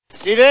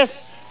See this?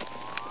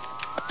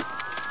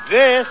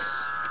 This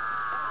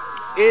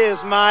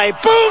is my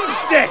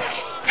boomstick!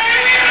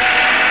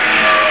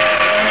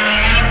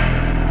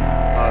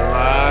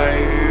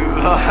 Alive!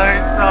 It's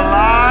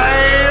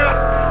alive!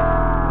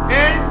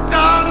 It's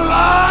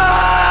alive!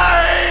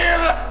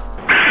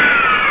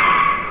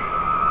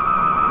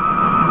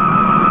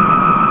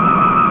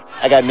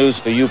 I got news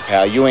for you,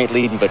 pal. You ain't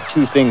leading but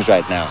two things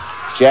right now.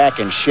 Jack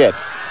and shit.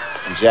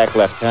 And Jack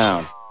left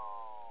town.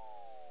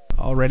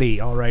 Alrighty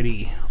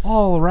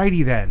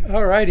then.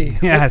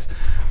 Alrighty. Yes.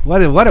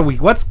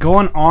 What's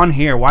going on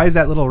here? Why is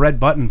that little red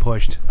button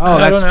pushed? Oh,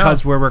 that's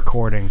because we're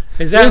recording.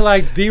 Is that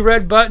like the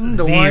red button?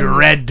 The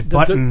red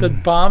button. The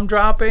bomb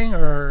dropping,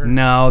 or?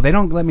 No, they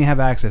don't let me have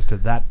access to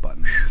that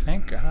button.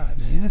 Thank God.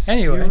 Yes,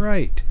 anyway. You're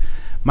right.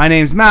 My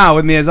name's Mao,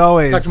 with me as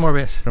always. Dr.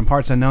 Morbius. From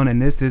Parts Unknown, and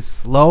this is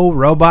Slow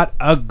Robot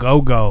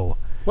A-Go-Go.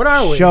 What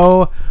are we?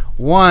 Show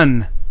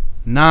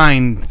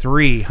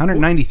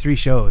 193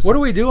 shows. What do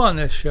we do on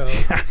this show?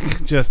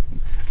 Just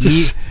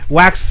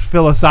wax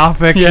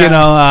philosophic, wax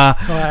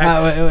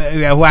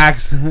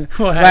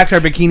our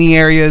bikini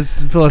areas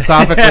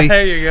philosophically.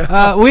 There you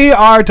go. We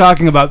are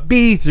talking about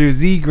B through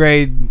Z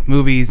grade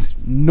movies,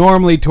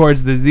 normally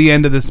towards the Z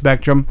end of the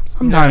spectrum,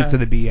 sometimes to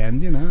the B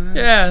end,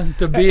 Yeah,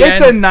 the B end.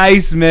 It's a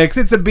nice mix.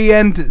 It's a B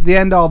end, the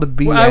end all to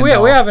B end. We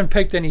haven't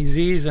picked any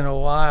Z's in a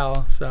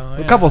while, so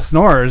a couple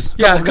snorers.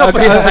 Yeah, a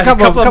couple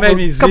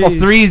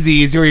three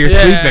Z's where you're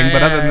sleeping,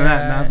 but other than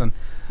that, nothing.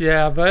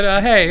 Yeah, but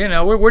hey,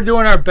 we're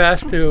doing our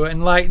best to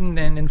enlighten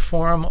and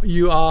inform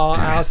you all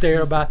out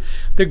there about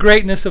the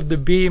greatness of the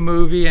B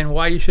movie and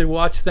why you should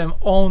watch them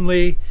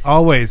only.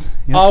 Always.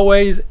 Yep.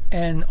 Always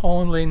and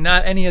only,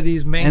 not any of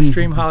these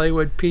mainstream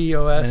Hollywood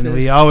POSs. And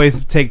we always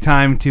take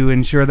time to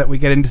ensure that we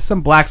get into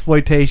some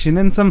blaxploitation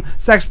and some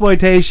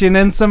sexploitation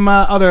and some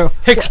other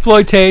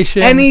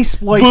Hicksploitation, any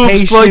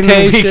exploitation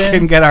we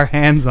can get our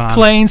hands on.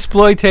 Plane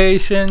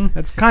exploitation.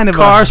 That's kind of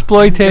car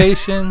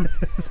exploitation.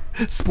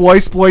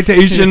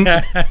 Exploitation.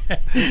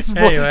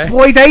 Anyway.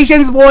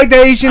 Exploitation.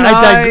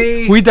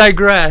 We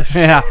digress.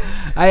 Yeah.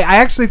 I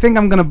actually think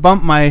I'm going to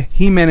bump my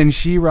He-Man and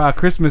She-Ra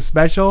Christmas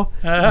special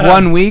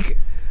 1 week.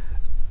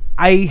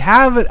 I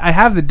have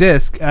the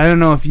disc. I don't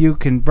know if you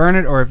can burn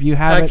it or if you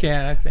have it. I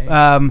can, I think.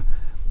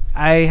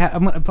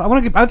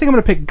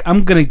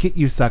 I'm going to get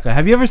you, sucker.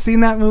 Have you ever seen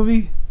that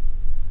movie?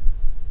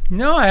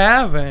 No, I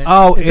haven't.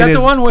 Oh, is that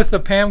the one with the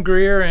Pam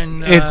Grier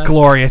and? It's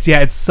glorious. Yeah,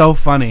 it's so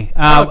funny.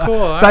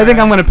 Cool. So I think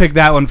I'm going to pick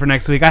that one for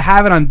next week. I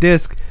have it on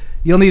disc.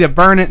 You'll need to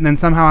burn it, and then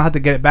somehow I'll have to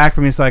get it back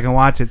from you so I can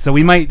watch it. So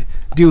we might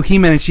do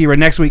He-Man and She-Ra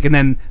next week, and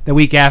then the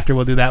week after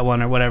we'll do that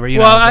one or whatever.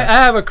 I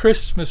have a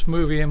Christmas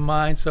movie in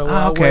mind, so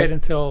I'll wait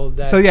until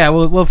that. So yeah,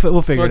 we'll figure it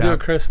out. We'll do a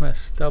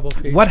Christmas double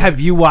feature. What have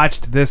you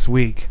watched this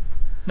week?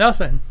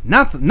 Nothing.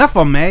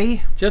 Nothing,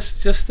 May.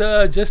 Just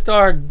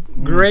our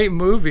great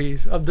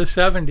movies of the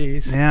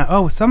 70s. Yeah.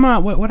 Oh,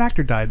 what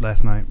actor died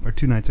last night or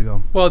 2 nights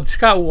ago? Well,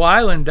 Scott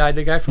Weiland died,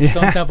 the guy from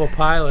Stone Temple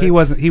Pilots.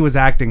 He was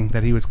acting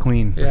that he was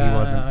clean, but he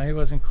wasn't. He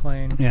wasn't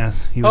clean. Yes,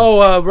 he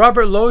was.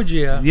 Robert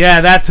Loggia. Yeah,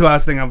 that's who I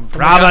was thinking of.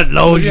 Robert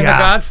Loggia. Was he in The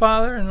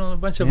Godfather and a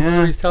bunch of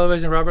movies,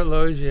 television, Robert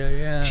Loggia,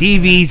 yeah.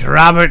 TV's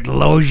Robert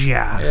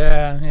Loggia.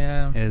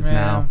 Yeah. Is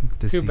now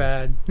deceased. Too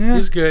bad. Yeah. He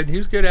was good. He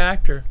was a good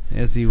actor.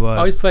 Yes, he was.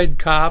 Always played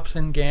cops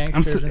and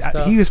gangsters and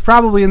stuff. He was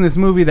probably in this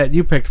movie that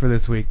you picked for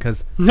this week, because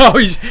he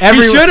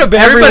should have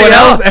been.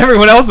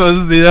 Everyone else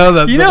was.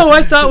 What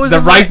I thought was the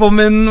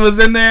rifleman was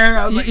in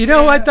there. What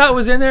I thought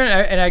was in there,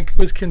 and I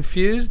was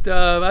confused.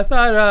 I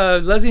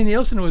thought Leslie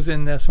Nielsen was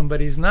in this one,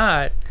 but he's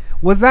not.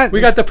 Was that?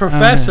 We got the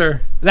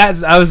professor.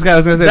 I was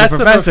going to say that's the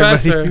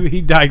professor, but he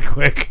died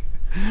quick.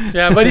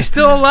 Yeah, but he's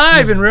still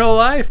alive in real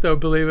life, though.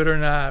 Believe it or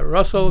not,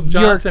 Russell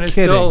Johnson is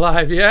still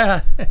alive.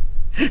 Yeah.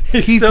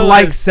 He's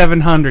like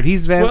 700.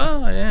 He's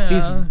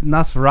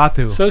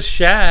Nosferatu. So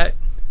Shat.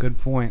 Good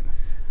point.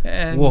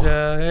 And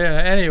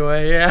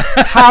anyway, yeah.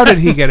 How did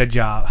he get a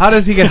job? How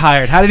does he get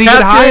hired? How did he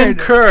get hired?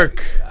 Captain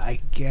Kirk. I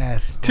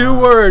guess. 2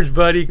 words,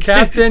 buddy.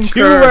 Captain Kirk.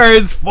 2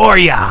 words for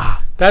ya.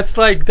 That's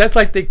like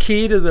the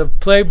key to the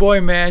Playboy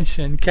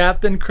Mansion.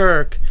 Captain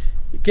Kirk.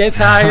 Gets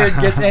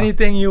hired, gets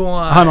anything you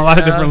want. On a lot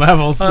of different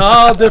levels. On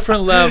all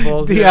different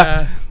levels,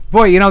 yeah.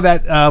 Boy,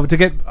 that to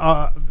get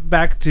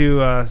back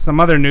to some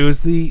other news,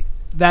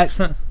 that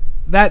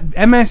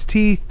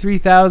MST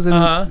 3000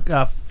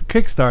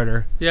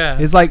 Kickstarter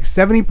is like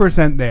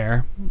 70%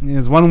 there.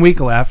 There's 1 week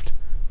left.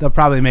 They'll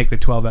probably make the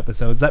 12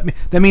 episodes. That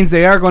means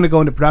they are going to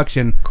go into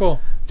production. Cool.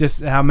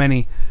 Just how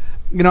many?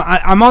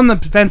 I'm on the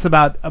fence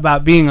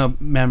about being a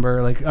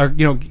member,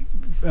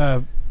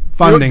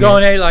 funding.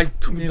 Donate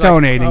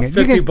donating it.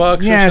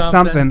 $50 or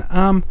something.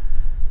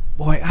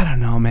 Boy, I don't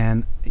know,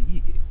 man.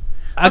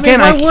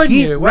 Again, why wouldn't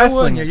keep you?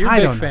 wrestling. You're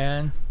a big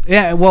fan.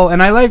 Yeah, well,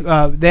 and I like.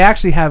 They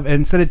actually have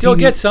instead of You'll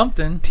get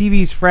something.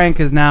 TV's Frank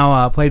is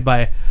now played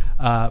by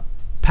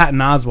Patton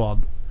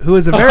Oswalt, who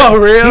is a very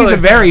really? He's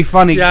a very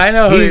funny. Yeah, I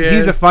know who he is.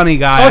 He's a funny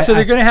guy. Oh, so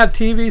they're gonna have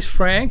TV's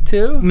Frank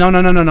too? No.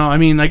 I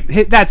mean, like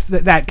that's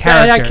that character.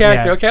 Yeah, that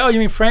character. Yeah. Okay. Oh, you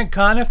mean Frank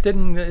Conniff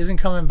isn't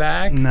coming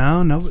back?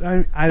 No.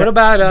 What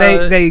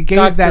about they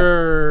gave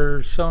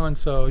Dr. So and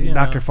so?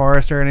 Dr.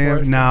 Forrester and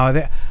anything?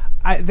 No,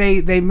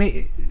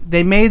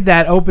 they made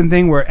that open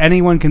thing where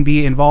anyone can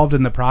be involved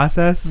in the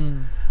process.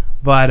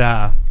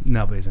 But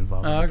nobody's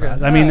involved in the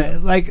process. I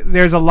mean, like,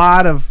 there's a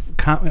lot of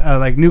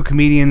like new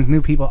comedians,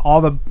 new people.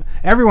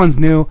 Everyone's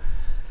new.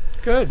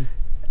 Good.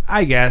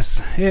 I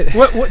guess.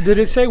 What did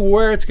it say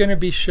where it's going to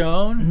be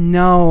shown?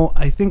 No,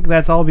 I think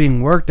that's all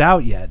being worked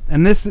out yet.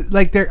 And this,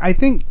 like, I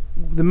think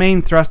the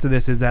main thrust of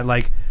this is that,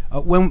 like,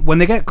 when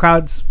they get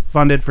crowds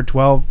funded for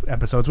 12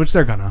 episodes, which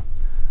they're gonna,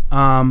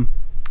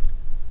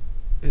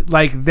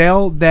 like,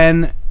 they'll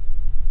then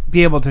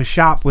be able to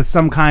shop with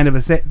some kind of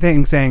a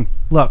thing saying,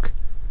 look,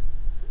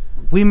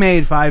 we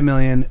made $5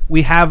 million.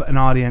 We have an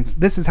audience.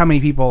 This is how many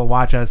people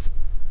watch us.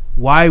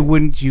 Why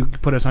wouldn't you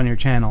put us on your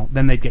channel?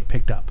 Then they'd get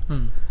picked up.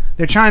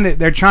 They're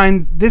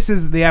trying. This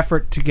is the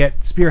effort to get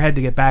Spearhead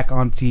to get back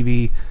on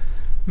TV.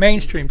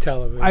 Mainstream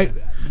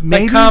television.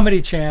 Maybe, like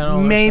Comedy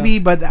Channel. Maybe,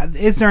 but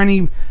is there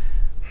any?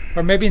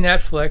 Or maybe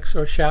Netflix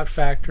or Shout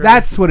Factory.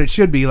 That's what it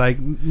should be, like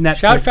Netflix.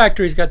 Shout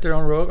Factory's got their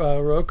own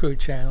Roku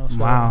channel. So.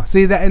 Wow.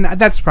 See that, and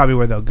that's probably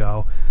where they'll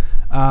go.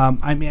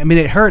 I mean,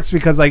 it hurts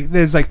because like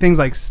there's like things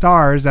like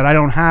Stars that I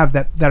don't have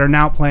that are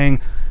now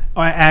playing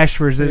Ash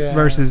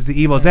versus the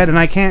Evil Dead, and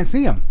I can't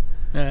see them.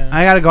 Yeah.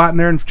 I got to go out in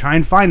there and try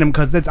and find them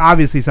because that's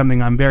obviously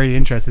something I'm very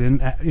interested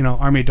in.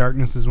 Army of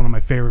Darkness is one of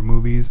my favorite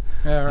movies.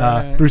 Yeah,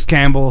 right. Bruce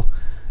Campbell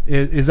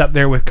is up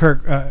there with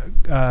Kurt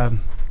Russell.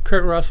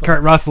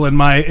 Kurt Russell in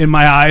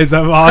my eyes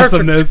of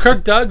awesomeness.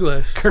 Kirk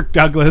Douglas.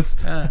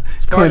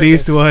 Clint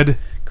Eastwood.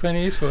 Clint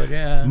Eastwood,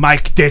 yeah.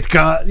 Mike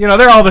Ditka.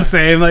 They're all the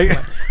same. Like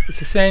it's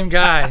the same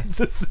guy. It's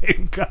the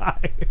same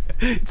guy.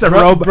 It's a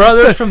robot.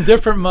 Brothers from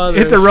different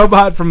mothers. It's a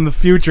robot from the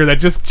future that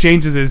just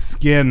changes his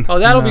skin. Oh,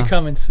 that'll be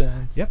coming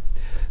soon. Yep.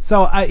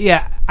 So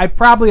I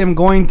probably am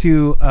going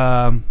to.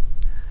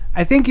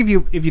 I think if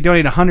you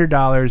donate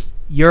 $100,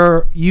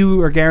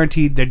 you are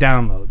guaranteed their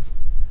downloads.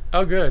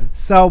 Oh, good.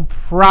 So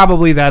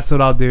probably that's what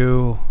I'll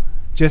do.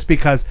 Just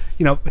because,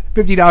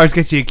 $50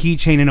 gets you a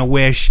keychain and a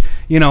Wish,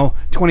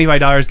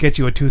 $25 gets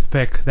you a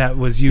toothpick that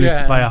was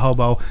used by a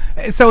hobo.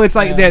 So it's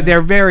like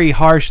they're very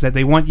harsh that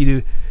they want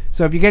you to.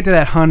 So if you get to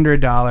that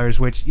 $100,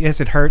 which yes,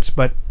 it hurts,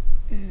 but.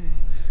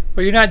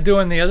 Well, you're not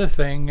doing the other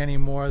thing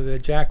anymore, the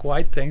Jack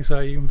White thing.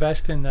 So you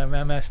invest in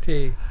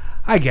MST.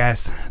 I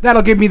guess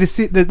that'll give me the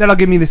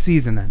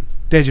season then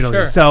digitally.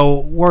 Sure. So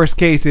worst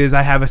case is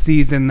I have a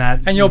season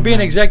that. And you'll be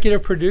an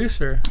executive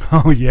producer.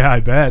 Oh yeah,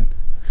 I bet.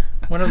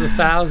 One of the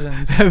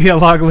thousands. That'd be a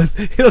long list.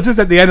 It'll just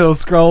at the end it'll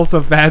scroll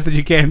so fast that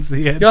you can't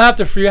see it. You have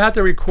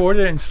to record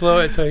it and slow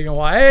it so you can.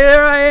 Hey,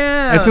 there I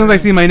am. As soon as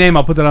I see my name,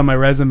 I'll put that on my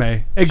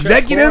resume.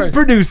 Executive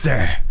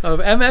producer of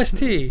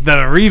MST.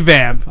 The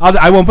revamp.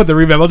 I won't put the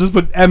revamp. I'll just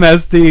put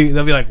MST.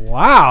 They'll be like,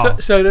 wow.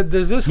 So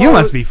does this? You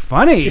must be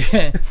funny.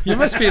 You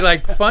must be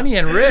like funny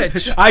and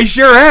rich. I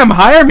sure am.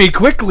 Hire me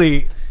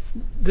quickly.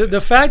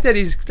 The fact that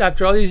he's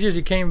after all these years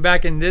he came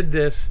back and did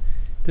this.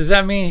 Does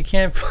that mean he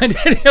can't find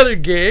any other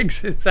gigs?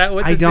 Is that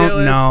what the deal is? I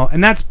don't know.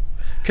 And that's...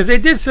 Because they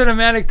did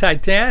Cinematic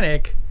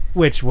Titanic.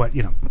 Which,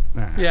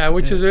 yeah,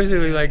 which is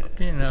basically like,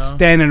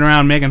 standing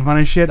around making fun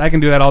of shit. I can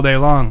do that all day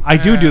long. I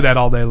do that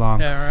all day long.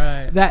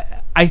 Yeah,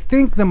 right. I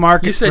think the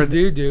market... You said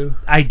do.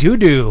 I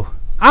do.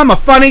 I'm a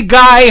funny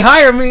guy.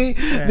 Hire me.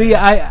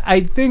 Yeah.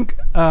 I think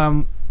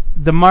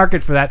the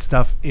market for that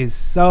stuff is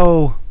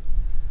so...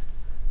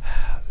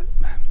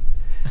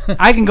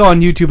 I can go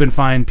on YouTube and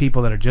find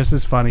people that are just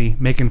as funny,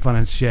 making fun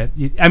of shit.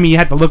 You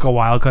have to look a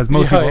while because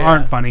most people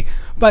aren't funny.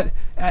 But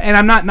and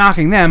I'm not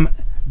knocking them.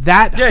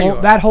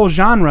 That whole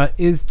genre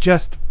is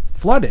just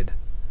flooded.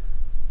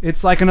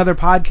 It's like another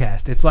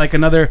podcast. It's like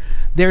another.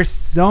 There's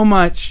so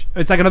much.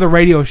 It's like another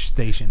radio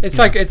station. It's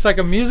like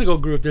a musical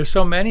group. There's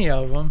so many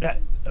of them.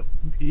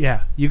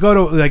 Yeah, you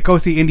go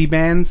see indie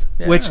bands,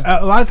 which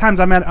a lot of times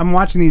I'm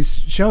watching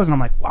these shows and I'm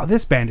like, wow,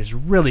 this band is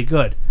really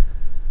good.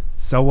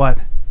 So what?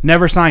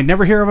 Never signed.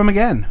 Never hear of them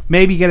again.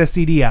 Maybe get a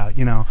CD out,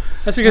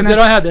 That's because they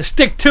don't have the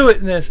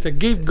stick-to-itness to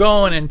keep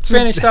going and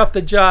finish up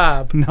the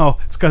job. No,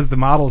 it's because the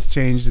model's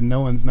changed and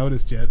no one's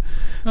noticed yet.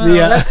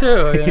 That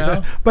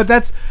too, But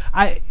that's...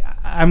 I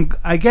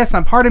guess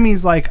part of me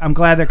is like, I'm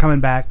glad they're coming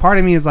back. Part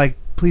of me is like,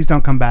 please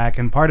don't come back.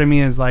 And part of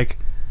me is like,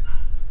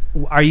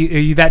 are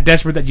you that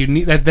desperate that you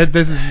need... that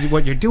this is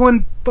what you're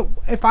doing? But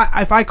if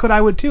I could, I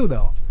would too,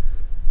 though.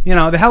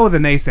 The hell with the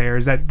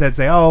naysayers that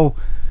say, oh...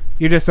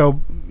 You're just so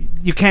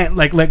you can't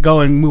let go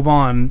and move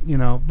on,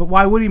 But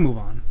why would he move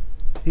on?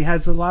 He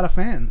has a lot of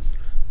fans.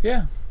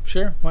 Yeah,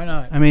 sure. Why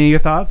not? I mean, your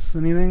thoughts?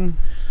 Anything?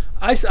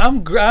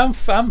 I'm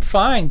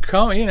fine.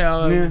 Come,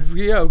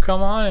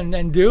 come on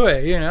and do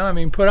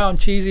it. Put on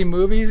cheesy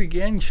movies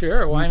again.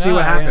 Sure, why not? See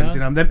what happens.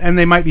 And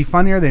they might be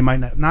funnier. They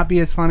might not be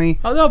as funny.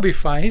 Oh, they'll be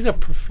fine. He's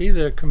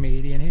a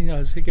comedian. He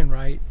knows he can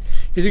write.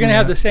 Is he going to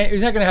have the same?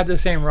 He's not going to have the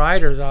same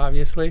writers,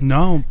 obviously.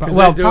 No,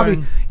 well,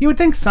 probably you would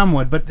think some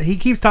would, but he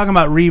keeps talking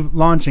about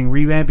relaunching,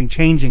 revamping,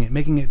 changing it,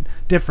 making it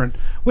different,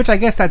 which I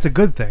guess that's a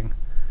good thing.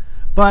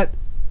 But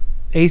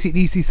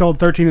AC/DC sold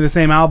 13 of the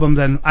same albums,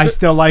 and I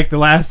still like the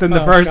last and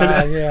the first.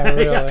 God, yeah,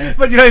 really.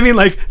 But you know what I mean?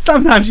 Like,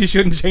 sometimes you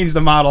shouldn't change the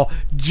model.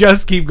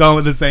 Just keep going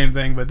with the same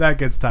thing, but that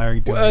gets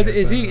tiring too.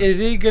 Is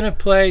he going to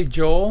play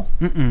Joel?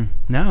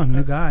 No,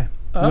 new guy.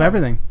 New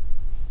everything.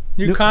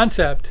 New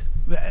concept.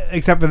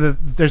 Except for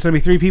there's going to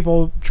be 3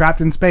 people trapped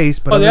in space.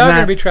 But they are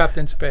going to be trapped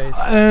in space.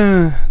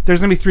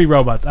 There's going to be 3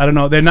 robots. I don't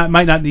know. They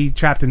might not be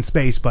trapped in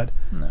space, but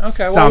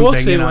okay. Well, we'll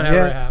see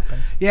whenever it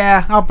happens.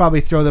 Yeah, I'll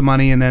probably throw the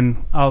money and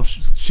then I'll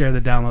share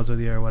the downloads with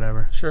you or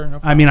whatever. Sure, no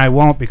problem. I mean, I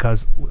won't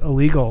because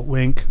illegal.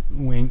 Wink,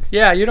 wink.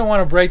 Yeah, you don't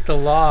want to break the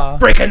law.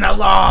 Breaking the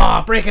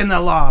law. Breaking the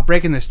law.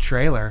 Breaking this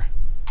trailer.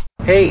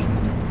 Hey,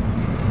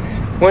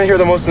 want to hear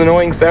the most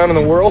annoying sound in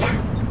the world?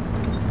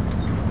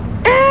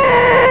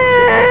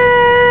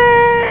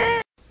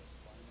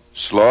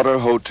 Slaughter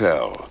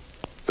Hotel,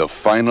 the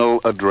final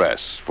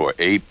address for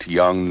 8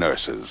 young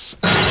nurses.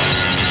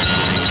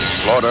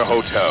 Slaughter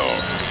Hotel.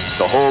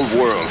 The whole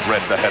world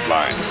read the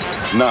headlines.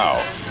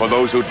 Now, for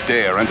those who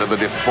dare enter the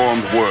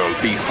deformed world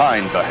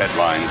behind the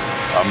headlines,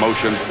 a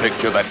motion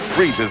picture that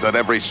freezes at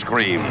every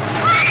scream,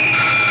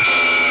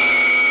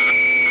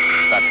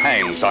 that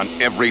hangs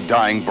on every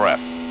dying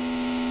breath.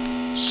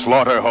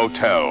 Slaughter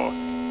Hotel,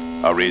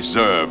 a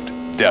reserved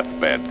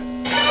deathbed.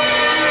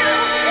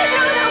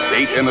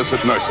 8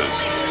 innocent nurses.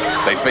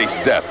 They faced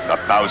death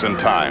 1,000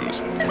 times.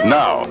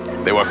 Now,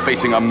 they were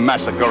facing a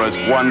massacre as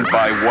one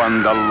by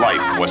one the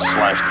life was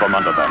slashed from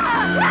under them.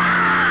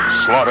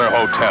 Slaughter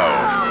Hotel,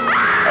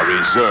 a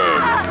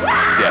reserved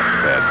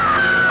deathbed.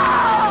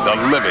 The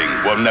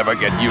living will never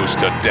get used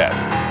to death,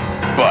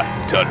 but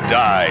to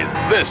die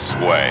this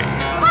way.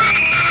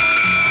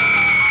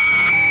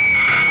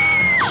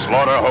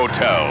 Slaughter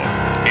Hotel,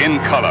 in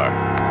color,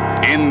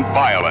 in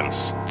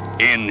violence,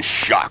 in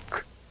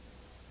shock.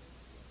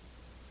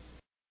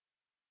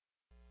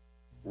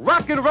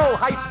 Rock and Roll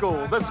High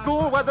School, the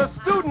school where the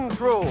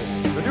students rule.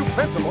 The new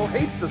principal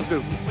hates the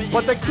students,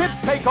 but the kids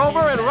take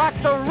over and rock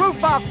the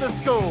roof off the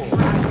school.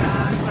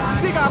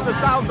 Dig out the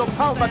sounds of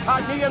Paul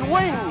McCartney and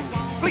Wings.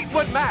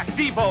 Fleetwood Mac,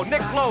 Devo,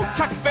 Nick Lowe,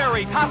 Chuck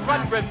Berry, Tom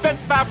Rundgren, Vince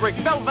Fabric,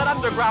 Velvet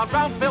Underground,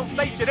 Roundville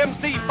Station,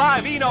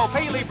 MC5, Eno,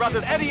 Paley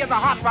Brothers, Eddie and the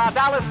Hot Rod,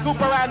 Alice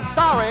Cooper, and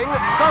starring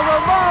the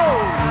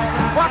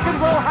Ramones. Rock and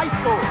Roll High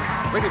School.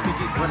 Rated PG,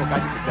 parental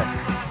guidance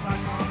suggested.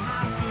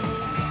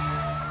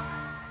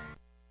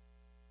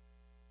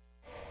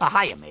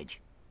 Hiya, Midge.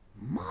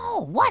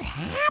 Mo, what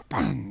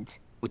happened?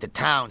 With the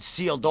town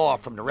sealed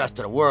off from the rest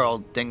of the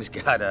world, things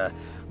got a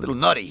little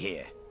nutty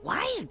here. Why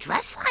are you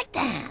dressed like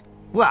that?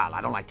 Well,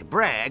 I don't like to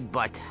brag,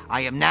 but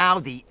I am now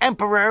the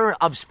Emperor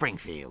of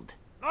Springfield.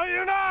 No,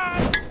 you're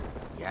not!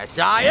 Yes,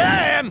 I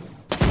am!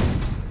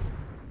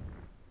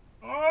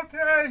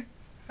 Okay.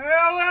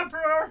 Hail,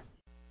 Emperor!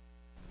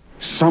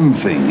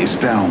 Something is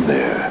down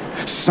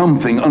there.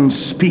 Something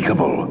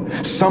unspeakable.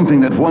 Something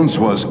that once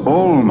was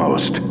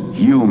almost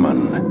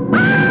human.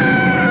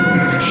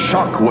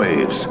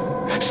 Shockwaves.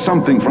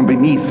 Something from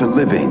beneath the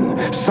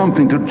living.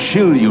 Something to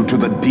chill you to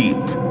the deep.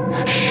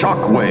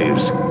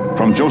 Shockwaves.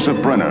 From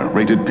Joseph Brenner,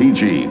 rated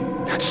PG.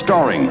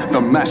 Starring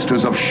the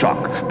Masters of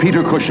Shock,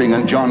 Peter Cushing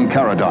and John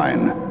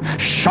Carradine.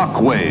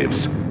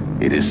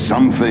 Shockwaves. It is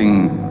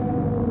something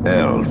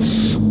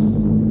else.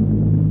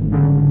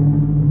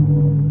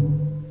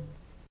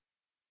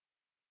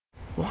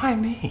 Why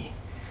me?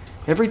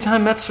 Every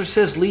time Metzler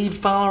says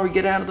lead, follow, or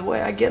get out of the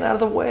way, I get out of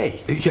the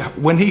way. Yeah,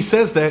 when he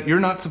says that, you're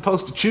not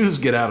supposed to choose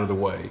get out of the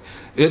way.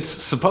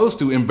 It's supposed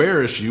to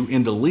embarrass you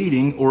into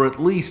leading or at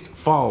least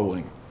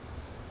following.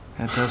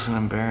 That doesn't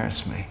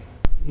embarrass me.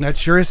 That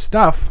sure is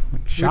stuff.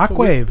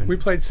 Shockwave. We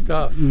played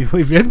stuff.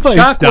 We did play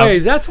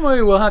Shockwaves. That's what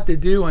we will have to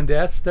do one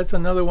day. That's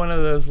another one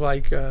of those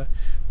like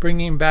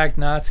bringing back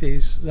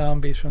Nazis,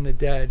 zombies from the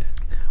dead.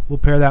 We'll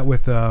pair that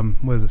with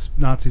what is this,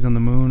 Nazis on the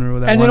Moon or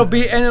that. And it'll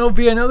be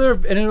another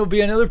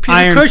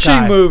Peter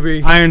Cushing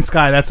movie. Iron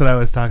Sky. That's what I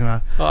was talking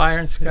about. Oh,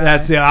 Iron Sky.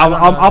 That's it.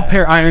 I'll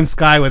pair Iron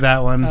Sky with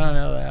that one. I don't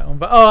know that one,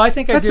 but I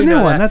think I do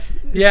know that. That's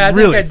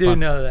really I think I do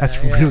know that. That's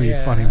really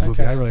a funny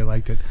movie. Okay. I really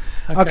liked it.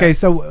 Okay,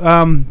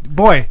 so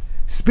boy,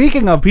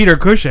 speaking of Peter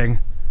Cushing,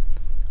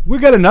 we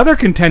got another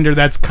contender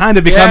that's kind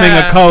of becoming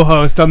a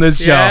co-host on this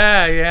show.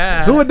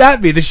 Yeah. Who would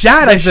that be? The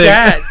Shat, I think.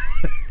 Shat.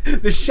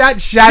 The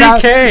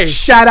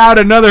shout out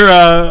another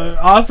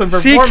awesome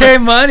performance. CK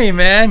Money,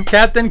 man.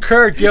 Captain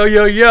Kirk, yo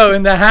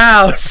in the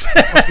house.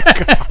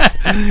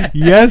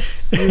 Yes.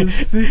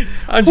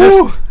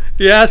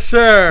 Yes,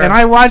 sir. And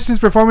I watched his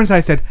performance.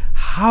 I said,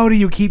 how do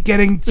you keep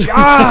getting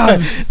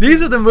jobs?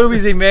 These are the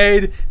movies he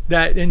made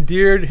that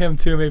endeared him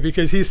to me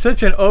because he's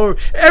such an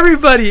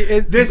everybody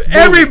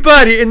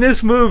in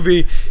this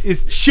movie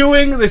is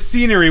chewing the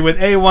scenery with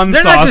A1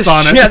 sauce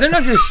on it. Yeah, they're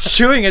not just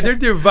chewing it; they're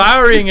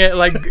devouring it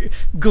like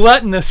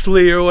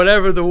gluttonously or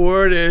whatever the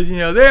word is. You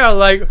know, they are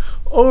like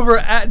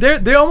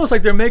they're almost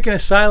like they're making a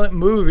silent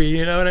movie,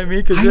 you know what I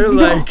mean? Because they're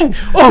like,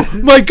 oh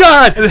my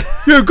God,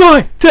 you're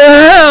going to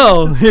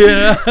hell.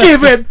 Yeah.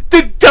 Give it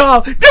the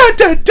doll, not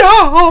the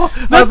doll.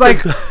 I was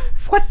like,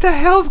 what the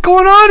hell's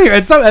going on here?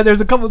 And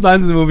there's a couple of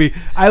times in the movie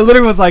I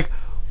literally was like,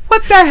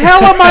 what the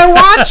hell am I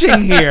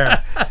watching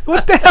here?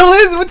 What the hell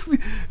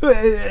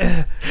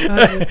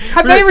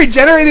have they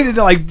regenerated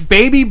into like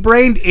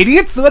baby-brained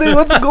idiots?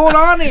 What's going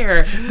on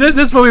here?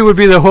 This movie would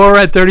be The Horror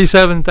at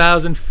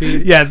 37,000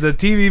 Feet. Yeah, the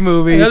TV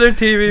movie. Another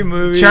TV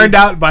movie. Churned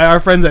out by our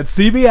friends at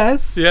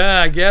CBS.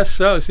 Yeah, I guess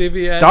so.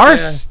 CBS.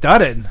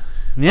 Star-studded.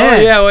 Yeah. Oh,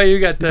 yeah, well, you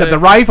got the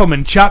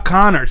Rifleman, Chuck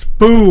Connors.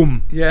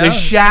 Boom. Yeah. The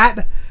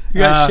Shat.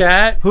 You got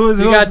Shat.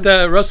 You got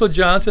Russell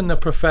Johnson, the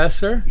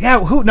Professor. Yeah,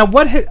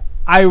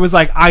 I was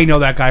like, I know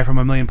that guy from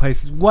a million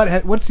places.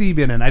 What's he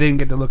been in? I didn't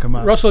get to look him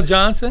up. Russell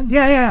Johnson?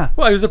 Yeah.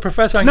 Well, he was a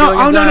professor on No.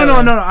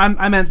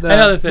 I meant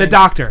the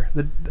doctor.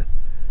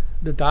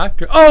 The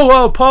doctor.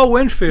 Oh, Paul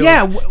Winfield.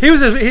 Yeah, he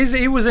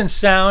was in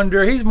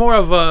Sounder. He's more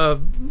of a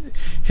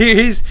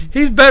he's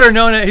better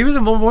known. He was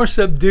more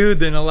subdued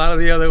than a lot of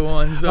the other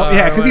ones.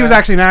 Yeah, because he was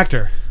actually an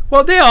actor.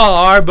 Well, they all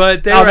are,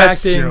 but they were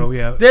acting. True,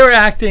 yeah. They were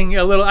acting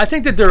a little. I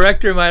think the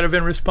director might have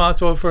been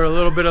responsible for a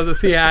little bit of the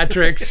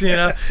theatrics. You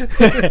know,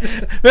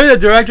 maybe the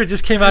director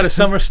just came out of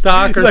summer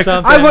stock or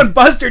something. I want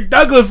Buster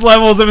Douglas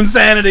levels of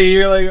insanity.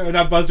 You're like, or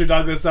not Buster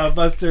Douglas,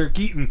 Buster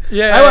Keaton.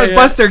 Yeah, I want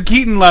Buster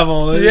Keaton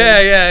level.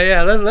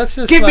 Yeah. Let's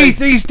just give me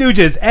Three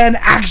Stooges and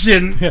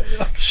action.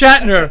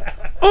 Shatner,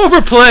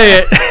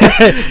 overplay it.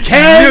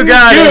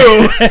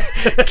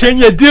 Can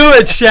you do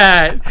it,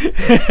 Shat?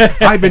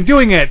 I've been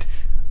doing it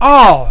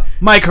all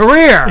my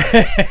career.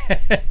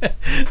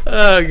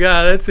 Oh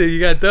God, let's see. You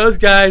got those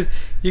guys.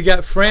 You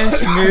got France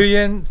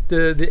Million,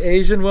 the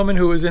Asian woman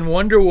who was in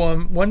Wonder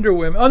Woman.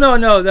 Oh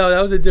no,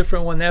 that was a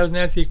different one. That was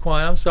Nancy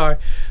Kwan. I'm sorry.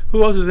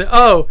 Who else was in?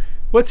 Oh,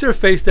 what's her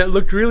face that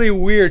looked really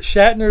weird?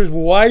 Shatner's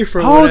wife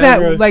or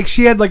whatever. That like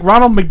she had like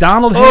Ronald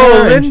McDonald hair.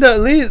 Oh,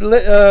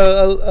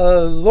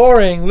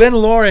 Lynn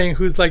Loring,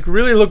 who's like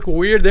really looked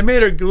weird. They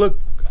made her look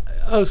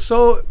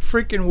so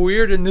freaking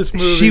weird in this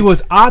movie. She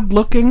was odd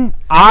looking,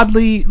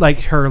 oddly, like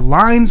her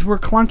lines were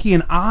clunky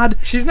and odd.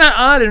 She's not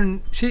odd,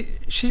 and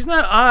she's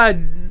not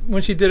odd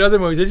when she did other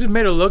movies. They just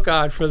made her look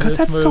odd for this movie.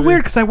 That's so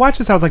weird, because I watched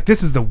this, I was like,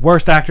 this is the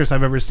worst actress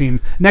I've ever seen,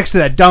 next to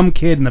that dumb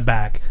kid in the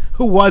back,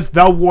 who was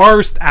the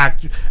worst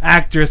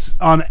actress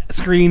on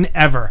screen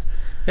ever.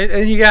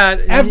 And you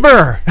got you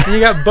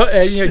got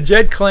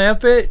Jed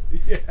Clampett,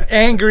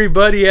 angry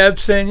Buddy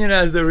Ebsen,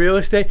 as the real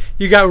estate.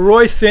 You got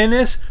Roy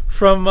Finnis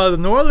from the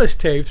Norliss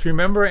tapes,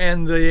 remember,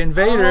 and the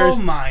Invaders.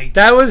 Oh my!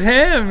 That was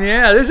him.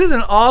 Yeah, this is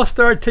an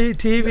all-star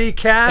TV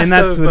cast. And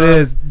that's what it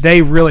is.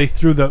 They really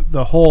threw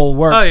the whole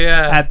work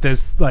at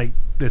this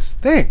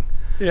thing.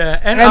 Yeah,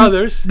 and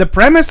others. The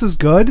premise is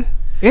good.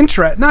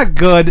 Not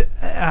good.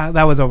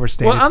 That was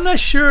overstated. Well, I'm not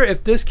sure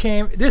if this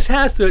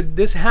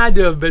had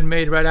to have been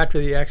made right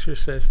after The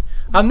Exorcist.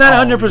 I'm not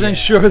 100%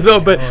 sure though,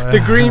 but the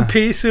green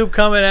pea soup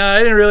coming out, I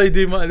didn't really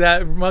do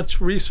that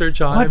much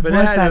research on it. But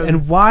what was that,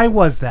 and why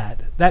was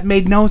that? That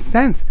made no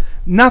sense.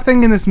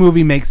 Nothing in this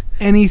movie makes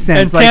any sense.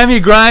 And Tammy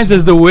Grimes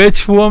as the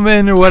witch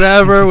woman or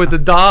whatever with the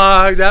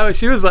dog.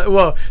 She was like,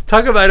 well,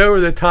 talk about over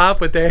the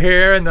top with their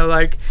hair, and they're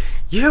like,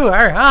 you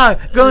are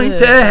going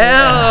to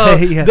hell.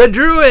 The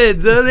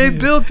Druids, they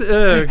built.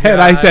 And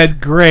I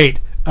said, great.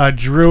 A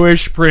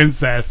Druish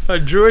princess. A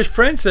Druish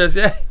princess,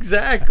 yeah,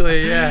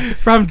 exactly, yeah.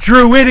 From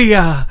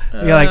Druidia.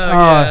 You're like,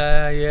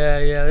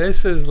 yeah.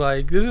 This is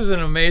an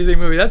amazing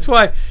movie. That's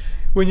why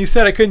when you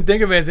said I couldn't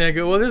think of anything, I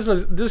go, well,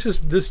 this is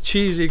this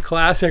cheesy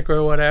classic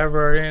or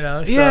whatever,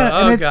 So,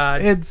 yeah,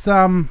 God.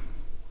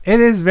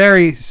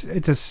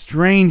 It's a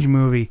strange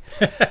movie.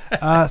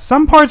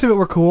 Some parts of it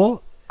were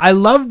cool. I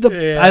loved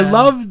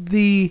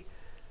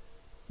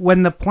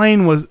when the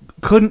plane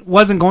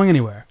wasn't going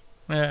anywhere.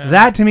 Yeah.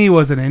 That to me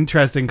was an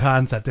interesting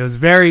concept. It was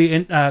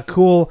very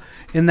cool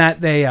in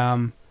that they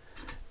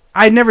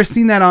I'd never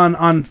seen that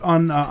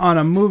on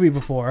a movie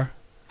before,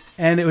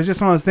 and it was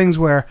just one of those things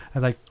where I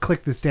was like,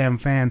 click this damn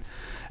fan,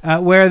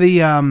 where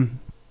the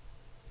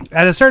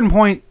at a certain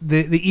point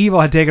the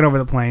evil had taken over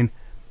the plane,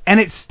 and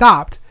it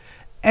stopped.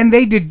 And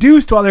they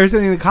deduced while they were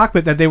sitting in the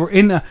cockpit that they were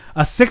in a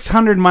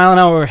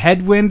 600-mile-an-hour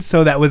headwind,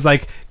 so that was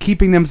like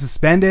keeping them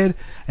suspended.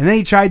 And then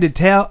he tried to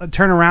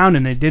turn around,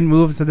 and it didn't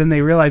move. So then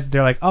they realized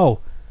they're like, "Oh,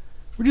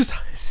 we're just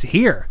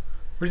here.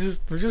 We're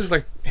just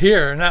like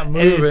here, not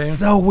moving." It's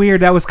so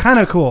weird. That was kind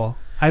of cool.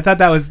 I thought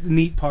that was the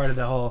neat part of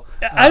the whole.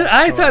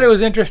 I thought it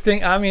was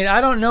interesting. I mean,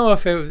 I don't know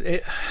if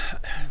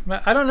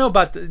I don't know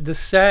about the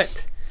set.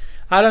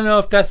 I don't know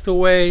if that's the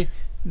way.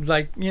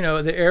 Like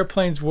the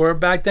airplanes were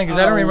back then, because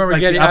I don't remember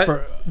getting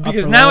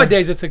because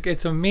nowadays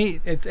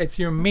it's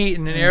your meat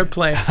in an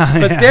airplane,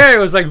 but there it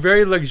was like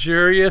very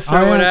luxurious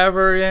or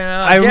whatever.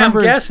 I'm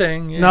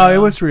guessing. It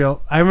was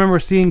real. I remember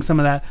seeing some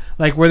of that,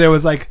 like where there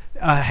was like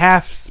a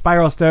half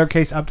spiral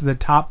staircase up to the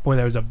top where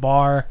there was a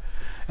bar,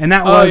 and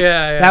that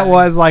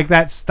was like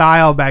that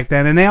style back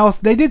then. And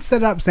they did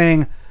set it up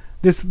saying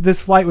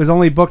this flight was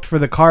only booked for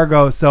the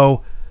cargo,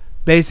 so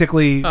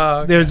basically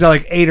there's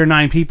like 8 or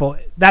 9 people.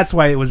 That's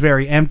why it was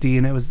very empty,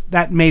 and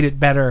that made it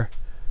better.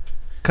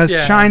 Because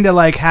trying to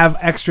like have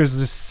extras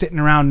just sitting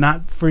around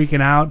not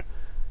freaking out.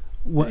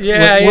 You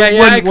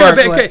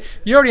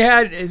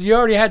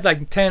already had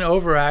like 10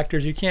 over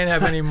actors. You can't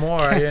have any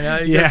more. You know.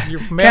 You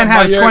can't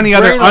have 20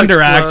 other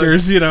under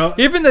actors. You know.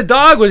 Even the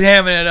dog was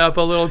hamming it up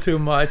a little too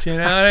much. You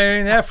know. I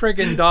mean, that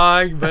freaking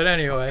dog. But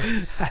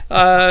anyway,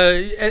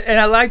 and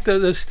I like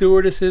the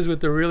stewardesses with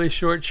the really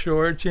short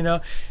shorts. You know.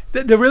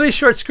 The really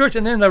short skirts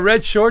and then the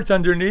red shorts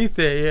underneath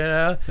it, you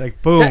know.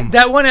 Like boom.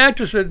 That one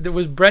actress that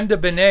was Brenda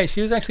Benet. She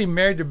was actually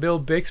married to Bill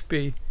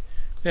Bixby.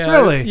 Yeah,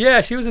 really?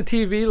 Yeah, she was a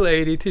TV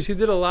lady too. She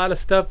did a lot of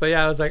stuff, but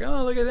I was like,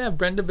 oh, look at that,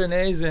 Brenda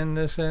Benet's in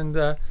this, and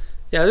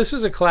this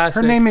was a classic.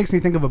 Her name makes me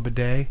think of a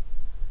bidet.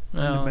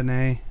 Oh.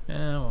 Benet.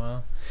 Yeah,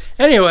 well.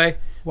 Anyway.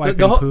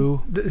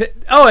 Poo.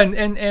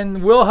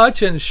 And Will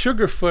Hutchins,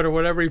 Sugarfoot or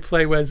whatever he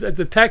played was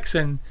the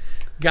Texan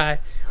guy.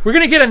 We're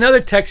gonna get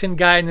another Texan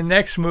guy in the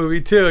next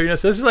movie too, you know.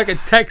 So this is like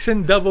a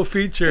Texan double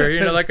feature,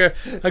 you know, like a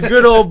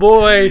good old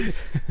boy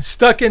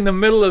stuck in the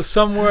middle of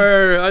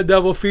somewhere, a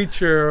double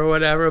feature or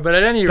whatever. But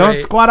at any rate,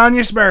 don't squat on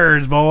your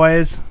spurs,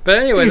 boys. But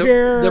anyway,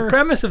 the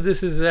premise of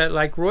this is that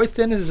like Roy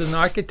Thin is an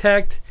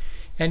architect,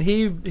 and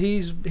he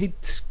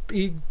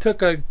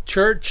took a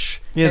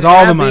church. He has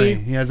all the money.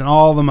 He has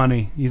all the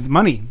money. He's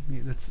money.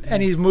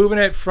 And he's moving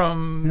it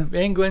from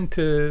England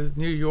to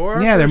New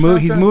York. Yeah,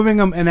 he's moving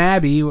an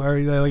abbey, or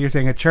like you're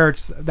saying, a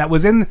church that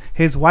was in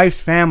his wife's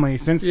family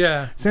since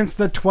the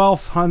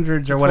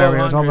 1200s or whatever,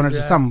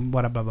 1200s or some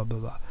blah blah blah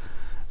blah.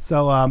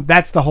 So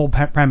that's the whole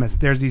premise.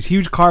 There's these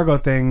huge cargo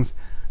things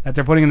that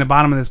they're putting in the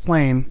bottom of this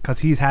plane because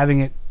he's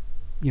having it,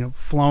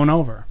 flown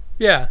over.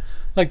 Yeah.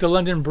 Like the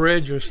London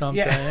Bridge or something.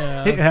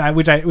 Yeah.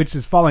 which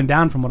is falling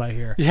down from what I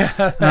hear.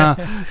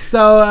 Yeah.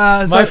 So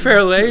My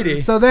Fair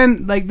Lady. So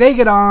then like they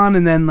get on,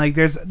 and then like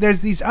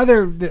there's these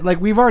other,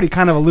 like we've already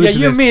kind of alluded to this.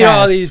 Yeah, you meet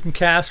all these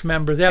cast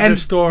members. They have their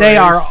stories. They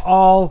are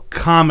all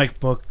comic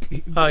book.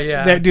 Oh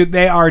yeah.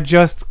 They are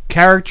just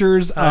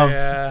characters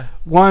of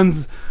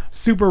one's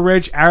super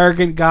rich,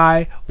 arrogant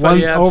guy.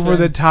 One's over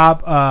the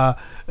top.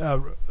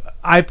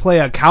 I play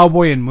a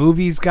cowboy in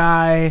movies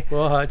guy.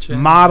 Will Hutchins.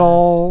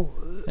 Model.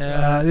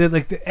 Yeah.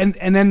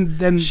 And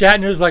then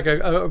Shatner's like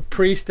a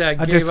priest that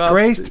gave up.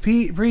 A disgraced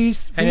priest.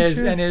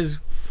 And his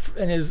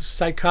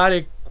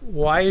psychotic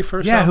wife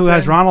or something. Yeah, who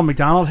has Ronald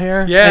McDonald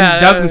hair. Yeah.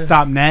 And doesn't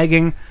stop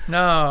nagging.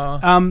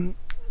 No.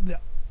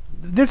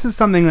 This is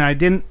something that I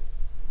didn't.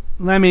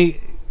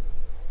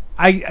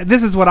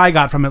 This is what I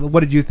got from it. What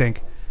did you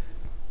think?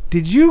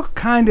 Did you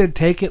kind of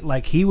take it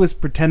like he was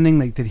pretending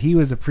like that he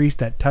was a priest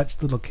that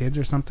touched little kids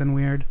or something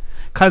weird?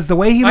 Because the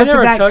way he looked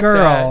at that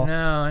girl... No,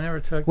 I never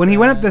took when he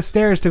went up the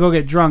stairs to go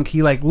get drunk,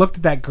 he like looked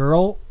at that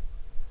girl.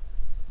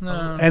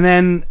 No. And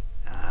then...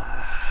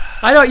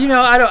 I don't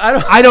know.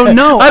 I don't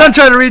know. I don't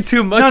try to read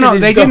too much of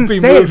these they didn't say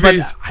movies. it, but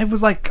I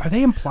was like, are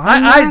they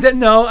implying that?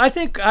 No, I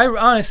think,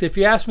 honestly, if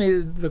you ask me,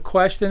 the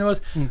question was,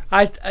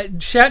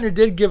 Shatner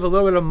did give a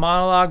little bit of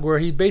monologue where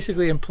he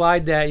basically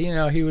implied that,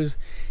 he was...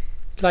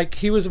 Like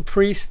he was a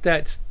priest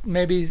that's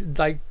maybe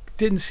like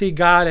didn't see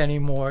God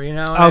anymore,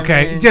 Okay,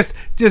 I mean? just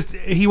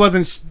he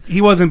wasn't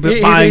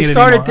buying it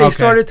anymore. He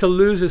started to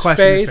lose his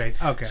faith.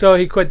 Okay. So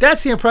he quit.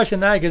 That's the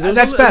impression I get.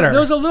 That's better.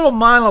 There was a little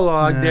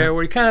monologue there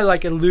where he kind of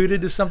like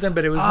alluded to something,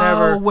 but it was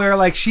never. Where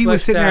like she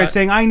was sitting there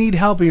saying, "I need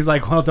help." And he's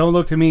like, "Well, don't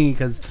look to me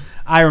because."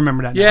 I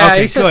remember that. Yeah,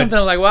 okay, he said something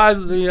like,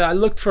 "Well, I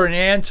looked for an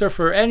answer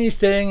for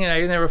anything, and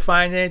I never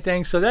find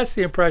anything." So that's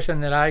the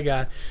impression that I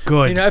got.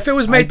 Good. If it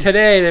was made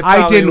today, they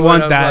probably I didn't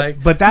want that,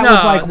 like, but that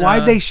was like,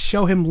 why'd they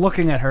show him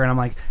looking at her? And I'm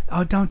like,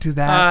 oh, don't do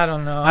that. I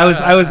don't know.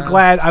 I was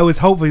glad. I was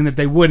hoping that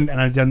they wouldn't,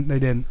 and they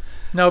didn't.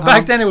 No,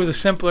 back then it was a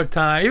simpler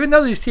time. Even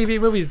though these TV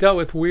movies dealt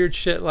with weird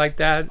shit like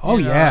that.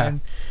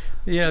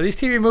 These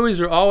TV movies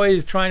are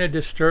always trying to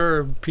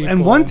disturb people.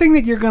 And one thing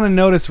that you're going to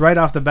notice right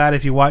off the bat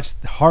if you watch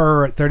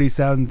Horror at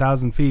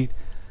 37,000 Feet,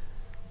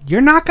 you're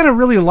not going to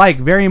really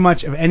like very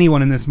much of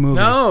anyone in this movie.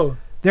 No.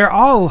 They're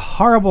all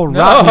horrible,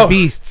 rotten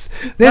beasts.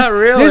 Not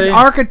really. This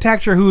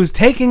architecture who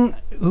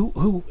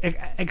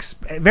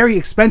very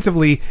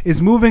expensively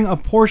is moving a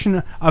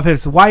portion of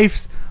his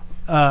wife's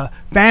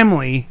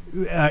family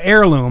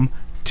heirloom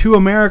to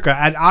America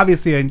at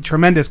obviously a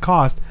tremendous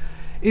cost,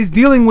 is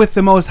dealing with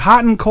the most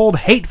hot and cold,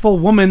 hateful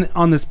woman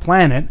on this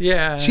planet.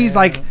 Yeah. She's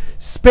like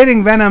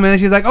spitting venom, and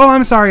she's like, "Oh,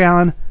 I'm sorry,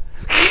 Alan.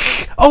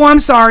 Oh,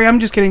 I'm sorry. I'm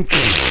just kidding."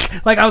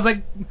 Like I was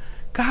like,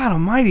 God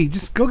Almighty,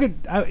 just go get.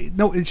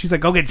 No, she's like,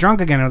 go get drunk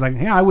again. I was like,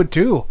 yeah, I would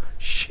too.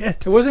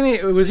 Shit. Wasn't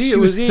he? Was he? She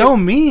was so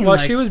mean. Well,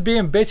 she was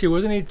being bitchy.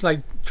 Wasn't he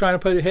like trying to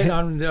put a hit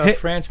on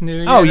France New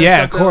Year? Oh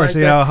yeah, of course.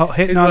 Like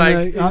hitting on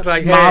like,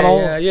 the model.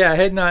 Hey,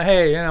 hitting on.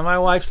 Hey, my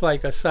wife's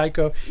like a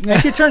psycho,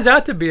 and she turns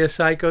out to be a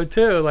psycho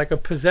too, like a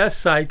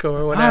possessed psycho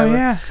or whatever. Oh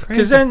yeah.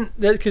 Because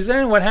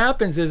then what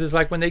happens is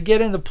like when they get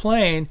in the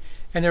plane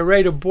and they're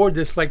ready to board,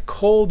 this like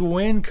cold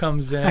wind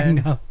comes in. I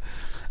know.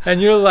 And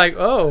you're like,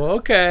 oh,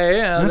 okay,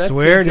 that's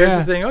weird.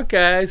 Interesting.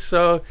 Okay,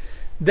 so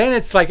then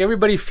it's like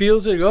everybody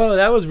feels it. Oh,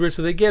 that was weird.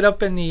 So they get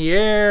up in the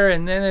air,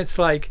 and then it's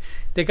like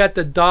they got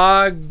the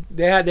dog.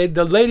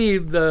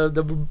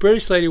 The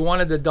British lady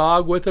wanted the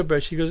dog with her,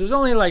 but she goes, "There's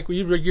only like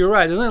you're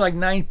right. There's only like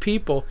 9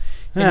 people."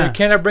 And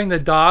can I bring the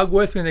dog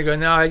with me? And they go,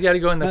 "No, I got to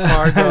go in the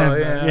cargo."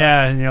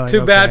 Yeah, and you're like,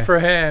 too bad for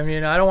him. We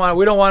don't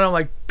want him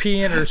like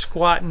peeing or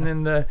squatting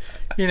in the,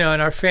 in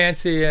our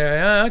fancy.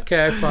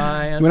 Okay,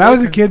 fine. When I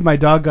was a kid, my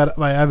dog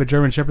I have a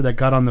German Shepherd that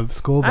got on the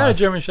school bus. I had a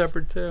German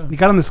Shepherd too. He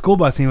got on the school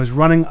bus and he was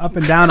running up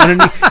and down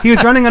underneath. He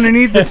was running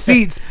underneath the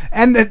seats,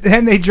 and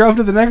they drove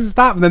to the next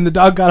stop, and then the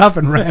dog got up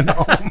and ran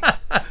home.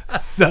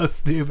 So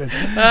stupid.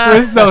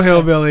 It was so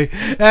hillbilly.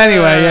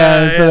 Anyway,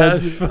 so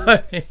that's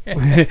funny.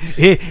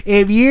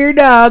 If your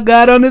dog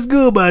got on the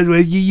school bus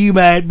with you, you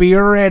might be a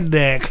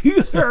redneck.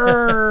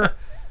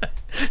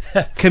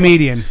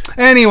 Comedian.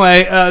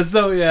 Anyway,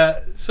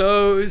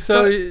 so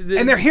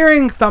and they're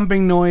hearing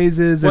thumping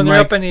noises when and they're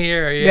up in the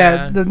air.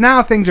 Yeah.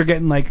 Now things are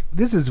getting like,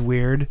 this is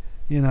weird,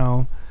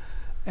 and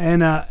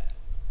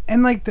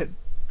like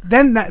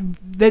then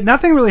that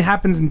nothing really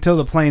happens until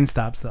the plane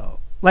stops though.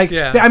 Like,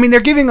 they're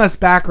giving us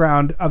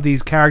background of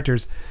these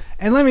characters,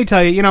 and let me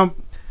tell you,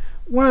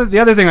 one of the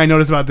other thing I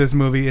noticed about this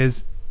movie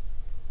is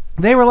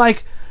they were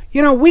like,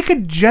 we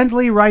could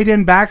gently write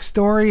in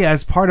backstory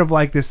as part of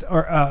like this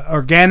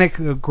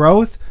organic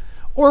growth,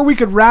 or we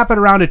could wrap it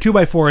around a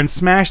 2x4 and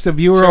smash the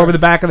viewer over the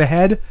back of the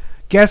head.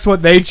 Guess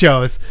what they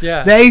chose?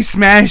 Yeah. They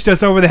smashed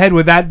us over the head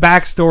with that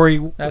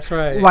backstory. That's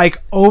right. Like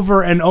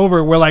over and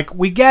over. We're like,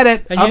 we get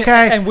it.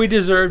 And we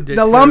deserved it.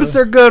 The lumps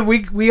are good.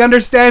 We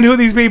understand who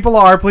these people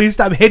are. Please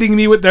stop hitting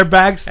me with their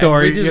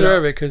backstory. And we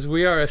deserve it because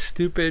we are a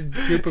stupid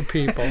group of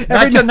people.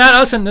 Not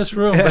us in this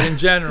room, but in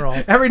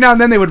general. Every now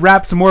and then they would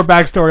wrap some more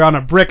backstory on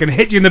a brick and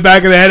hit you in the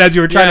back of the head as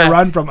you were trying to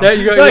run from them.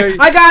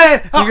 I got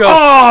it. Hey, more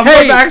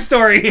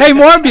backstory. Hey,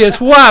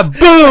 Morbius. Wow.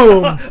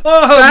 Boom.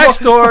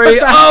 Backstory.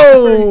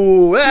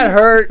 That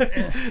hurt.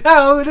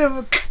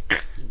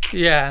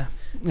 Yeah.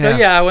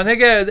 So when they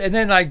get, and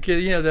then like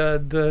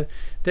the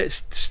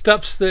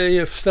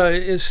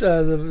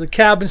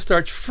cabin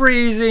starts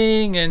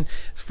freezing, and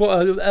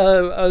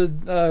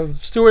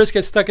stewardess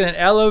gets stuck in an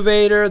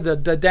elevator.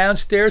 The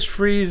downstairs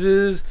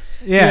freezes.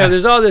 Yeah.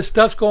 There's all this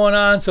stuff going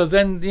on. So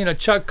then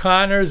Chuck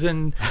Connors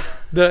and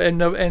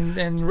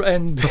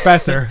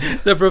professor.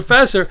 The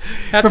professor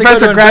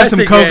grabs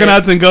some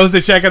coconuts and goes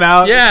to check it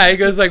out. Yeah, he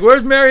goes like,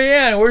 "Where's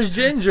Marianne? Where's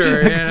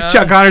Ginger?"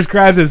 Chuck Connors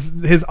grabs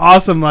his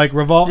awesome like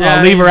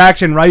lever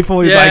action rifle.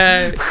 He's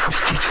like,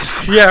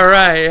 yeah,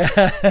 right.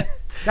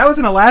 That was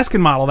an Alaskan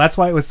model. That's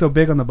why it was so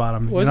big on the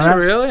bottom. Was it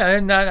really? I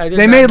did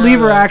They made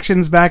lever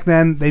actions back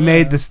then. They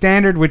made the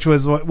standard, which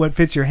was what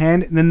fits your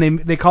hand, and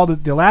then they called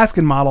it the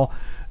Alaskan model,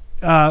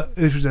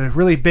 which was a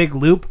really big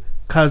loop.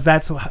 Because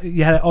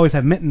you had to always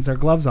have mittens or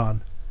gloves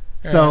on,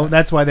 so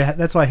that's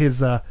why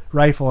his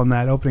rifle in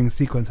that opening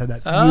sequence had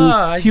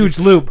that huge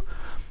loop.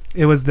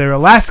 It was their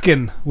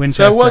Alaskan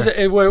Winchester. So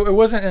it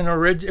wasn't an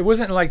original. It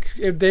wasn't like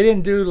they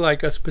didn't do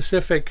like a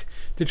specific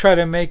to try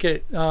to make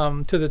it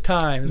to the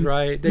times,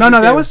 right?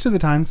 That was to the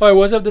times. Oh, it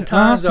was of the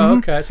times.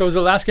 Okay, so it was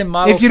Alaskan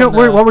model. If you know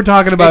what we're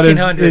talking about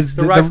is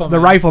the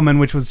Rifleman,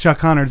 which was Chuck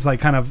Connors' like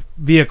kind of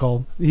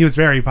vehicle. He was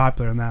very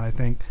popular in that, I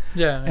think.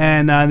 Yeah.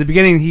 And in the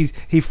beginning,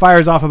 he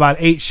fires off about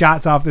 8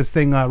 shots off this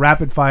thing,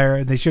 rapid fire.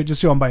 And they just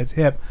show him by his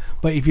hip.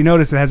 But if you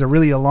notice, it has a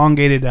really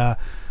elongated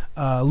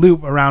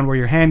loop around where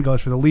your hand goes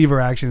for the lever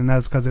action, and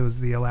that's because it was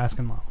the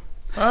Alaskan model.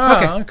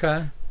 Oh,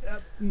 okay.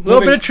 A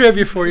little bit of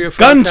trivia for you.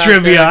 Gun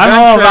trivia. I'm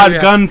all about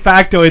gun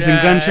factoids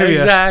and gun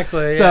trivia.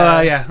 Exactly.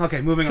 So okay,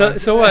 moving on.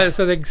 So what?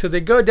 So they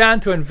go down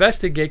to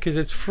investigate because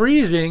it's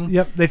freezing.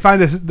 Yep. They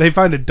find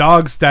a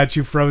dog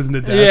statue frozen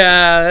to death.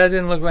 Yeah, that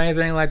didn't look like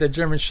anything like the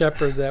German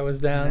Shepherd that was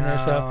down there.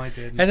 So it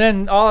didn't. And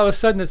then all of a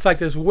sudden it's like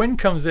this wind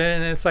comes in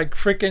and it's like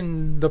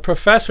freaking the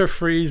professor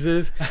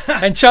freezes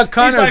and Chuck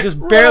Connors just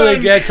barely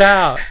gets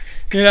out.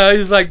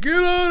 He's like, "Get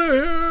out of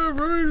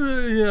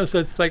here!" So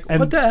it's like,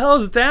 what the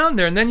hell is down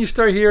there? And then you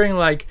start hearing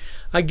like,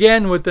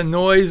 again with the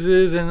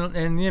noises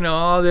and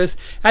all this.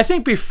 I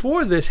think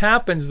before this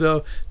happens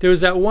though, there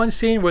was that one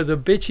scene where the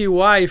bitchy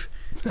wife,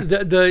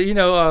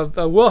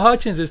 Will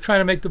Hutchins is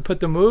trying to put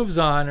the moves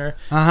on her.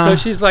 So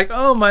she's like,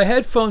 "Oh, my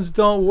headphones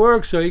don't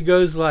work." So he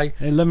goes like,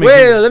 "Hey, let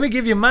me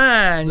give you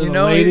mine."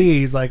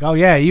 Lady, he's like, "Oh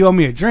yeah, you owe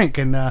me a drink,"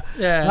 and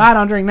I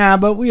don't drink now,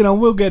 but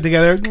we'll get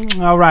together.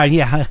 All right,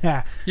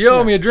 yeah. You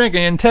owe me a drink,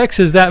 and in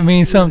Texas that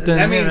means something.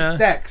 That means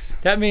sex.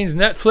 That means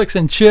Netflix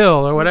and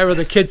chill, or whatever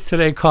the kids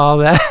today call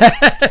that.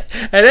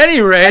 At any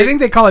rate, I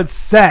think they call it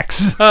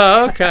sex.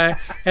 Oh, okay.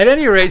 At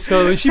any rate,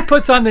 so when she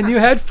puts on the new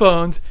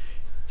headphones,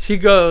 she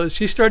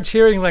starts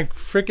hearing like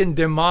freaking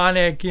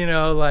demonic,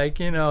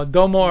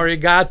 domo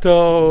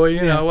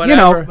arigato,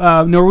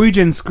 whatever.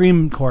 Norwegian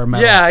screamcore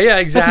metal. Yeah,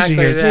 exactly.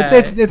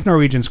 It's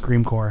Norwegian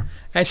screamcore.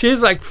 And she's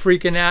like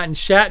freaking out, and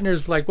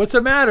Shatner's like, "What's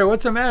the matter?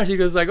 What's the matter?" She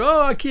goes like,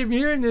 "Oh, I keep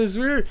hearing this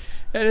weird,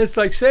 and it's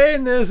like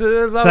saying this,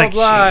 blah blah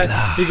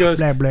blah." He goes,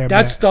 blah, blah,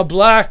 "That's blah. the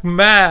Black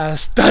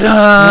Mass." Da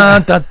da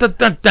da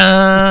da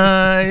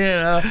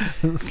da.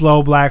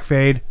 Slow black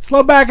fade.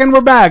 Slow back, and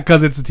we're back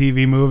because it's a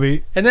TV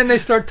movie. And then they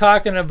start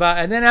talking about,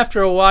 and then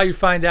after a while, you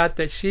find out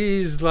that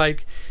she's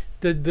like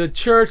the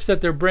church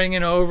that they're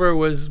bringing over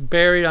was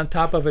buried on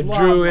top of a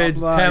druid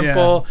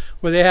temple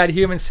where they had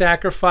human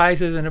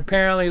sacrifices, and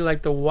apparently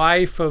like the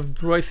wife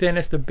of Roy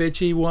Thinnis, the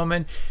bitchy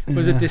woman,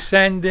 was a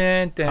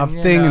descendant and of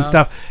Thing and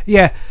stuff.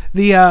 Yeah,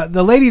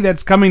 the lady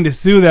that's coming to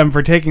sue them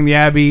for taking the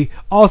Abbey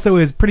also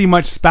is pretty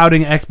much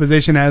spouting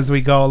exposition as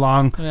we go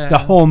along the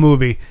whole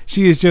movie.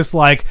 She is just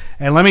like,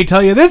 and let me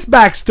tell you this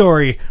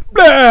backstory.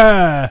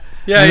 Blah!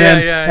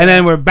 And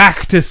then we're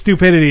back to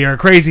stupidity or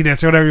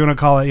craziness or whatever you want to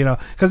call it,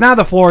 because now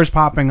the floor is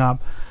popping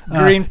up.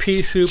 Green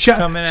pea soup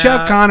coming out.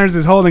 Chuck Connors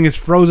is holding his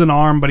frozen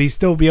arm, but he's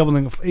still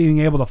being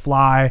able to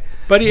fly.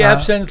 Buddy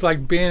Ebsen's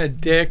like being a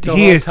dick the whole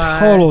time. He is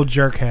total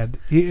jerkhead.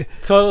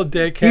 Total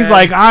dickhead. He's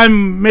like,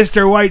 I'm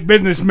Mr. White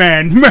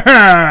Businessman.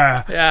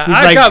 Yeah,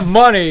 I got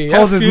money.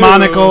 Holds his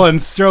monocle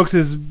and strokes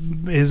his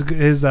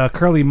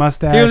curly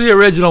mustache. He was the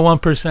original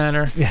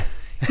 1%er. Yeah,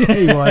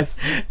 he was.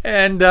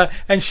 And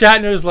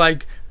Shatner's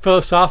like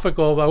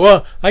philosophical about,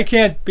 well, I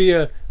can't be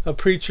a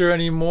preacher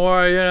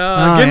anymore,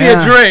 give me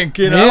a drink,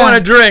 I want a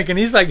drink, and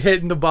he's like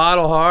hitting the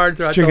bottle hard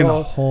throughout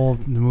the whole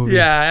movie.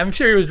 Yeah, I'm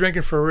sure he was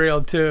drinking for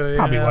real too.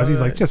 Probably was. He's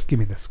like, just give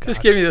me the scotch.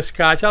 Just give me the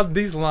scotch.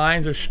 These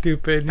lines are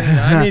stupid.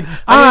 I need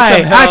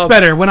act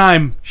better when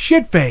I'm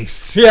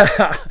shit-faced.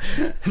 Yeah.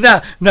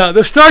 No,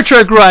 the Star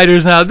Trek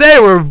writers now, they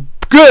were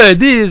good.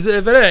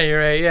 But at any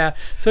rate, yeah.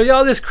 So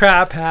all this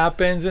crap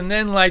happens, and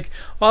then like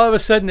all of a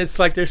sudden it's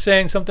like they're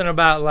saying something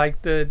about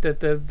like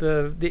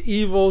the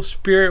evil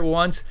spirit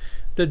wants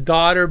the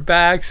daughter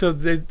back. So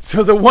the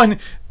one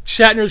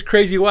Shatner's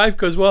crazy wife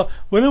goes, well,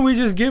 why don't we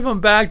just give him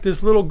back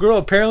this little girl?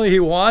 Apparently he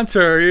wants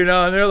her, and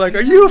they're like,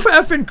 are you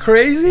effing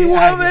crazy,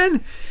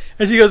 woman?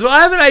 And she goes, well,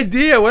 I have an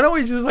idea. Why don't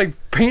we just like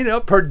paint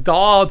up her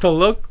doll to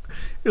look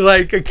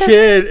like a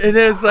kid? And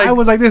then it's like, I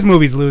was like, this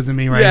movie's losing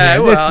me right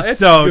here. Well, this is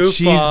so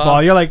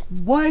cheeseball. You're like,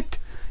 what?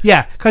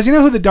 Yeah, because you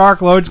know who the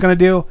Dark Lord's gonna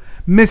do?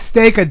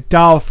 Mistake a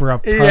doll for a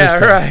person.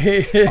 Yeah,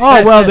 right.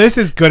 Oh well, this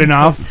is good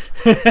enough.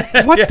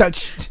 What the?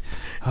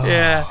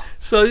 Yeah.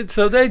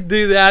 So they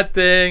do that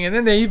thing, and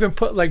then they even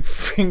put like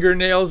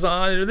fingernails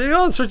on it. They do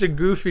all sorts of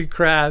goofy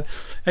crap,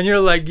 and you're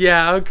like,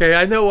 yeah, okay,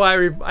 I know why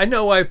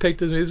I picked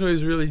this movie. This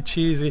movie's really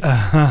cheesy.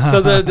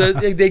 So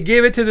they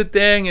gave it to the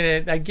thing,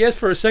 and I guess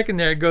for a second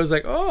there it goes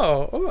like,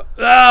 oh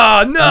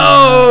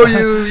no,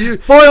 you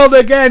foiled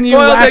again, you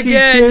wacky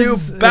kids. You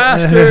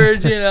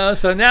bastard,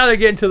 So now they're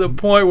getting to the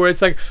point where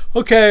it's like,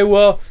 okay,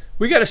 well,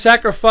 we got to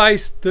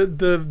sacrifice the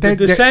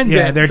descendant.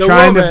 Yeah, they're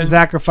trying to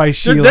sacrifice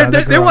Sheila.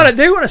 They want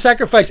to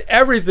sacrifice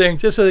everything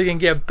just so they can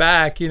get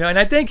back, And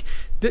I think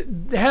it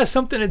has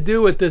something to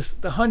do with this: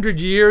 the 100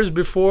 years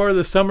before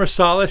the summer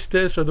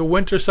solstice or the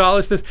winter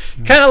solstice,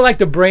 kind of like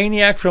the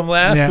Brainiac from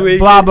last week.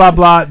 Blah blah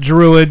blah.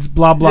 Druids.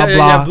 Blah blah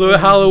blah. Yeah, blue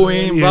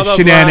Halloween. Blah blah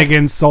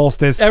shenanigans. Blah.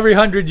 Solstice. Every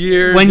 100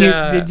 years.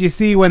 Did you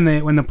see when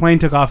the plane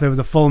took off? There was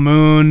a full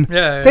moon.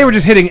 Yeah. They were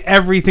just hitting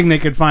everything they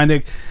could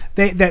find.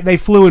 They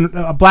flew and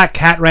a black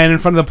cat ran in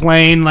front of the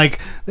plane,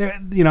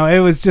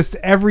 it was just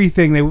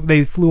everything.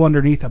 They flew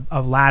underneath a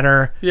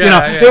ladder.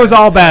 It was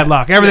all bad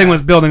luck. Everything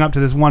was building up to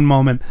this one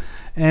moment,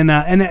 and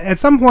at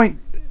some point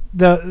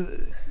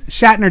the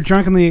Shatner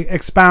drunkenly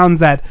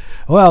expounds that,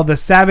 well, the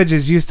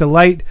savages used to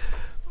light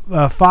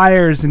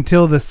fires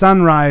until the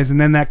sunrise, and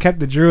then that kept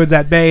the druids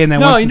at bay. And then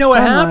what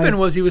happened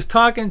was he was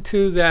talking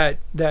to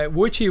that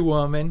witchy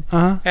woman,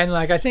 and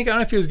I don't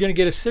know if he was going to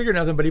get a cigarette or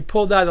nothing, but he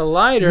pulled out a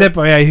lighter.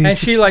 Zippo, yeah. And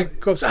she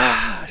goes,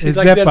 she's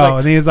like, Zippo,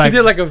 and he's like, he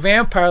did like a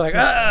vampire,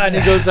 and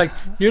he goes like,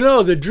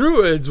 the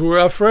druids were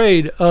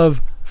afraid of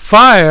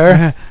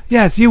fire.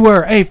 Yes, you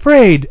were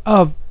afraid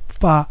of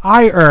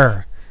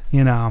fire.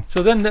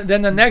 So then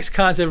the next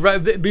concept,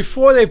 right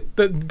before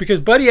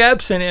because Buddy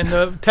Ebsen and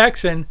the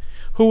Texan,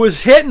 who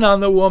was hitting on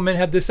the woman,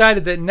 have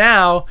decided that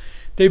now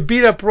they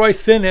beat up Roy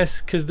Thinnis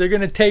because they're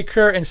going to take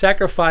her and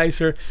sacrifice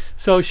her.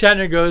 So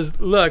Shatner goes,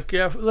 look,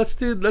 let's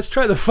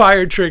try the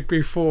fire trick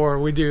before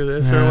we do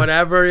this or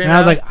whatever. And I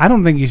was like, I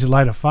don't think you should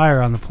light a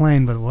fire on the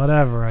plane, but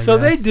whatever. I guess.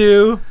 They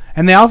do.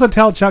 And they also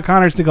tell Chuck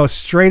Connors to go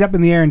straight up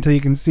in the air until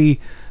you can see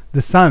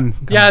the sun.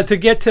 Yeah, to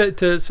get to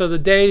the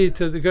day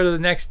to go to the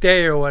next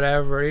day or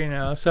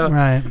whatever, So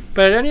right.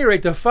 But at any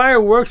rate, the fire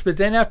works. But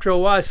then after a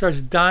while, it starts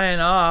dying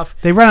off.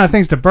 They run out of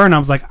things to burn. I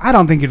was like, I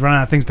don't think you'd run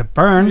out of things to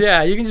burn.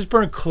 Yeah, you can just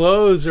burn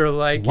clothes or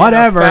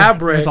whatever.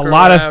 Fabric. There's a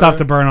lot of stuff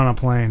to burn on a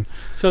plane.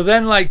 So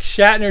then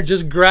Shatner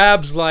just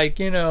grabs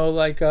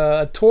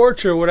a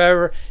torch or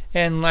whatever.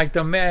 And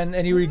the man,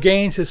 and he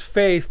regains his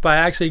faith by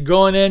actually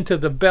going into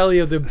the belly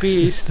of the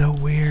beast. This is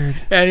so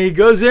weird. And he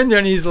goes in there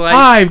and he's like,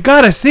 I've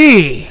got to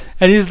see.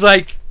 And he's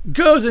like,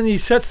 goes and he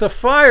sets the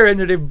fire in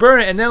there, they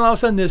burn it, and then all of a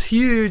sudden this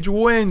huge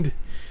wind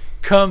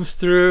comes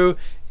through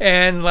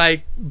and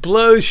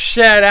blows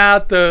Shat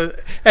out and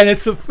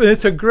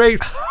it's a great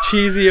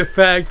cheesy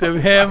effect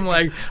of him,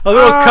 a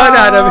little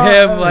cutout of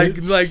him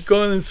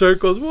going in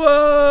circles,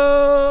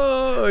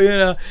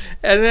 whoa,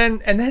 and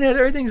then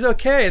everything's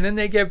okay, and then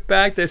they get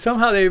back there.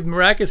 Somehow they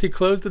miraculously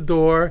close the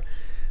door.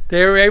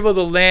 they were able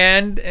to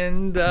land,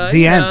 and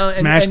the end.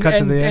 Smash cut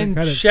to the end.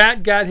 And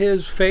Shat got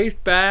his faith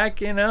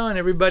back, and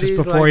everybody's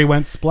just before he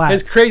went splat.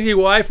 His crazy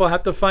wife will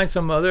have to find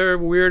some other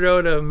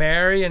weirdo to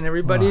marry, and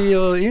everybody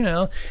will, the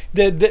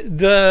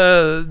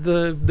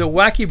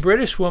wacky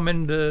British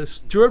woman, the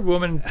steward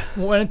woman,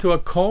 went into a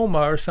coma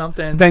or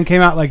something. Then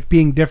came out like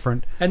being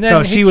different. And then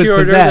so he she was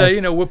cured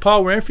possessed. her.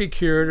 Paul Winfrey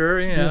cured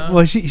her.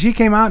 Well, she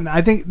came out, and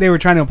I think they were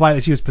trying to imply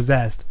that she was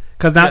possessed.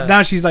 Because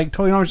now she's like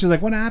totally normal. She's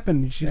like, what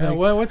happened? And she's like,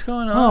 what's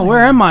going on? Oh,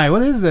 where am I?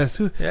 What is this?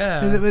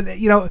 Yeah. Is it,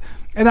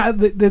 and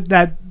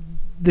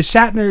the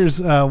Shatner's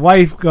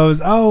wife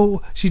goes,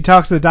 oh, she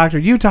talks to the doctor.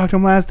 You talked to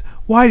him last.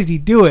 Why did he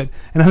do it?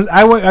 And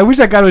I wish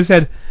that guy would have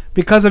said,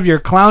 because of your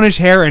clownish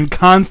hair and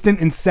constant,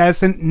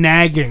 incessant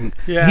nagging.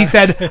 Yeah. He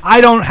said, I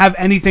don't have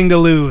anything to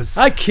lose.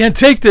 I can't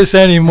take this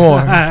anymore.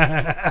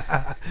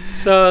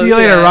 So see you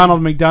later,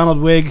 Ronald McDonald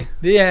wig.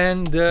 The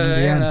end.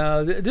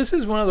 This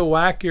is one of the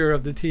wackier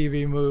of the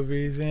TV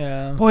movies.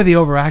 Boy, the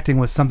overacting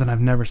was something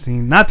I've never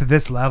seen. Not to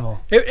this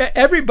level.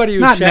 Everybody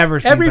was not never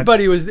seen.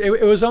 Everybody was.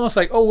 It was almost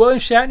like, oh, William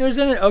Shatner's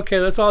in it. Okay,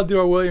 let's all do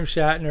our William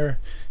Shatner.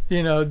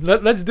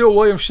 Let's do a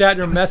William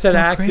Shatner method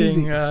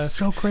acting.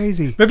 So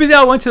crazy. Maybe they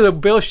all went to the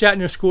Bill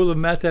Shatner School of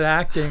Method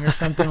Acting or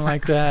something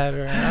like that.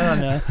 Or I don't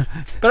know.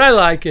 But I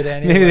like it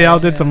anyway. Maybe they all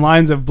did some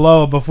lines of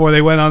blow before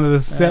they went onto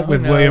the set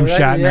with William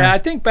Shatner. Yeah, I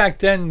think back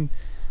then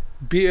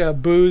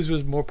booze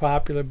was more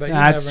popular. But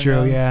that's true.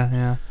 Know.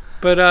 Yeah.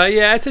 But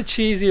it's a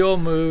cheesy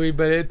old movie,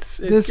 but it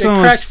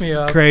cracks me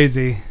up.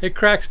 Crazy. It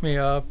cracks me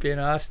up.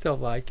 I still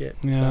like it.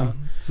 Yeah.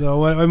 So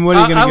what are you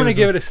gonna give it? I'm gonna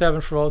give it a 7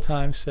 for old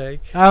time's sake.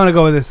 I want to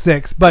go with a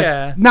 6,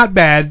 but not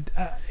bad.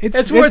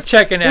 It's worth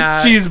checking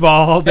out. It's cheeseball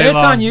all day long.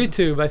 It's on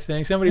YouTube, I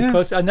think. Somebody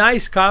posted a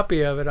nice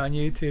copy of it on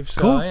YouTube.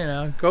 So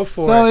cool. Go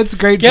for it. So it's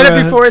great. Get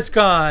it before it's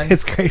gone.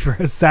 It's great for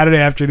a Saturday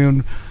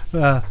afternoon.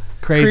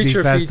 Crazy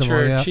creature festival,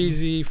 feature,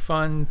 cheesy,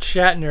 fun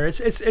Shatner.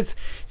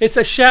 It's a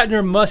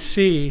Shatner must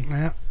see.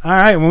 Yeah. All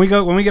right, when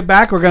we get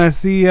back, we're gonna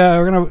see.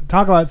 We're gonna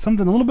talk about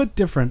something a little bit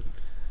different.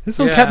 This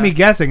one kept me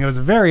guessing. It was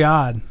very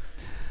odd.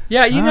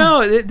 Yeah,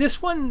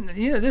 this one,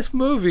 this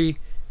movie.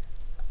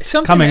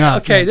 Something coming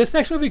up. Okay, this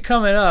next movie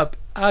coming up.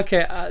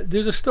 Okay,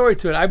 there's a story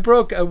to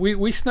it.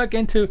 We snuck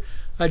into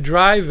a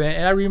drive-in,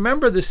 and I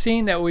remember the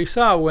scene that we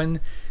saw when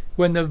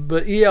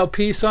the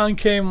ELP song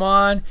came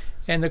on.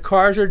 And the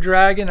cars are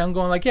dragging. I'm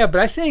going like, but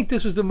I think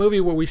this was the movie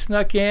where we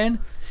snuck in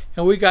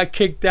and we got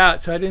kicked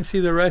out, so I didn't see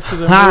the rest of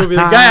the movie.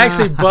 The guy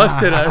actually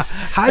busted us.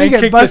 How do you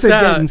get busted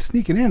getting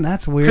sneaking in?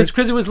 That's weird.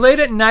 Because it was late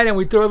at night and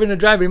we drove in the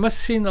drive. He must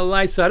have seen the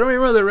lights, so I don't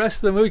remember the rest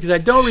of the movie because I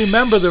don't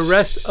remember the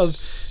rest of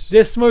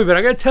this movie. But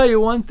I got to tell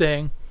you one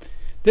thing.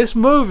 This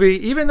movie,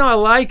 even though I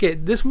like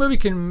it, this movie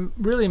can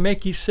really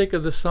make you sick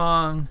of the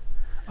song.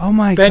 Oh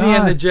my God! Benny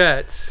and the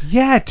Jets.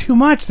 Yeah, too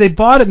much. They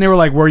bought it and they were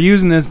like, "We're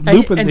using this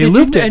loop," and they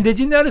looped it. And did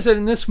you notice that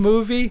in this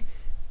movie,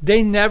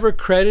 they never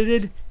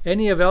credited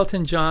any of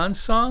Elton John's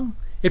song?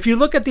 If you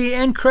look at the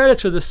end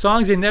credits for the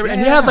songs, they never. Yeah.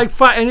 And you have like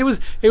 5, and it was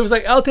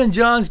like Elton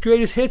John's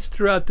greatest hits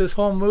throughout this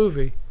whole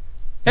movie.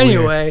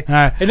 Anyway, all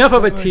right. Enough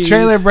of a tease.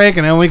 Trailer break,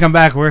 and then when we come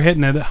back, we're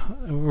hitting it.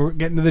 We're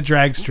getting to the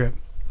drag strip.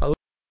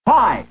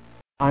 Hi,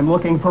 I'm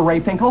looking for Ray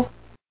Finkel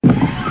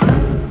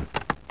and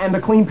a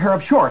clean pair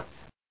of shorts.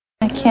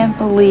 I can't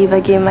believe I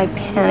gave my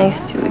panties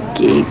to a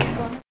geek.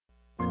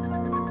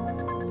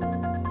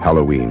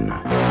 Halloween.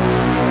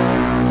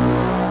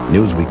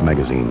 Newsweek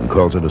magazine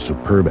calls it a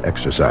superb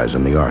exercise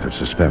in the art of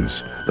suspense,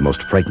 the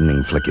most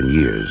frightening flick in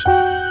years.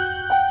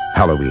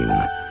 Halloween.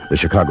 The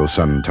Chicago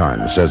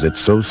Sun-Times says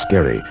it's so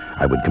scary,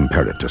 I would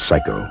compare it to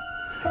Psycho.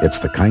 It's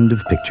the kind of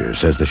picture,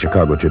 says the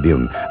Chicago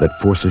Tribune, that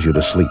forces you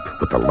to sleep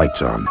with the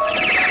lights on.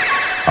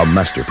 A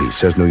masterpiece,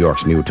 says New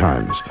York's New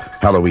Times.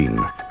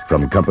 Halloween.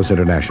 From Compass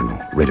International,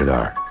 rated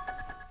R.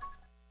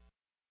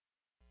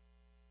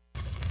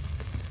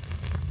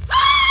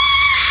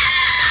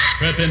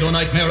 Trip into a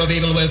nightmare of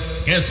evil with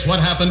Guess What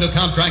Happened to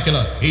Count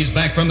Dracula? He's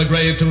back from the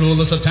grave to rule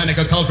the satanic,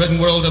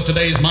 occult-ridden world of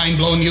today's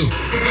mind-blown youth.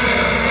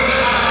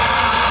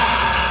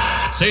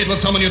 See it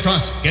with someone you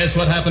trust. Guess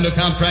What Happened to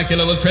Count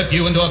Dracula will trip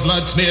you into a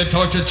blood-smeared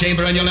torture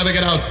chamber and you'll never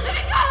get out. Let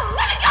me go!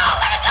 Let me go!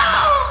 Let me go!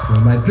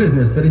 You're my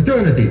prisoners for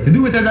eternity, to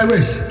do with as I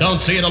wish.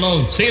 Don't see it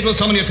alone. See it with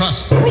someone you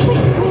trust.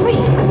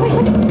 Wait.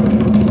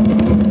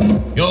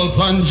 You'll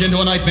plunge into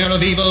a nightmare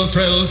of evil,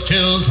 thrills,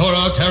 chills,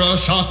 horror, terror,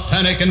 shock,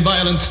 panic, and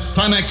violence,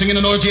 climaxing in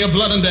an orgy of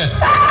blood and death.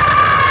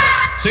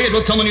 See it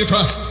with someone you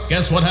trust.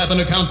 Guess What Happened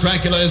to Count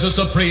Dracula is a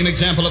supreme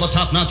example of a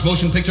top-notch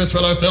motion picture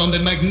thriller filmed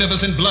in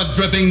magnificent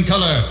blood-dripping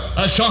color.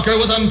 A shocker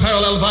with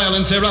unparalleled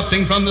violence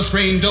erupting from the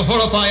screen to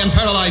horrify and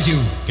paralyze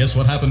you. Guess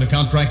What Happened to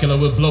Count Dracula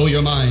will blow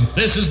your mind.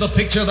 This is the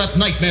picture that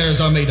nightmares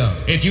are made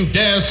of. If you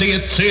dare see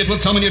it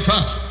with someone you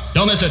trust.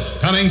 Don't miss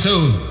it. Coming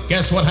soon.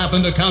 Guess What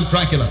Happened to Count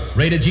Dracula.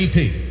 Rated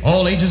GP.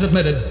 All ages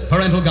admitted.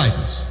 Parental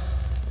guidance.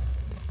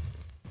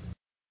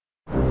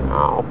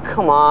 Oh,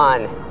 come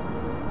on.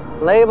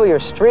 Label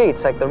your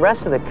streets like the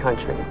rest of the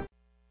country.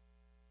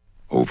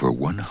 Over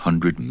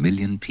 100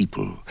 million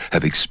people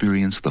have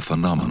experienced the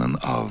phenomenon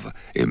of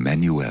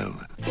Emmanuel.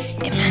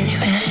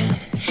 Emmanuel,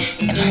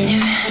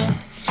 Emmanuel,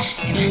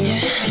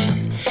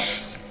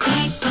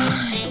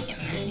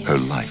 Her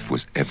life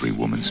was every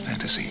woman's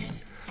fantasy.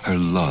 Her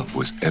love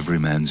was every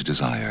man's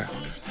desire.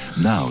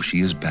 Now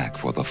she is back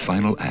for the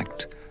final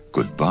act.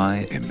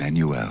 Goodbye,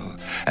 Emmanuelle,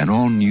 an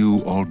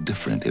all-new,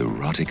 all-different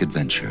erotic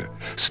adventure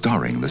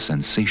starring the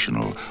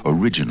sensational,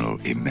 original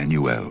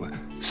Emmanuelle,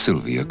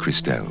 Sylvia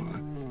Christel.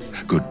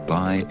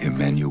 Goodbye,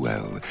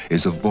 Emmanuelle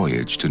is a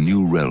voyage to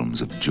new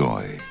realms of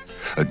joy,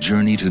 a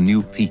journey to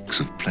new peaks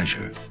of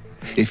pleasure.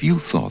 If you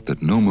thought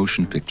that no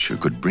motion picture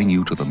could bring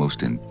you to the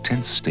most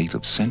intense state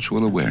of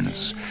sensual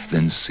awareness,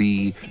 then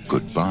see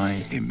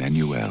Goodbye,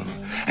 Emmanuelle,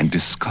 and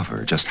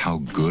discover just how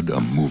good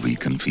a movie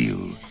can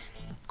feel.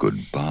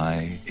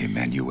 Goodbye,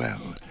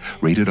 Emmanuelle.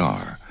 Rated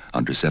R.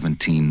 Under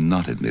 17,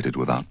 not admitted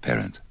without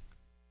parent.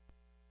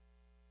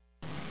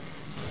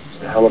 It's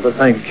a hell of a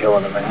thing,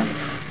 killing a man.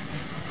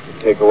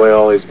 You take away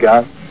all he's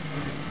got,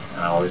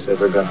 and all he's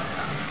ever gonna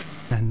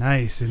have.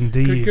 Nice,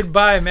 indeed.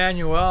 Goodbye,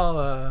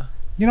 Emmanuelle.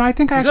 You know, I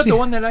think Is that the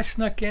one that I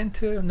snuck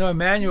into? No,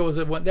 Emmanuelle was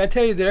the one. Did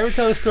I ever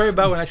tell the story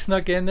about when I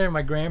snuck in there and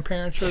my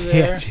grandparents were there?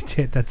 Yes, you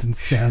did. That's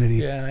insanity.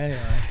 Yeah,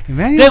 anyway.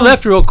 Emmanuelle, they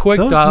left real quick,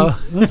 though.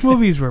 Those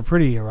movies were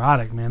pretty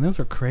erotic, man. Those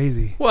were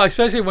crazy. Well,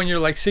 especially when you're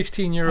like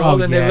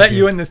 16-year-old and they let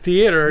you in the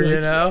theater,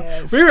 you know.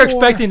 Yeah, we were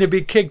expecting to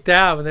be kicked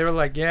out, but they were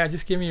like, yeah,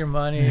 just give me your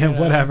money. Yeah,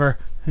 whatever.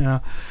 Yeah.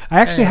 I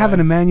actually have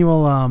an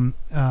Emmanuelle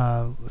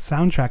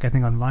soundtrack, I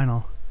think, on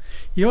vinyl.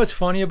 You know what's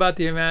funny about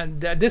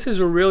this is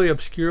a really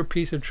obscure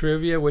piece of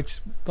trivia,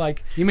 which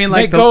like you mean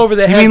like go over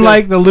the head. You mean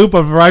like the loop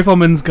of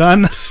Rifleman's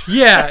gun?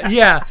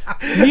 Yeah.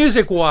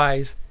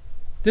 Music-wise,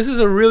 this is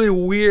a really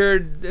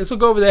weird. This will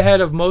go over the head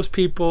of most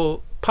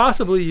people,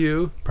 possibly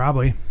you.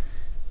 Probably.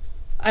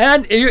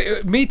 And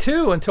me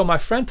too. Until my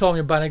friend told me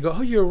about it. I go,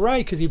 oh, you're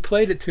right, because he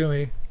played it to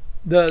me.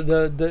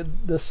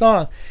 The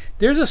song.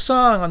 There's a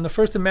song on the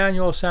first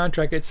Emmanuelle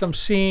soundtrack. It's some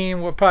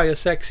scene, probably a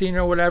sex scene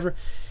or whatever.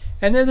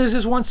 And then there's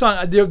this one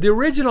song. The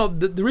original.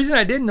 The reason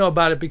I didn't know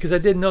about it because I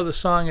didn't know the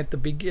song at the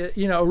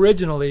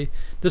originally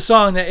the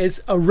song that it's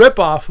a rip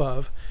off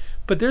of.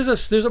 But there's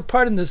a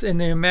part in the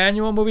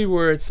Emmanuelle movie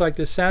where it's like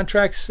the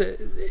soundtracks,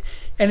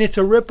 and it's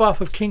a rip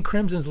off of King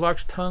Crimson's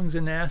 "Lark's Tongues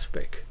in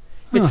Aspic."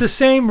 It's the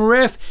same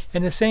riff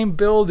and the same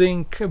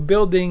building,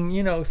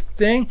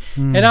 thing.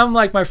 And I'm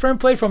like, my friend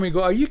played for me.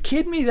 Go, are you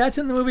kidding me? That's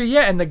in the movie?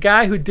 Yeah. And the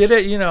guy who did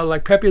it,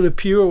 like Pepe Le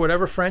Pew or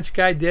whatever French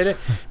guy did it,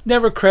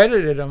 never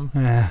credited him.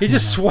 He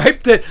just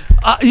swiped it,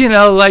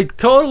 like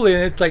totally.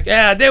 And it's like,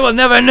 they will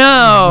never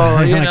know.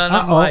 And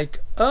I'm like,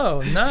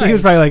 oh, nice. He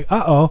was probably like,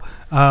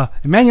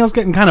 Emmanuelle's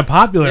getting kind of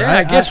popular. Yeah,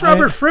 I guess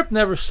Robert Fripp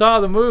never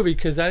saw the movie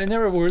because they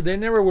never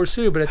were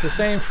sued, but it's the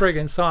same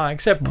friggin' song,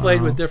 except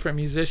played with different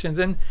musicians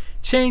and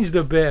changed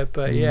a bit.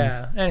 But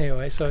yeah,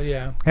 anyway, so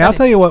yeah. Hey, I'll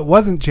tell you what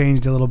wasn't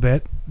changed a little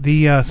bit: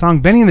 the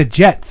song "Benny and the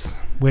Jets,"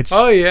 which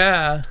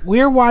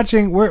we're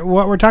watching. What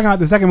we're talking about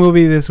the second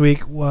movie this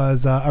week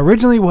was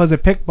originally was a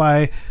pick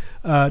by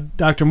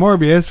Dr.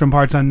 Morbius from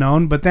Parts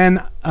Unknown, but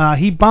then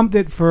he bumped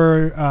it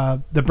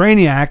for the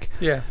Brainiac.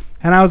 Yeah.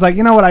 And I was like,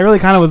 you know what? I really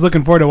kind of was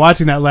looking forward to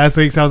watching that last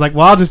week, so I was like,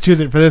 well, I'll just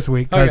choose it for this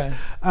week because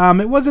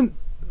it wasn't.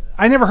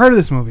 I never heard of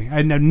this movie. I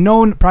had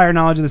no prior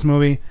knowledge of this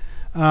movie.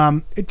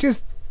 It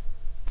just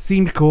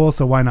seemed cool,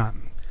 so why not?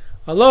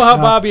 Aloha,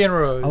 Bobby and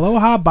Rose.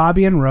 Aloha,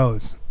 Bobby and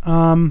Rose.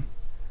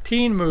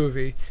 Teen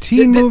movie.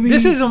 Movie.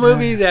 This is a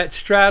movie that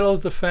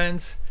straddles the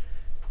fence.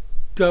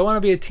 Do I want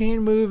to be a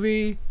teen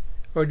movie,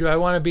 or do I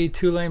want to be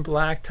Two-Lane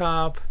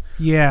Blacktop?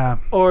 Yeah.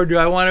 Or do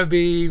I want to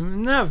be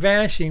not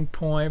Vanishing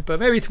Point, but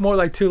maybe it's more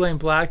like Two-Lane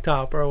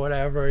Blacktop or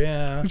whatever.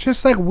 Yeah. It's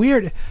just like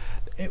weird.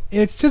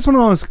 It's just one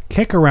of those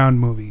kick around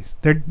movies.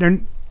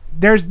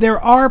 There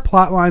are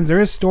plot lines. There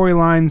is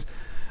storylines.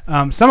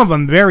 Some of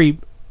them very,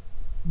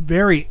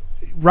 very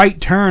right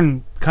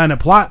turn kind of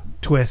plot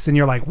twists, and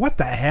you're like, what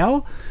the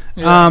hell?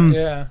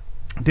 Yeah.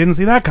 Didn't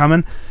see that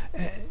coming.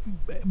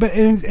 But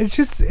it's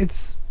just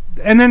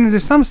and then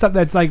there's some stuff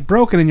that's like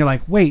broken, and you're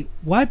like, wait,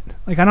 what?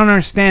 Like, I don't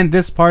understand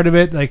this part of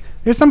it. Like,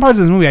 there's some parts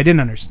of this movie I didn't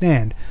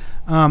understand.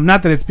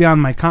 Not that it's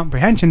beyond my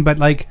comprehension, but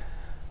like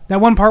that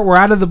one part where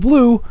out of the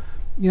blue,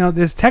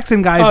 this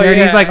Texan guy's there,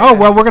 and he's like, oh,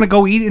 well, we're gonna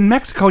go eat in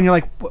Mexico, and you're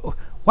like,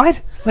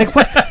 what? Like,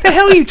 what the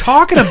hell are you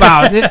talking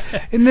about?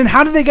 And then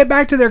how did they get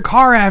back to their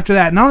car after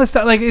that? And all this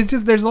stuff. Like, it's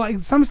just there's like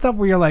some stuff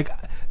where you're like,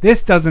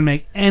 this doesn't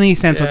make any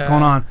sense. What's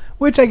going on?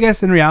 Which I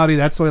guess in reality,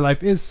 that's the way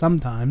life is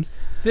sometimes.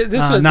 This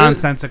was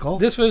nonsensical.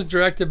 This was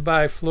directed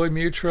by Floyd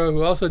Mutro,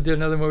 who also did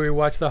another movie.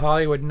 Watched The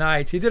Hollywood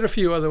Nights. He did a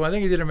few other ones. I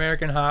think he did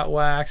American Hot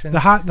Wax and the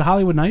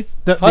Hollywood Nights.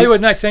 Hollywood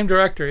Nights, same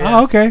director. Yeah.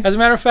 Oh, okay. As a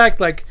matter of fact,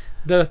 like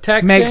the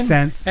Texan makes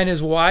sense. And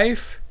his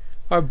wife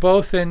are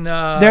both in.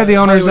 They're the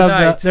owners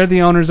They're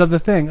the owners of the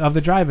thing of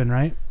the drive-in,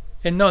 right?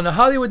 And no, in the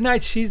Hollywood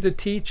Nights, she's the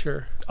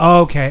teacher.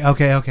 Oh, okay.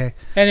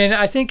 And then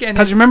I think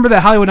because remember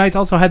that Hollywood Nights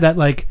also had that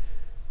like.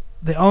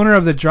 The owner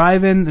of the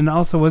drive-in, and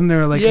also wasn't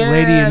there like a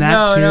lady in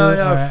that too?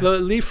 No.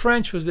 Lee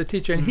French was the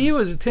teacher, and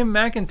Tim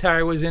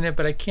McIntyre was in it,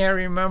 but I can't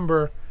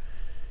remember.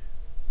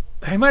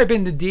 He might have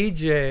been the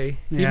DJ.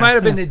 He might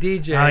have been the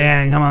DJ. Oh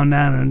yeah, come on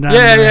down and down.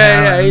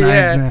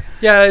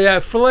 Yeah.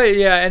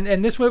 Filet,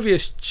 and this movie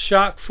is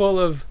chock full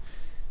of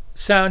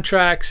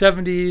soundtrack,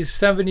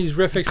 70s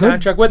riffing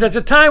soundtrack, which at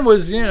the time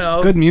was,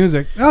 good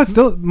music. Oh, it's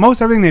still,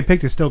 most everything they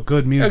picked is still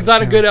good music. A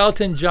lot of good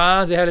Elton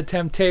Johns. They had a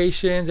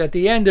Temptations. At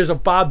the end, there's a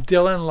Bob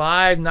Dylan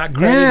live, not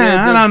credited.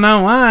 Yeah, I don't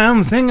know why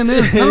I'm singing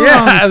this song.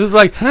 I was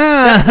like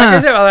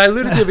I said, I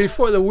alluded to it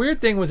before. The weird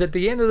thing was at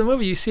the end of the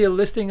movie, you see a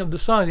listing of the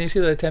songs. And you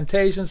see the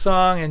Temptations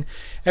song and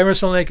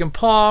Emerson, Lake and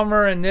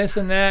Palmer and this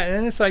and that, and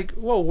then it's like,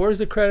 whoa, where's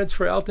the credits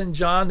for Elton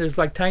John? There's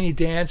like Tiny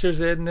Dancers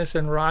in this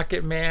and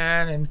Rocket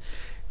Man and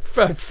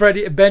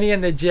Benny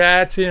and the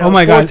Jets, oh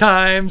my 4 God.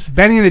 times.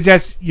 Benny and the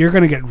Jets, you're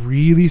going to get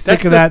really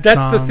sick of that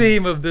song. That's the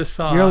theme of this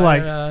song. You're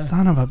like,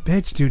 son of a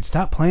bitch, dude,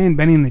 stop playing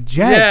Benny and the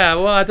Jets. Yeah,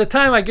 well, at the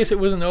time, I guess it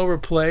wasn't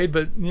overplayed,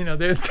 but,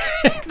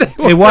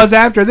 it was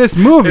after this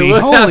movie. It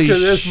was Holy after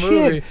this shit.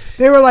 movie.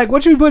 They were like,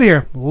 what should we put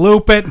here?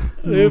 Loop it.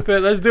 Loop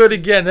it. Let's do it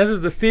again. This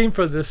is the theme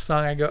for this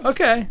song. I go,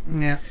 okay.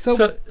 Yeah.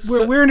 So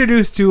we're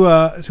introduced to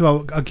a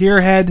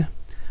gearhead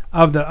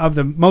of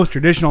the most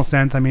traditional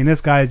sense. I mean, this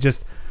guy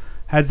just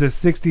has the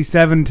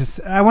 67 to,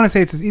 I want to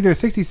say it's either a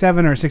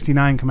 67 or a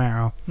 69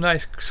 Camaro.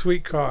 Nice,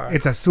 sweet car.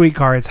 It's a sweet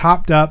car. It's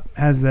hopped up,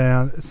 has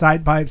the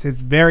side pipes.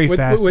 It's very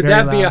fast. Would very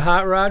that loud. be a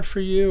hot rod for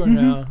you or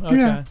no? Okay.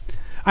 Yeah.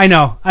 I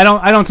know. I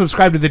don't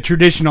subscribe to the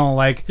traditional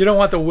like. You don't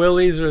want the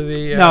Willys or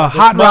the. No, the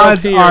hot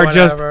rods are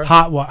just whatever.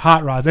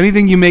 hot rods.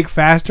 Anything you make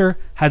faster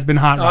has been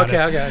hot rodded.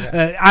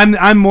 Okay.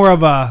 I'm more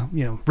of a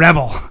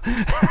rebel.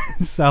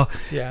 So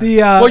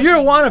yeah. Well, you're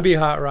a wannabe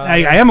hot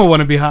rodder. I am a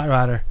wannabe hot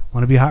rodder.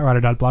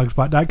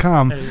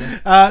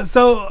 wannabehotrodder.blogspot.com.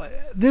 So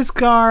this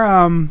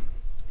car, and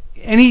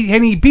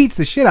he beats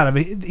the shit out of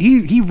it.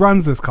 He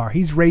runs this car.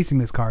 He's racing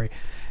this car.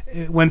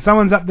 When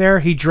someone's up there,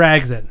 he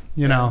drags it.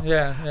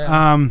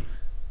 Yeah.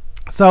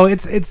 So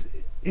it's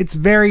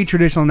very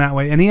traditional in that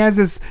way. And he has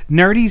this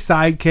nerdy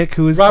sidekick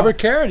who is Robert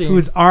Carradine, who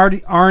is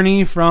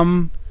Arnie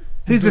from.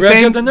 He's the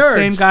same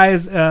guy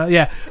as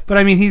but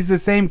I mean he's the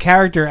same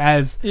character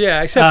as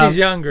except he's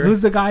younger.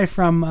 Who's the guy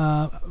from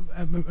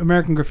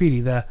American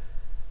Graffiti?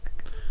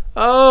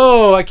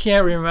 I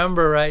can't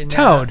remember right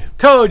now.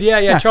 Toad,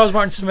 yeah. Charles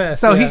Martin Smith.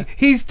 So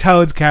he's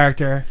Toad's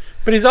character.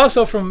 But he's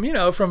also from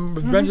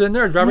Revenge of the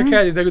Nerds. Robert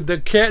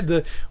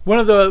Carradine, one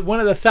of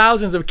the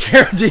thousands of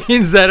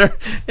Carradines that are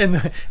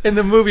in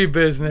the movie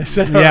business,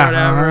 that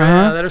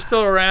are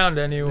still around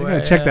anyway. I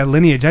gotta check that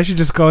lineage. I should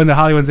just go into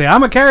Hollywood and say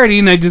I'm a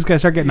Carradine. I just gotta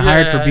start getting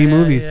hired for B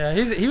movies. Yeah,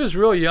 he was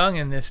real young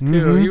in this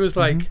too. He was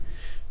like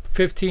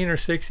 15 or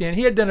 16, and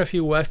he had done a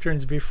few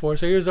westerns before,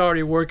 so he was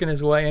already working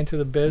his way into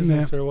the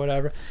business or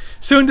whatever.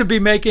 Soon to be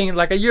making,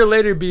 like a year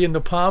later, be in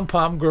the Pom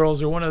Pom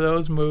Girls or one of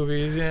those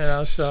movies,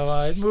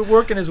 so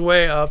working his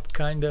way up,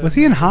 kind of. Was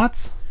he in Hots?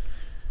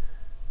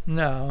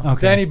 No.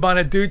 Okay. Danny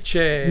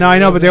Bonaduce. No, I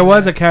know, but there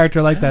was a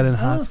character like that in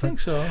Hots. I don't think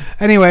so.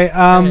 Anyway,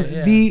 now...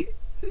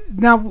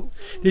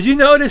 Did you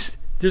notice,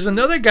 there's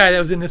another guy that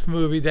was in this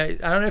movie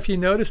that, I don't know if you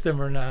noticed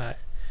him or not.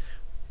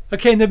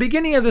 Okay, in the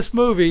beginning of this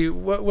movie,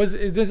 does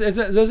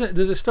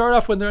it start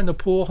off when they're in the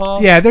pool hall?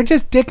 Yeah, they're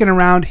just dicking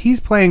around. He's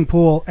playing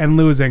pool and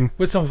losing.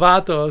 With some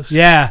vatos.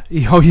 Yeah.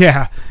 Oh,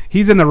 yeah.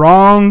 He's in the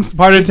wrong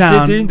part of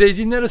town. Did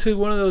you notice who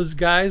one of those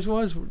guys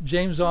was?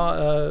 James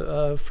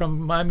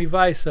from Miami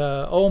Vice,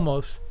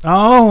 Olmos.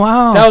 Oh,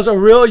 wow. That was a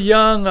real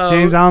young...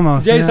 James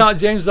Olmos.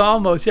 James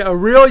Olmos, a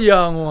real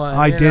young one.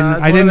 I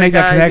didn't make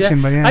that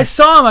connection, but yeah. I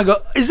saw him, I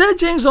go, is that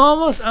James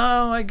Olmos?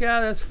 Oh, my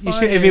God, that's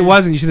funny. If it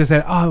wasn't, you should have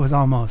said, oh, it was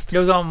almost. It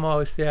was almost,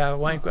 yeah.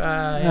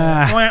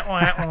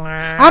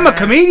 I'm a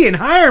comedian,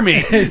 hire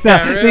me.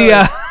 Really.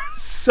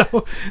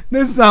 So,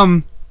 there's,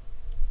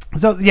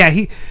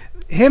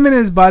 him and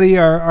his buddy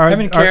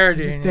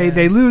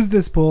they lose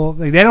this pool.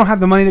 They don't have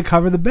the money to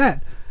cover the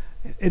bet.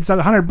 It's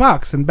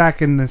 $100, and back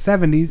in the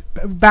 70s,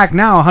 back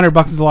now,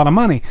 $100 is a lot of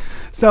money.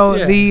 So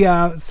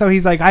so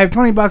he's like, I have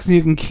 $20 and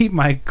you can keep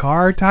my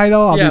car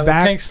title. I'll be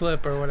back. Pink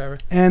slip or whatever.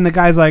 And the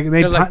guy's like,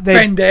 they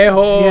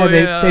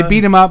pendejo. They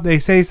beat him up. They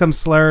say some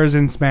slurs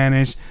in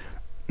Spanish,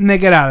 and they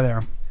get out of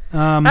there.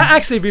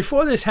 Actually,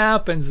 before this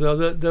happens, though,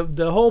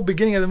 the whole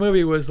beginning of the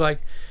movie was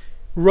like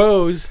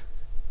Rose.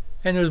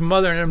 And there's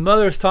mother, and her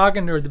mother's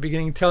talking to her at the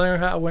beginning, telling her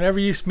how whenever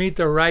you meet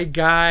the right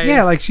guy.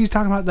 Yeah, like she's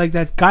talking about like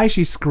that guy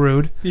she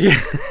screwed. Yeah.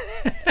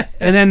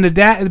 And then the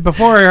dad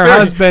before her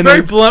husband.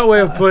 Very blunt way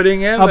of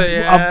putting it.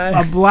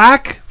 A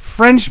black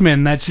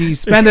Frenchman that she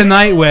spent a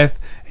night with,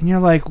 and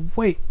you're like,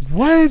 wait,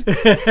 what?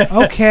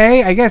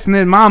 Okay, I guess. And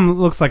then mom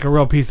looks like a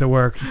real piece of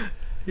work.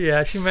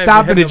 Yeah, she might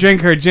stopping to drink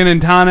her gin and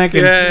tonic,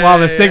 and while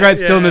the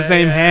cigarette's still in the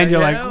same hand,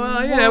 you're like, well,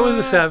 it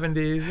was the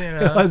 70s,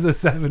 It was the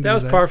 70s. That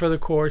was par for the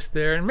course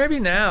there, and maybe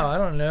now, I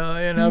don't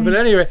know, But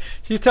anyway,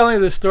 she's telling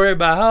you the story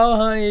about how,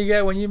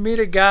 honey, when you meet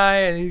a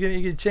guy and he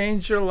can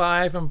change your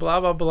life and blah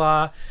blah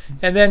blah,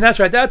 and then that's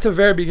right, that's the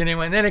very beginning,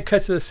 and then it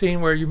cuts to the scene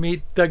where you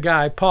meet the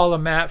guy, Paul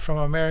LeMat from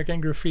American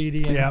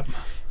Graffiti,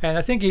 And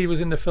I think he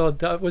was in the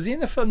Philadelphia. Was he in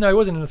the No, he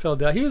wasn't in the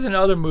Philadelphia. He was in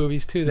other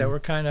movies too that were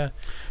kind of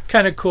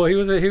cool. He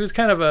was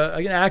kind of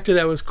an actor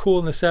that was cool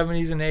in the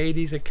 70s and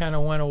 80s. It kind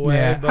of went away.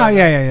 Yeah. But,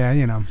 yeah.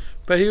 You know.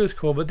 But he was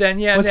cool. But then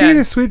was he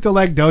the Sweep the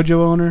Leg Dojo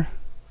owner?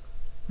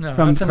 No,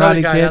 from that's another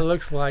Karate guy Kid? that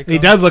looks like him. He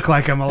does look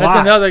like him a lot.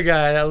 That's another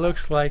guy that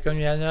looks like him.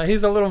 Yeah, no,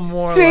 he's a little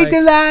more Sweep like... the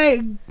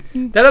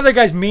leg. That other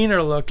guy's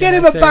meaner looking. Get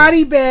him a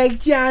body bag,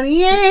 Johnny.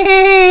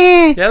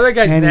 Yeah. The other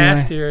guy's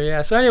nastier,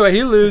 yeah. So anyway,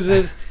 he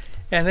loses,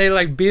 and they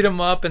like beat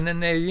him up, and then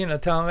they,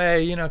 tell him,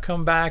 hey,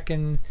 come back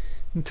and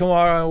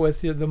tomorrow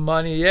with the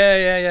money.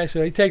 Yeah.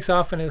 So he takes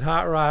off in his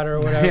hot rod or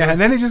whatever. Yeah, and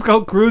then they just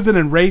go cruising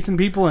and racing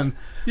people and.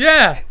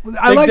 Yeah,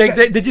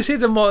 did you see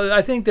the?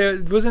 I think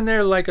wasn't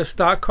there like a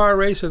stock car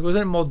race? Wasn't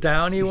it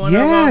Muldowney one?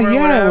 Yeah, of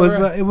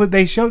them or it was.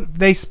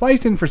 They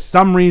spliced in for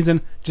some reason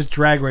just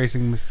drag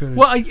racing footage.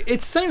 Well,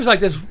 it seems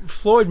like this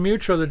Floyd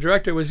Mutual, the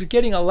director, was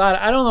getting a lot.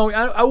 I don't know.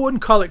 I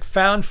wouldn't call it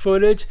found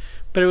footage,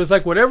 but it was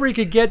like whatever he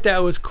could get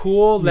that was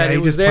cool. That it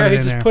was there.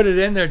 He just put it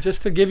in there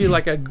just to give you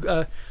like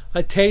a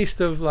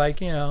taste of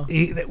like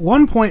At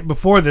one point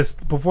before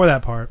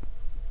that part,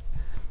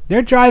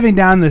 they're driving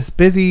down this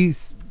busy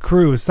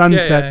cruise,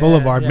 Sunset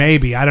Boulevard,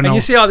 maybe, I don't know. And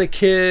you see all the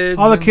kids.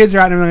 All the kids are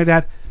out and everything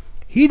like that.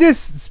 He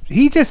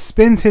just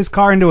spins his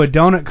car into a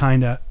donut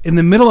kinda in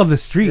the middle of the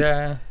street,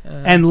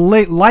 and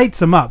lights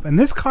them up. And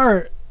this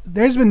car,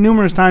 there's been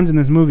numerous times in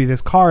this movie, this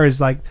car is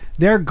like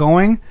they're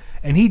going,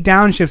 and he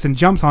downshifts and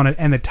jumps on it,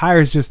 and the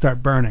tires just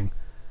start burning.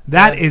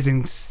 That is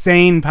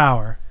insane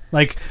power.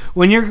 Like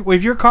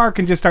if your car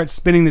can just start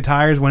spinning the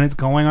tires when it's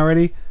going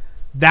already.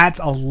 That's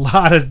a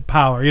lot of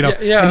power,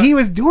 Yeah. And he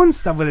was doing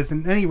stuff with this,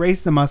 and then he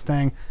raced the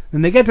Mustang.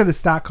 Then they get to the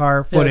stock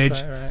car footage.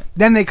 Right.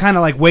 Then they kind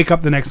of like wake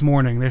up the next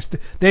morning.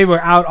 They were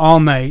out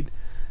all night.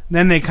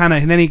 Then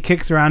then he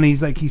kicks around.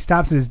 And he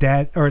stops at his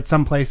dad or at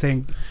some place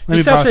saying, "Let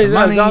me borrow some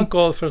money." His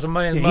uncle for some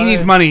money. He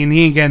needs money, and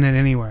he ain't getting it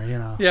anywhere,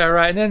 Yeah,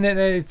 right. And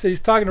then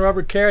he's talking to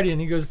Robert Carradine, and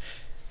he goes.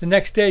 The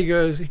next day he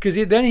goes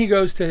then he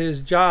goes to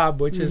his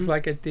job, which is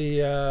like at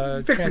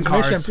the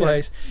transmission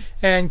place,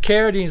 and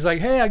Carradine's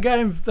like, hey, I got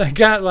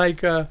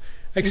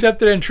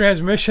accepted in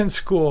transmission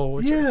school.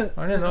 Which I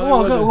didn't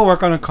know. We'll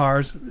work on the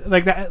cars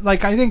like that.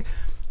 Like I think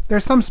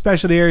there's some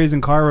specialty areas in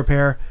car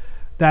repair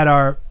that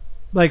are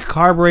like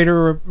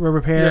carburetor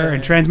repair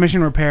and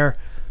transmission repair.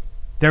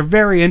 They're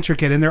very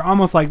intricate, and they're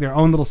almost like their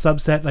own little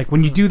subset. Like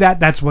when you do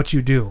that, that's what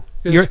you do.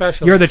 You're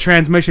the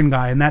transmission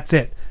guy, and that's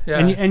it. Yeah.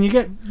 And you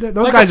get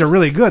those guys are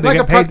really good. They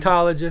get paid,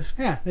 proctologist.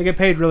 Yeah, they get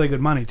paid really good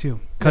money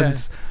too,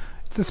 because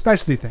it's a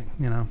specialty thing,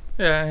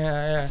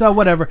 Yeah. So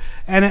whatever.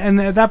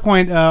 And at that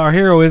point, our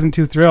hero isn't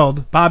too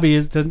thrilled. Bobby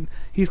is.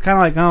 He's kind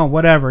of like, oh,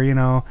 whatever,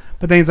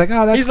 But then he's like,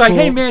 oh, that's He's cool. like,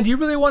 hey man, do you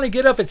really want to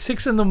get up at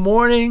 6 a.m.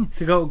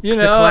 to go to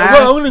class?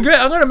 Well, I'm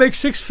gonna make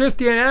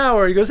 $6.50 an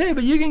hour. He goes, hey,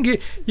 but you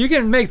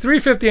can make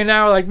 $3.50 an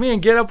hour like me and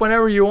get up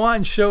whenever you want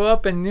and show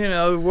up and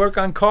work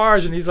on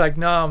cars. And he's like,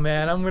 no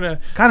man,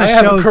 I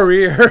have a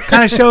career.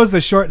 Kind of shows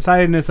the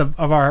short-sightedness of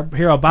our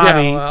hero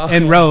Bobby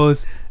and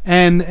Rose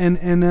and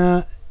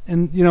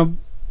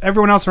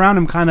everyone else around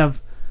him kind of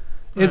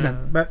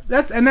isn't, but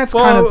that's kind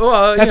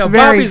of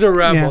Bobby's a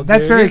rebel. Yeah,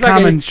 that's very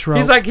common trope.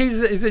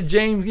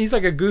 He's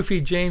like a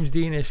goofy James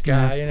Deanish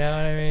guy. You know what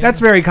I mean? That's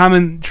very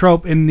common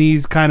trope in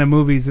these kind of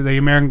movies, the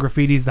American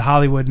Graffitis, the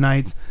Hollywood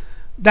Nights.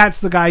 That's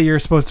the guy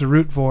you're supposed to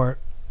root for,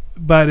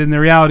 but in the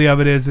reality of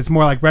it is, it's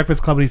more like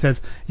Breakfast Club. And he says,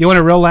 "You want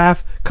a real laugh?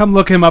 Come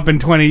look him up in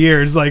 20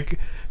 years." Like,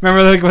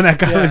 remember when that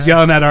guy was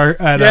yelling at our?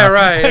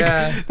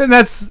 Then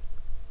that's,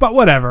 but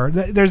whatever.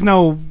 There's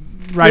no.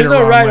 There's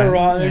no right or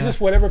wrong. There's just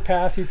whatever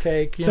path you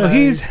take.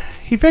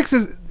 He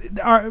fixes.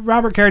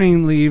 Robert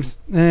Carradine leaves,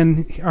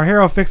 and our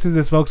hero fixes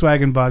this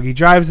Volkswagen bug. He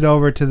drives it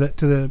over to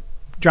the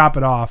drop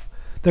it off.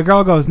 The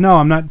girl goes, "No,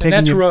 I'm not taking you."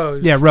 And that's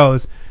Rose. Yeah,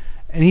 Rose.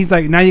 And he's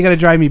like, "Now you got to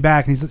drive me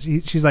back."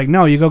 And she's like,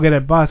 "No, you go get a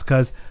bus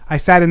because I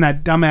sat in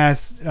that dumbass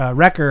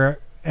wrecker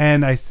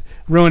and I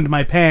ruined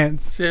my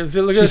pants."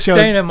 Look at the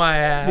stain in my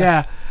ass.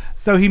 Yeah.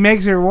 So he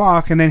makes her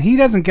walk, and then he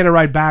doesn't get a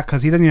ride back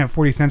because he doesn't even have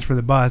 40 cents for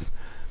the bus.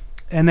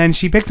 And then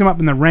she picked him up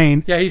in the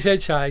rain. Yeah, he's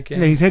hitchhiking.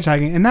 Yeah, he's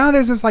hitchhiking. And now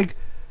there's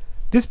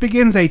this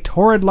begins a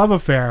torrid love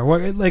affair.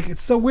 Where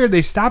it's so weird.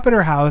 They stop at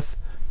her house,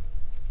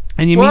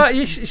 and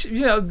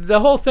the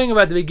whole thing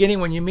about the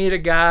beginning when you meet a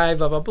guy,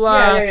 blah blah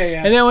blah.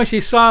 Yeah. And then when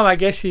she saw him, I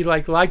guess she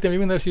liked him,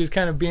 even though she was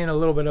kind of being a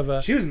little bit of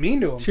a. She was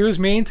mean to him. She was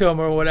mean to him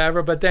or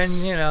whatever. But then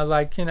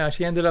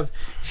she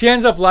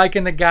ends up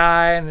liking the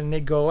guy, and then they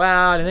go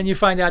out, and then you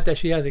find out that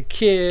she has a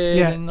kid.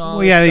 Yeah. And all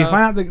They stuff.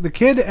 find out the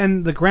kid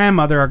and the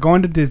grandmother are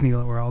going to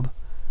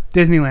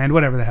Disneyland,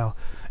 whatever the hell,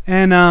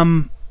 and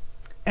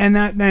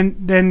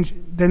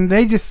then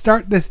they just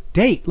start this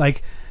date.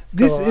 Like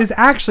this is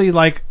actually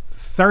like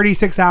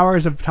 36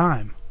 hours of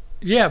time.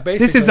 Yeah,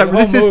 basically. The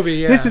whole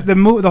movie.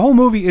 The whole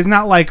movie is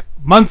not like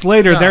months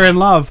later they're in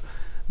love.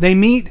 They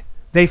meet,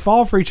 they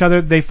fall for each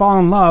other, they fall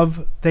in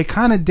love, they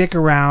kind of dick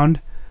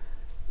around,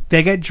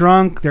 they get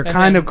drunk, they're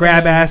kind of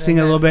grab-assing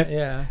a little bit,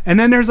 and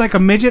then there's like a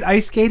midget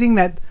ice skating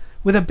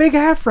with a big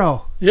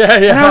afro. Yeah.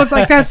 And I was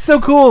like, that's so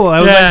cool.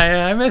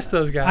 I miss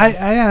those guys.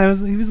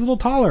 He was a little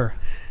taller.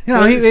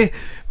 You know,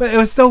 but it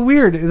was so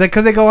weird. Like,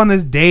 because they go on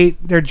this date,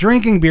 they're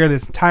drinking beer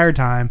this entire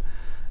time,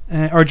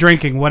 or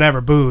drinking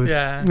whatever booze.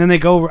 Yeah. And then they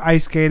go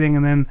ice skating,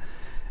 and then.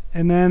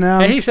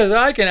 And he says,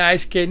 I can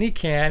ice skate, and he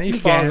can. He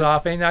falls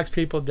off, and he knocks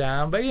people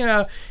down. But, you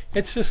know,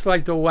 it's just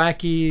like the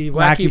wacky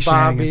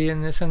Bobby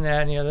and this and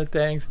that and the other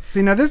things.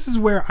 See, now this is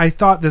where I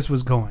thought this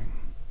was going.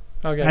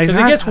 Okay, because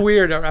it gets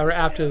weird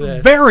after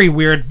this. Very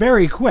weird,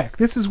 very quick.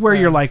 This is where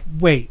you're like,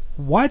 wait,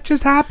 what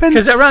just happened?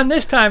 Because around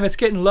this time, it's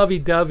getting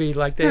lovey-dovey.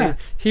 Like,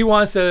 he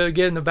wants to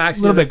get in the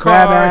backseat of the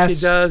car. Grab ass. She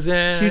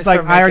doesn't. She's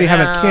like, I already have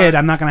a kid.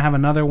 I'm not going to have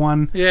another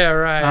one. Yeah,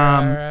 right,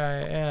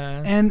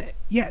 yeah. And,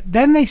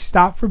 then they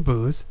stop for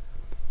booze.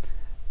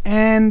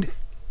 And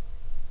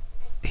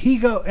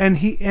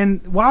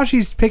while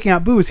she's picking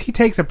out booze, he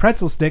takes a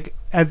pretzel stick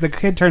as the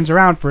kid turns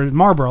around for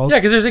Marlboros. Yeah,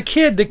 because there's a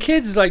kid. The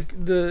kid's like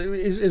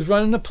is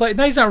running the place.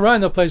 No, he's not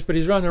running the place, but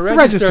he's running the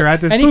register.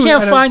 At this and he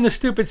can't find the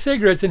stupid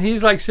cigarettes, and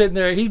he's like sitting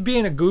there. He's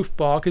being a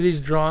goofball because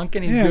he's drunk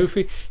and he's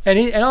goofy.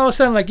 And all of a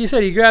sudden, like you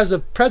said, he grabs a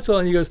pretzel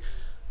and he goes,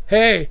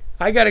 "Hey,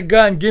 I got a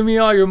gun. Give me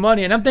all your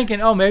money." And I'm thinking,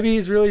 oh, maybe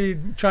he's really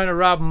trying to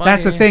rob money.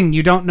 That's the thing.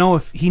 You don't know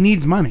if he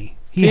needs money.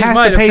 He has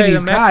to pay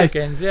these guys.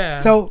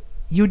 Yeah. So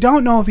you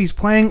don't know if he's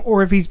playing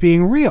or if he's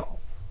being real.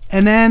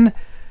 And then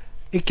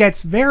it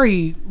gets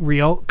very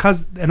real because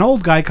an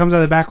old guy comes out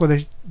of the back with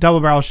a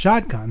double-barrel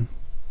shotgun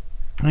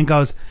and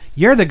goes,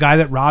 "You're the guy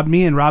that robbed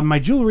me and robbed my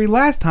jewelry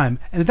last time."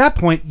 And at that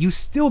point, you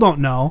still don't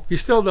know. You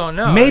still don't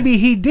know. Maybe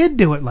he did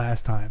do it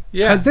last time.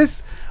 Yeah. Because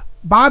this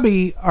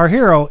Bobby, our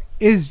hero,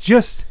 is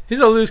just... He's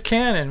a loose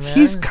cannon, man.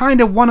 He's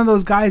kind of one of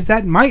those guys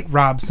that might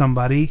rob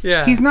somebody.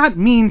 Yeah. He's not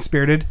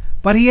mean-spirited,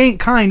 but he ain't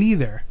kind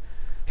either.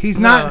 He's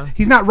not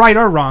right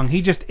or wrong.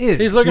 He just is.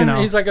 He's looking. You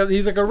know? He's like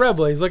a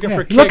rebel. He's looking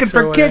for kicks. Looking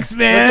for kicks,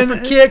 man.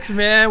 Looking for kicks,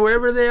 man.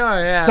 Wherever they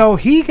are. Yeah. So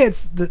he gets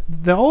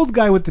the old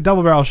guy with the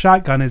double barrel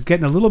shotgun is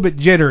getting a little bit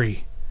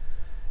jittery,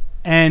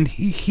 and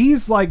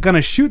he's like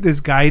gonna shoot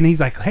this guy, and he's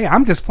like, "Hey,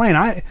 I'm just playing."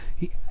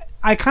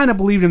 I kind of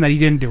believed him that he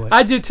didn't do it.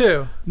 I do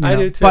too. I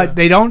do too. But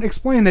they don't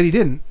explain that he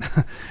didn't.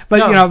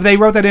 But they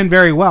wrote that in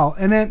very well.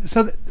 And then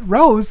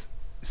Rose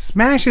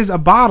smashes a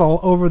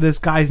bottle over this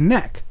guy's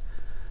neck,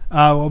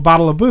 a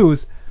bottle of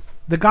booze.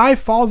 The guy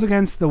falls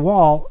against the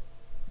wall,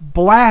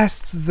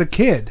 blasts the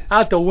kid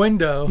out the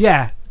window.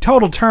 Yeah,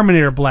 total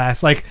Terminator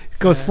blast. Like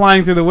goes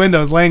flying through the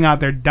windows, laying out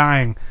there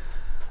dying.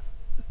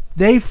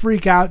 They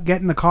freak out,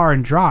 get in the car,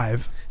 and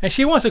drive. And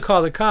she wants to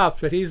call the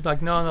cops, but he's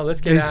like, no, let's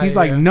get out of here. He's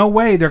like, no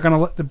way, they're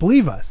gonna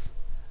believe us.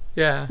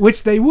 Yeah.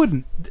 Which they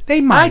wouldn't.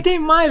 They might. They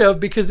might have,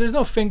 because there's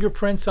no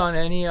fingerprints on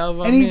any of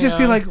them. And he'd just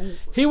be like...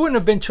 He wouldn't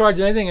have been charged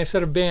with anything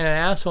instead of being an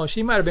asshole.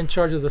 She might have been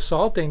charged with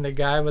assaulting the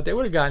guy, but they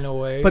would have gotten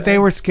away. But they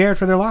were scared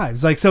for their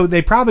lives. Like, so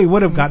they probably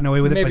would have gotten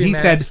away with it, but he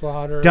said,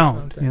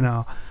 don't, you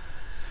know.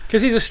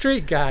 Because he's a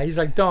street guy. He's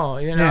like,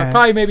 don't, you know. Yeah.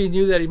 Probably maybe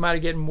knew that he might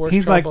have gotten more trouble.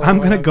 He's like, I'm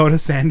going to go to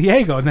San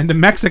Diego and then to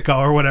Mexico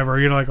or whatever.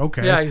 You're like,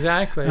 okay. Yeah,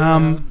 exactly.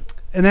 And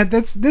at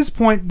this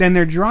point, then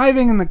they're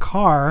driving in the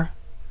car.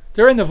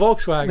 They're in the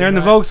Volkswagen. They're in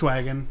the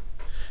Volkswagen.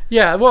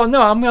 Yeah, well,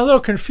 no, I'm a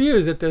little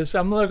confused at this.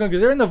 I'm a little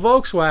because they're in the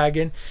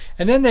Volkswagen,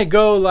 and then they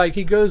go like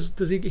he goes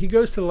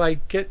to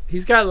like get.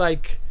 He's got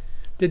like.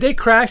 Did they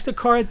crash the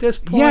car at this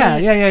point?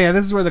 Yeah.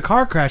 This is where the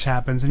car crash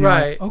happens, and you're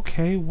like,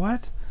 okay,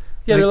 what?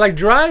 Yeah, they're like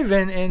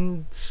driving,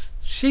 and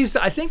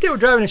I think they were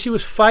driving, and she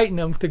was fighting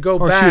them to go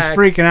back. Or she was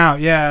freaking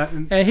out, yeah.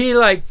 And he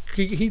like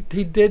he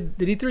did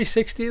he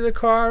 360 the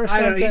car or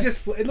something? I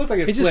don't know. It looked like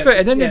it flipped.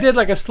 And then they did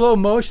like a slow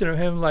motion of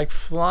him like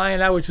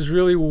flying out, which is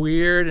really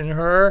weird, and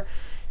her.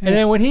 And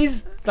then when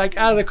he's like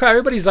out of the car,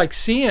 everybody's like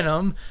seeing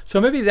him. So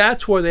maybe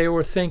that's where they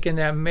were thinking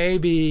that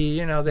maybe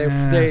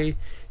somebody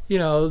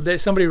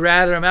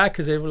ratted him out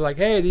because they were like,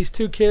 hey, these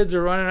two kids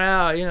are running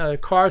out. You know, the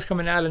car's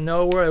coming out of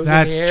nowhere. It was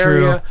in the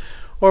area. True.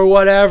 Or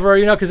whatever,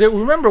 you know, because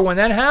remember when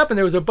that happened,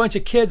 there was a bunch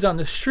of kids on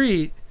the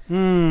street,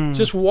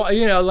 just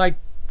like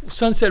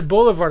Sunset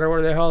Boulevard or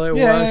where the hell it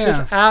was,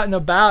 just out and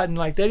about, and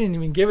like they didn't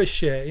even give a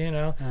shit, you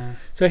know.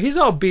 So he's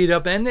all beat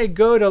up, and they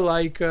go to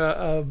like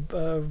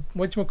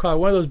whatchamacallit,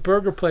 one of those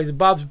burger places,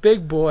 Bob's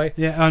Big Boy.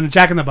 Yeah, on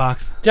Jack in the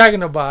Box. Jack in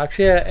the Box,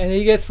 yeah, and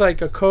he gets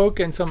like a Coke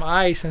and some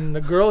ice, and the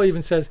girl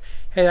even says,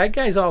 "Hey, that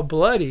guy's all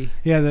bloody."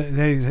 Yeah,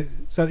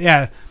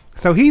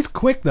 So he's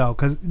quick though,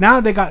 because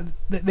now they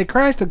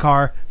crashed the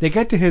car. They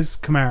get to his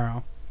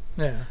Camaro.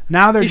 Yeah.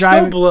 Now they're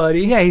driving. He's still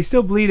bloody. Yeah, he's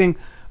still bleeding,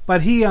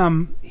 but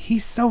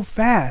he's so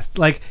fast.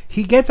 Like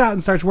he gets out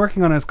and starts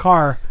working on his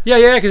car. Yeah,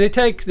 because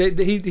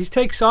he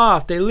takes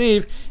off. They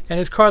leave, and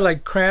his car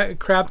like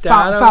crapped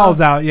out.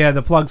 Fouls out. Yeah,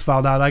 the plugs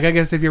fouled out. Like I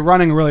guess if you're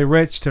running really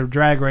rich to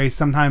drag race,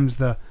 sometimes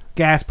the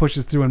gas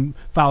pushes through and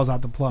fouls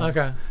out the plugs.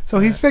 Okay. So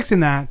he's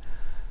fixing that,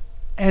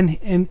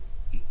 and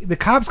the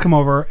cops come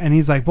over, and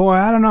he's like, boy,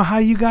 I don't know how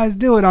you guys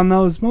do it on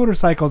those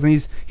motorcycles,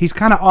 and he's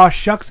kind of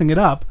aw-shucksing it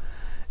up,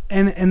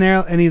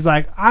 and he's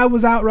like, I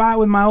was out riding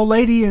with my old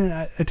lady, and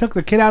I took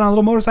the kid out on a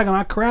little motorcycle, and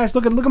I crashed.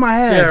 Look at my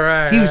head. Yeah,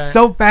 right. He was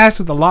so fast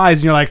with the lies,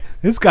 and you're like,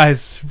 this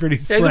guy's pretty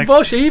slick. He's a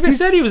bullshit. He even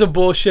said he was a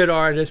bullshit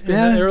artist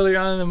earlier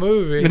on in the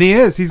movie. And he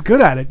is. He's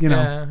good at it, you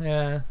know.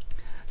 Yeah.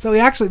 So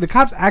the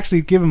cops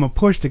actually give him a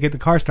push to get the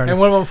car started. And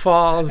one of them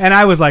falls. And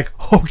I was like,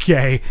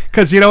 okay,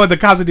 because you know what the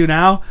cops would do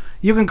now?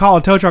 You can call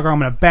a tow truck or I'm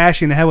going to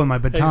bash you in the head with my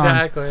baton.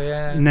 Exactly,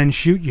 yeah. And then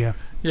shoot you.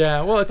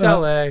 Yeah, well, it's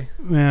L.A.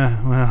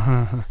 Yeah,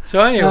 well. So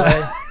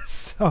anyway.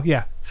 So,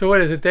 yeah. So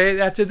what is it?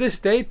 After this,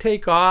 they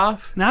take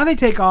off. Now they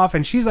take off,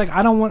 and she's like,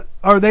 I don't want...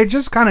 Or they're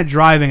just kind of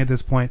driving at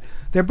this point.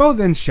 They're both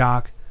in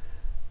shock.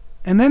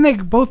 And then they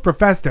both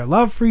profess their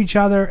love for each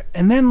other.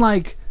 And then,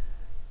 like...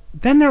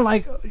 Then they're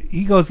like...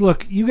 He goes,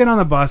 look, you get on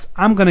the bus.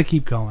 I'm going to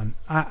keep going.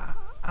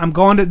 I'm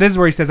going to... This is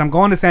where he says, I'm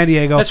going to San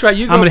Diego. That's right,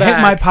 you go I'm going to back.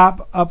 hit my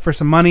pop up for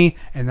some money,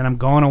 and then I'm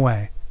going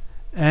away.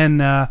 And...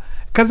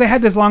 because they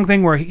had this long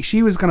thing where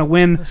she was going to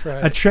win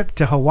a trip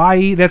to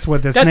Hawaii. That's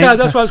what this.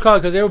 That's what it's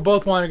called, because they were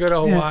both wanting to go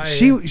to Hawaii.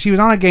 Yeah, she was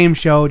on a game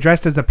show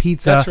dressed as a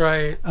pizza. That's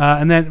right.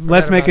 And then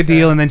let's make a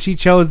deal. And then she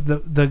chose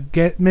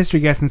the mystery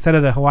guest instead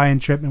of the Hawaiian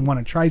trip and won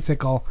a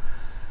tricycle.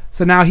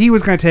 So now he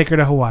was going to take her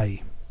to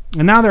Hawaii.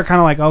 And now they're kind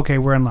of like, okay,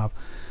 we're in love.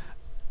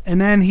 And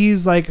then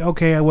he's like,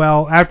 okay,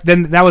 well,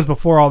 then that was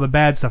before all the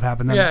bad stuff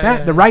happened.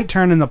 Then the right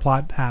turn in the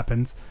plot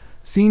happens.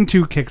 Scene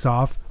 2 kicks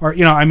off, or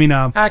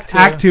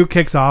Act 2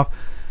 kicks off.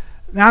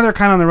 Now they're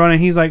kind of on the run,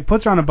 and he's like,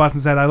 puts her on a bus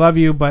and said, I love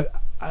you, but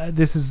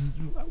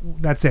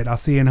that's it. I'll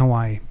see you in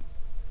Hawaii.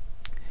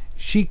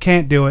 She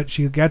can't do it.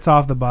 She gets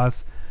off the bus.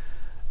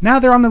 Now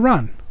they're on the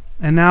run,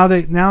 and now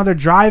they're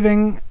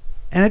driving,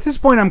 and at this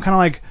point I'm kind of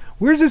like,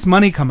 where's this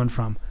money coming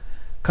from?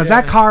 Because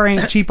that car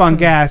ain't cheap on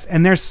gas,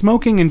 and they're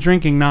smoking and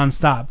drinking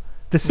nonstop.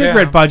 The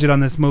cigarette budget on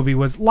this movie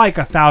was like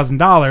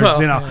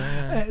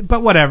 $1,000,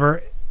 but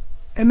whatever.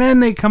 And then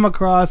they come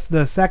across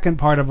the second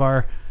part of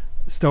our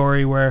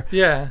story where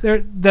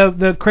they're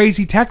the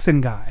crazy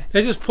Texan guy.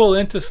 They just pull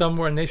into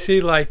somewhere and they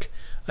see like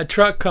a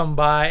truck come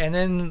by, and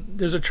then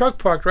there's a truck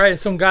parked, right?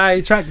 And some guy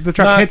the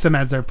truck hits them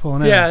as they're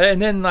pulling in. Yeah,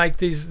 and then like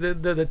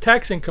the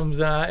Texan comes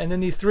on, and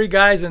then these three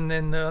guys and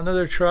then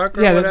another truck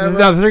or whatever.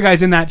 The three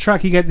guys in that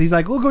truck. He's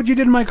like, look what you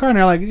did in my car, and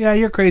they're like, yeah,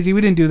 you're crazy,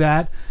 we didn't do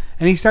that.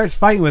 And he starts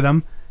fighting with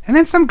them, and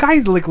then some guy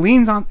like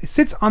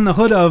sits on the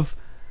hood of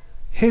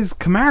his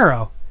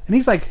Camaro, and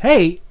he's like,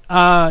 hey,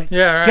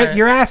 get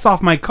your ass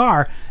off my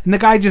car. And the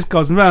guy just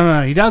goes,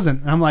 no, he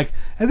doesn't. And I'm like,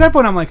 at that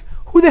point I'm like,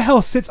 who the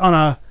hell sits on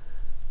a...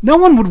 No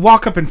one would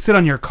walk up and sit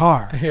on your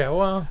car. Yeah,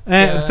 well...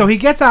 And so he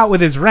gets out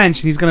with his wrench,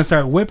 and he's going to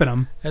start whipping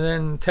him. And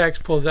then Tex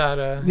pulls out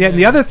a... Yeah,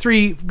 the other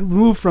three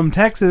move from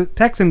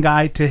Texan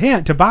guy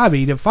to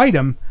Bobby to fight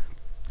him,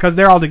 because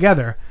they're all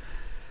together.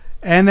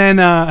 And then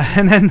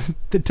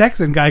the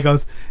Texan guy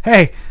goes,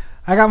 hey,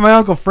 I got my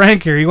Uncle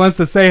Frank here. He wants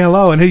to say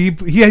hello. And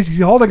he's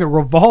holding a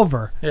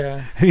revolver.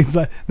 Yeah. And he's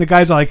like, the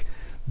guy's like,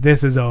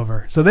 this is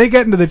over. So they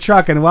get into the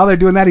truck, and while they're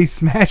doing that, he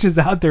smashes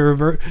out their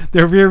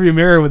rearview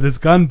mirror with his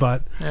gun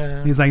butt.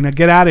 Yeah. He's like, now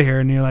get out of here.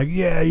 And you're like,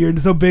 yeah, you're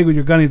so big with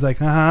your gun. He's like,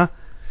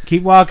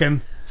 keep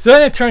walking. So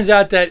then it turns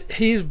out that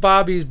he's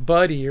Bobby's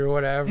buddy or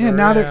whatever. Yeah,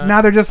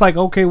 now they're just like,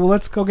 okay, well,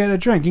 let's go get a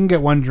drink. You can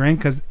get one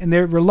drink, and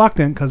they're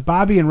reluctant because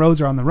Bobby and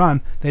Rose are on the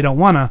run. They don't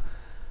wanna,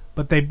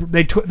 but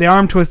they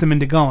arm twist him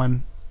into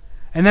going.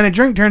 And then a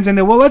drink turns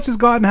into, well, let's just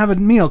go out and have a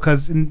meal,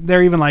 because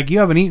they're even like, you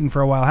haven't eaten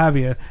for a while, have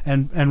you?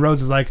 And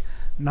Rose is like,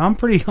 no, I'm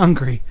pretty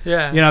hungry.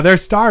 Yeah. They're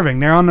starving.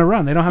 They're on the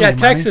run. They don't have any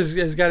money. Tex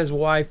has got his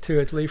wife, too.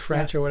 It's Lee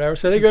French or whatever.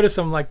 So they go to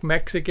some, like,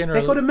 Mexican or...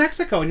 They go to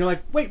Mexico, and you're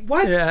like, wait,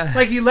 what? Yeah.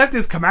 Like, he left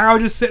his Camaro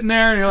just sitting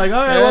there, and you're like,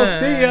 all right,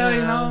 well, see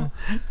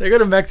ya, They go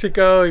to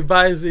Mexico. He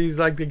buys these,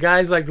 like, the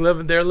guy's, like,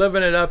 they're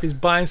living it up. He's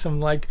buying some,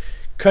 like,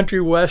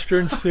 country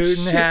western suit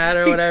and hat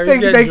or whatever.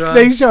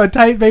 They show a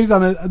tight face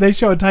they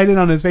show a tight end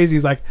on his face.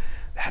 He's like,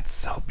 that's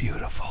so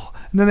beautiful.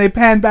 And then they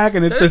pan back,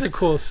 and it's a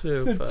cool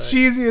suit. The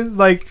cheesiest,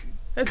 like...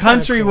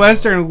 country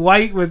western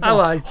white with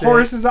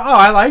horses. It. Oh,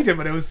 I liked it,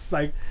 but it was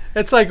like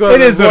it's like it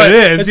is what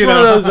it is. It's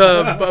one of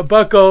those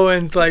Buck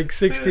Owens like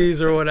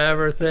 60s or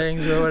whatever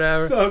things or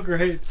whatever. So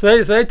great.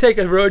 So they take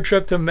a road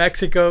trip to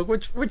Mexico,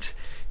 which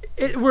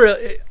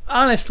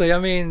honestly, I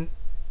mean.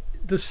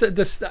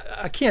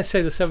 I can't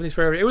say the 70s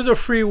forever. It was a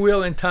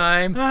freewheeling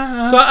time.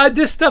 So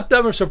this stuff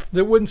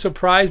that wouldn't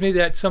surprise me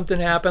that something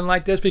happened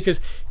like this, because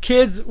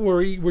kids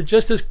were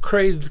just as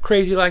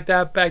crazy like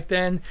that back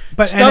then.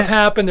 But stuff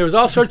happened. There was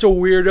all sorts of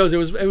weirdos.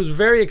 It was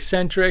very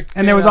eccentric.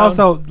 And there was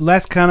also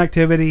less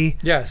connectivity.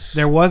 Yes.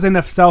 There wasn't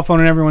a cell phone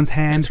in everyone's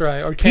hand. That's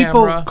right. Or camera.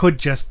 People could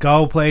just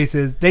go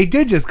places. They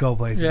did just go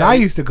places. Yeah. I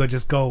used to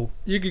just go.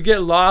 You could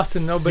get lost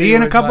and nobody. See you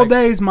in a couple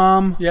days,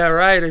 Mom. Yeah,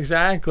 right.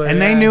 Exactly.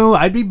 And they knew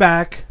I'd be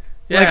back.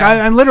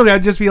 Yeah. Like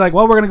I'd just be like,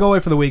 well, we're gonna go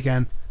away for the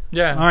weekend.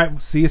 Yeah. All right, we'll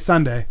see you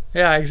Sunday.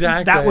 Yeah,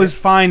 exactly. That was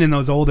fine in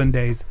those olden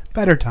days.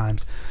 Better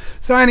times.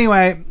 So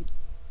anyway,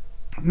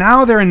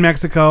 now they're in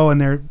Mexico and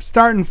they're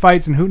starting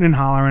fights and hooting and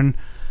hollering,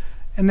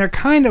 and they're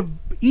kind of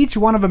each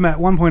one of them at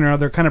one point or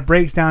another kind of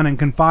breaks down and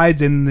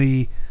confides in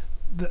the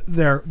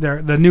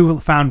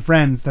newfound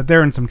friends that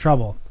they're in some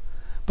trouble.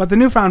 But the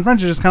newfound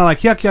friends are just kind of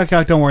like,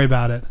 yuck, don't worry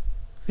about it.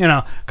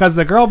 Because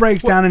the girl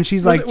breaks down and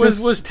she's like...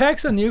 Was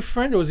Tex a new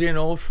friend or was he an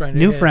old friend?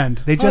 New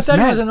friend. They just met.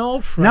 I thought he was an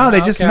old friend. No,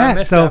 they just met. I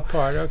missed that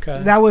part.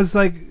 Okay. That was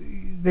like...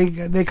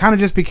 they kind of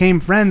just became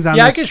friends on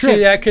this this trip. Yeah, I could trip. see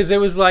that because it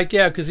was like,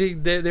 because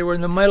they were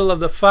in the middle of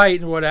the fight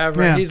and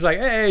whatever, and he's like,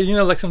 hey,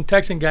 like some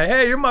Texan guy,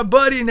 hey, you're my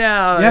buddy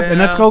now. Yep, and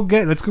let's go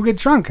get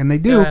drunk, and they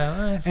do.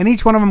 Yeah. And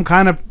each one of them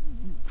kind of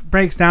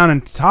breaks down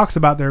and talks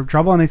about their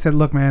trouble, and they said,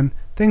 look, man,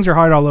 things are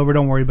hard all over,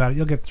 don't worry about it,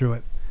 you'll get through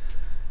it.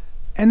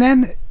 And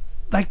then,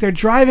 like, they're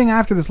driving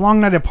after this long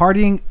night of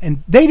partying,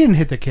 and they didn't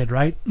hit the kid,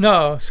 right?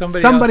 No,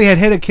 somebody else had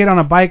hit a kid on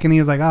a bike, and he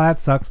was like, oh,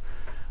 that sucks.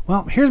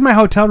 Well, here's my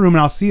hotel room,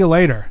 and I'll see you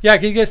later. Yeah,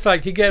 he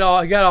got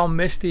all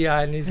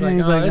misty-eyed, and he's like,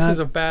 this is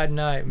a bad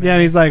night, man. Yeah,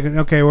 and he's like,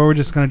 okay, well, we're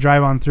just going to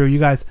drive on through. You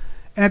guys...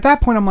 And at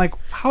that point, I'm like,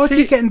 how is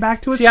he getting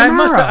back to his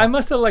Camaro? I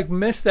must have like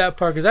missed that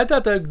part because I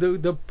thought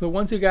the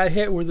ones who got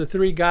hit were the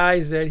three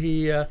guys that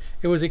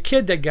it was a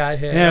kid that got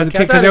hit. Yeah, it was a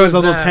kid because there was a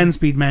little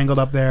 10-speed mangled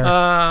up there,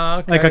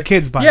 okay. like a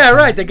kid's bike. Yeah,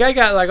 right. The guy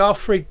got like all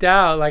freaked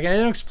out, like, and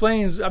it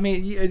explains. I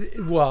mean,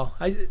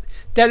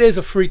 that is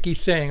a freaky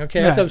thing.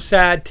 Okay, that's a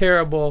sad,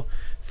 terrible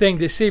thing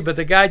to see. But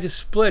the guy just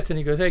splits and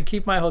he goes, "Hey,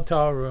 keep my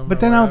hotel room."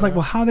 But then I was like,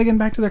 well, how are they getting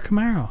back to their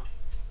Camaro?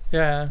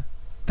 Yeah.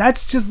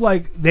 That's just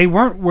like they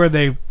weren't where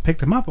they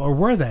picked him up, or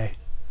were they?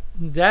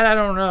 That I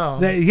don't know.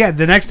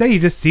 The next day you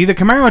just see the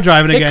Camaro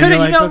driving again. You're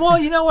like, well,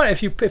 you know what?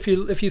 If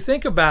you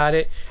think about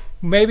it,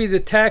 maybe the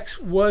Tex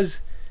was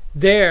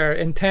there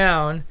in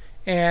town,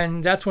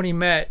 and that's when he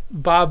met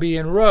Bobby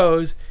and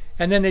Rose,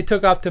 and then they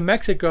took off to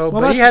Mexico.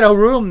 Well, but he had a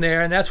room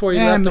there, and that's where he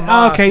left them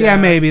off. Okay, yeah,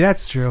 maybe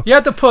that's true. You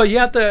have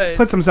to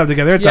put some stuff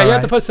together. It's you all right.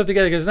 have to put stuff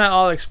together because it's not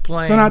all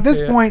explained. So now at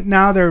this point,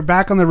 now they're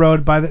back on the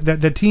road. By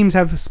the teams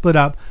have split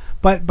up.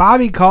 But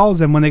Bobby calls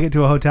them when they get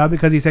to a hotel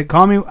because he said,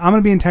 call me, I'm going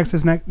to be in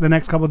Texas the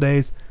next couple of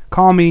days.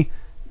 Call me,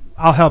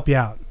 I'll help you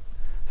out.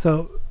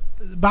 So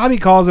Bobby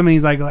calls him and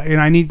he's like,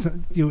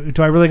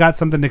 do I really got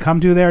something to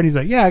come to there? And he's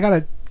like, yeah, I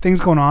got things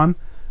going on.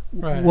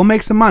 Right. We'll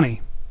make some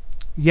money.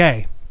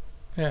 Yay.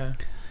 Yeah.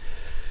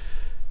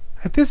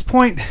 At this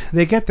point,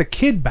 they get the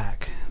kid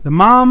back. The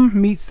mom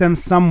meets them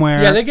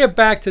somewhere. Yeah, they get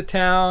back to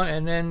town,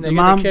 and then they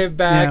get the kid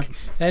back,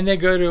 and they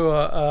go to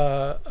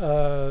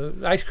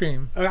an ice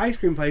cream place. Ice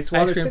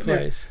cream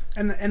place.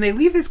 And they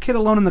leave this kid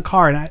alone in the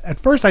car. And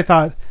at first, I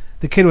thought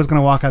the kid was going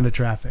to walk out into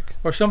traffic,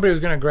 or somebody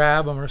was going to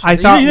grab him, or something.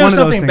 I thought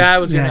something bad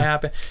was going to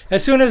happen.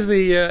 As soon as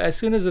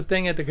the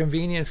thing at the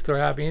convenience store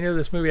happened, you knew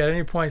this movie at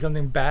any point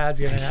something bad's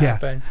going to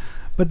happen.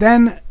 But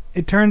then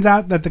it turns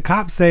out that the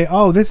cops say,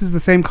 "Oh, this is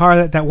the same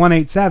car that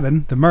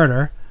 187, the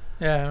murder."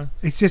 Yeah.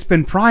 It's just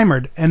been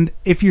primered. And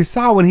if you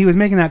saw when he was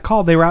making that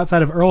call, they were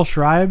outside of Earl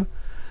Schreiber.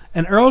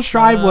 And Earl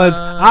Schreiber was,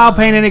 I'll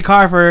paint any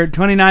car for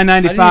 $29.95. I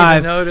didn't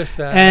even notice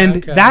that.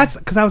 And that's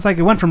because I was like,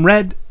 it went from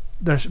red,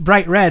 the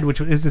bright red, which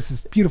is this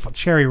beautiful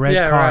cherry red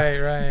car. Yeah,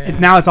 right. Yeah.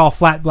 Now it's all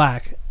flat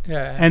black.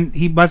 Yeah. And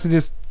he must have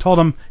just told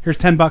him, here's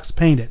 $10,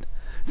 paint it.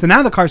 So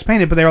now the car's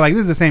painted, but they were like,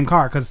 this is the same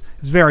car because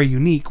it's very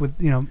unique with,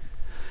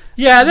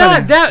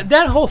 Yeah,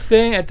 that whole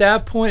thing at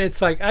that point, it's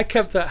like I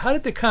kept. How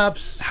did the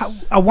cops?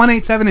 A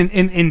 187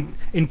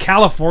 in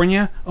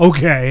California?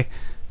 Okay,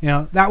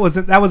 that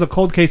was a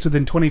cold case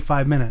within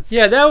 25 minutes.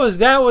 Yeah, that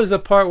was the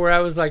part where I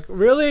was like,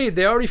 really?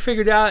 They already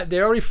figured out? They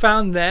already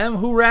found them?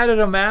 Who ratted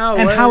them out?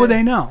 And how would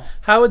they know?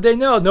 How would they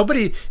know?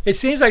 Nobody. It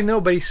seems like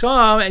nobody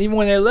saw them. And even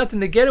when they left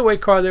in the getaway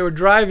car, they were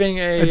driving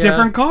a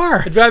different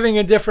car. Driving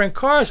a different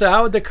car. So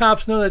how would the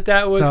cops know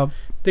that was?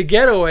 The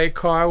getaway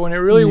car when it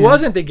really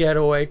wasn't the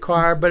getaway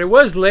car, but it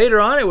was later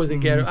on. It was a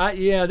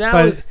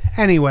getaway.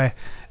 Anyway,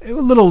 it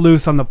was a little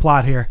loose on the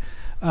plot here.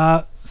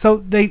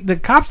 So the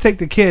cops take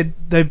the kid.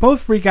 They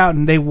both freak out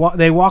and they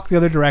walk the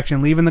other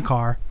direction, leaving the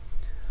car.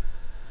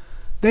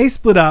 They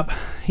split up.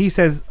 He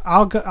says,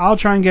 "I'll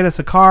try and get us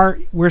a car.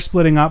 We're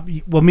splitting up.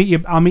 We'll meet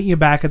you. I'll meet you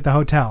back at the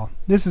hotel."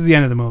 This is the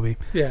end of the movie.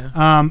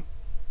 Yeah.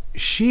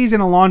 She's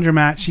in a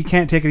laundromat. She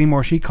can't take it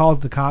anymore. She calls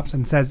the cops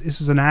and says, "This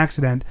was an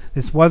accident.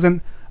 This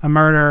wasn't a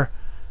murder.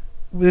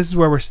 This is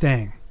where we're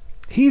staying."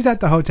 He's at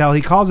the hotel.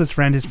 He calls his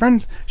friend. His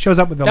friend shows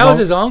up with that was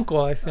his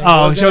uncle, I think.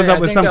 Oh, he shows up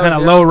with some kind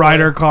of low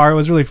rider car. It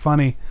was really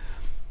funny.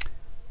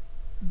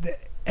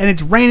 And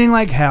it's raining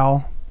like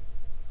hell.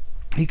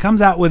 He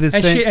comes out with his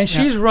thing.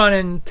 She's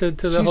running to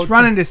the hotel. She's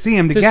running to see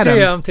him to get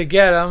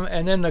him.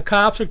 And then the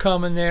cops are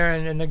coming there,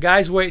 and the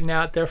guy's waiting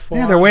out there for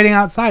him. Yeah, they're waiting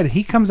outside.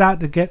 He comes out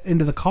to get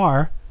into the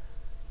car.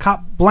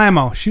 Cop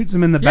blammo shoots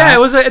him in the back. Yeah, it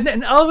was,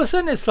 and all of a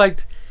sudden it's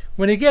like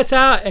when he gets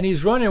out and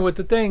he's running with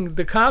the thing,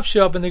 the cops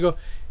show up and they go,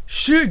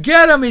 "Shoot,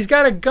 get him! He's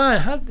got a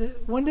gun."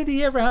 When did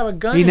he ever have a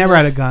gun? He never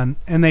had a gun,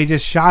 and they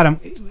just shot him.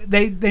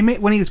 They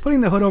made, when he was putting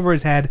the hood over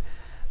his head,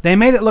 they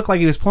made it look like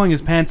he was pulling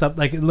his pants up,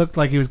 like it looked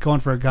like he was going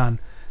for a gun.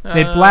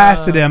 They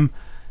blasted him.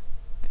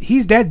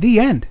 He's dead. The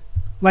end.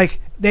 Like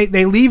they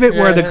leave it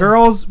where the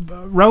girls,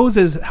 Rose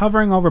is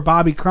hovering over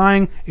Bobby,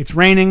 crying. It's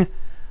raining.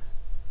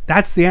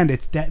 That's the end.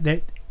 It's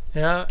dead.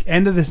 Yeah.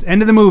 End of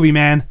the movie,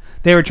 man.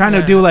 They were trying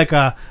to do like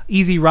a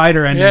Easy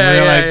Rider ending.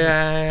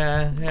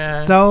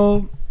 Yeah.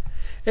 So.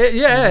 Hey,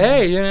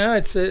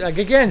 it's like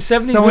again,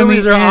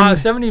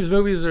 70s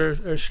movies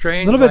are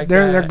strange. A little bit,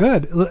 they're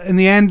good. In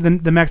the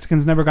end, the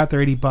Mexicans never got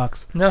their $80.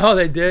 No,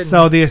 they didn't.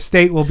 So the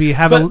estate will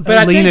have a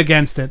lien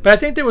against it. But I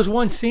think there was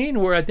one scene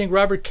where I think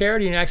Robert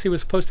Carradine actually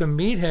was supposed to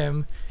meet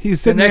him, He's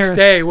the sitting next there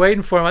day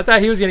waiting for him. I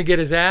thought he was going to get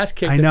his ass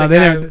kicked. I know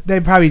they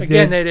probably did.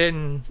 Again, they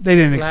didn't. They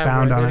didn't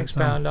expound on it.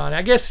 Expound on it.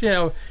 I guess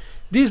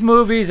these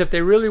movies, if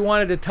they really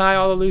wanted to tie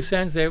all the loose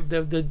ends,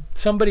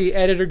 somebody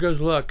editor goes,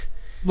 look.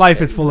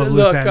 Life is full of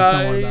loose ends.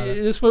 Don't worry about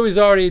it. This movie's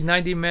already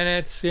 90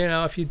 minutes.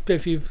 If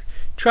you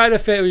try to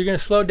fit, you're going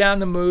to slow down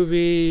the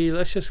movie.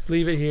 Let's just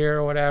leave it here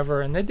or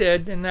whatever. And they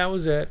did, and that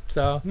was it.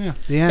 So yeah,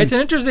 the end. It's an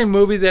interesting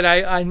movie that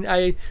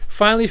I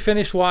finally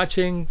finished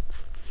watching.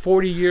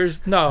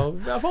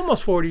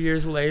 Almost 40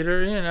 years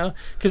later,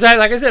 because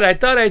like I said, I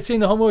thought I'd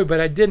seen the whole movie, but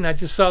I didn't. I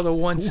just saw the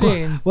one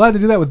scene. We'll have to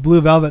do that with Blue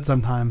Velvet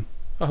sometime.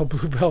 Oh,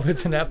 Blue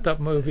Velvet's an effed up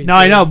movie. No,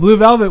 I know. Blue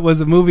Velvet was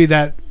a movie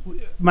that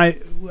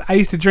I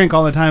used to drink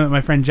all the time at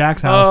my friend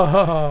Jack's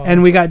house,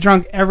 and we got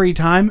drunk every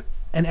time.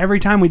 And every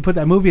time we'd put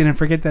that movie in and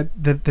forget that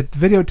the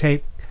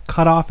videotape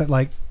cut off at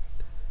like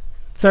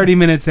 30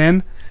 minutes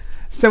in.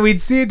 So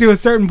we'd see it to a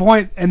certain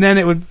point, and then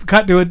it would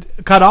cut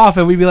off,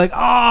 and we'd be like,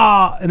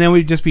 "Ah!" And then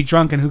we'd just be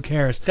drunk, and who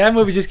cares? That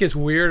movie just gets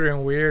weirder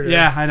and weirder.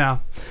 Yeah, I know.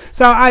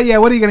 So,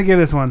 what are you gonna give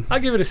this one? I'll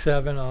give it a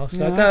 7. Also,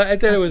 yeah. I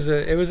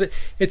thought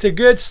it's a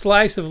good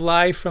slice of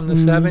life from the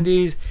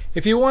 70s.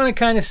 If you want to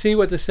kind of see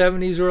what the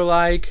 70s were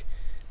like,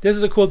 this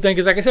is a cool thing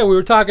because, like I said, we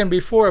were talking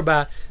before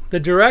about the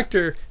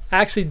director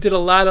actually did a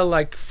lot of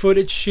like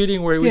footage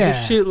shooting where he would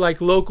just shoot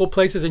like local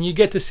places, and you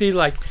get to see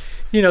like.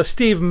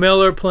 Steve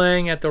Miller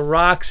playing at the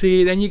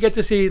Roxy. Then you get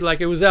to see, like,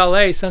 it was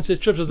L.A., Sunset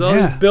Strip, with all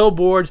these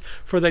billboards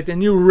for, like, the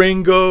new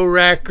Ringo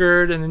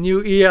record and the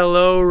new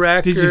ELO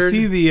record. Did you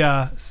see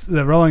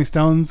the Rolling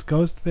Stones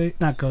Ghost?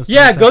 Not Ghost.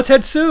 Yeah, Goat's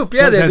Head Soup.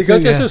 Yeah, the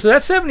Goat's Head Soup. So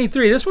that's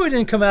 73. This movie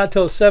didn't come out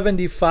till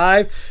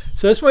 75.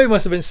 So this movie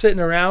must have been sitting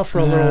around for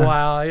a little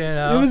while,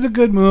 It was a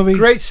good movie.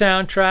 Great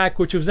soundtrack,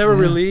 which was never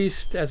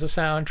released as a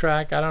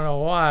soundtrack. I don't know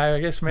why.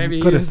 I guess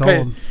maybe could have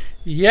sold.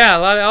 Yeah, a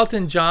lot of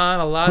Elton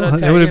John, a lot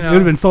of it would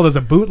have been sold as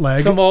a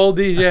bootleg. Some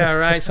oldies, yeah,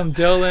 right. Some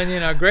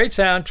Dylan, great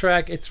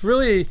soundtrack.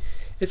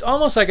 It's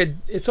almost like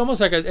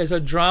a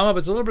drama, but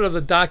it's a little bit of a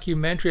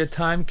documentary, a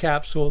time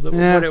capsule that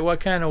what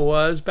kind of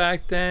was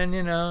back then,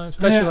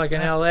 especially like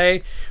in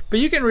L.A. But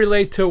you can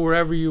relate to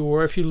wherever you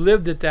were if you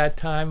lived at that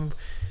time.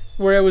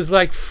 Where it was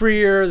like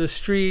freer, the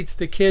streets,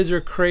 the kids are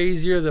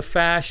crazier, the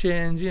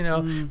fashions,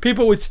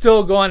 people would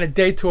still go on a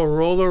date to a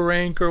roller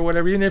rink or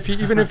whatever, even if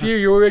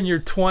you were in your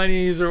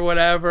 20s or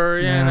whatever,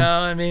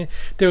 I mean,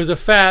 there was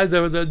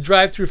the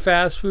drive-through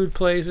fast food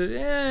places,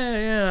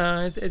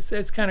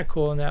 it's kind of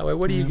cool in that way.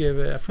 What do you give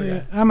it? I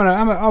forget.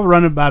 I'll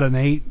run about an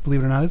 8,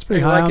 believe it or not. It's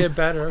pretty high. I like it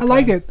better. Okay. I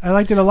like it. I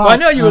liked it a lot. Well, I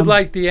know you would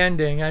like the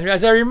ending.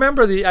 As I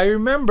remember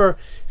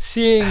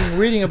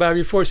reading about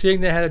it before,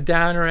 seeing they had a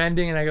downer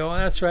ending, and I go, well,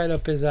 that's right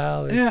up his alley.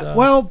 Yeah, so.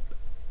 well,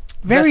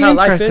 very that's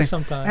how interesting. Life is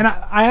sometimes. And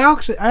I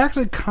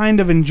actually kind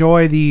of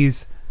enjoy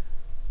these.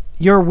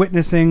 You're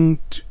witnessing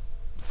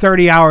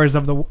 30 hours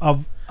of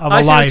a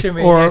life,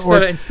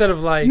 or instead of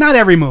like not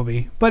every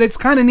movie, but it's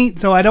kind of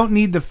neat. So I don't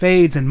need the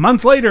fades and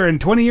months later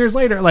and 20 years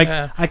later. Like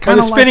I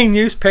kind of spinning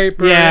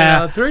newspaper.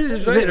 Yeah, 3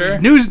 years later.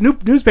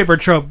 Newspaper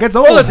trope gets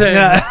old.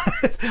 Yeah.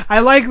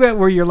 I like that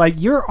where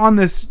you're on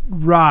this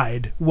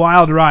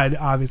wild ride,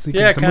 obviously.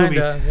 Yeah, it's a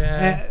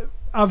movie,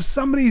 of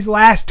somebody's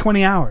last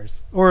 20 hours.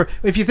 Or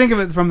if you think of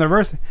it from the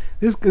reverse,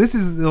 this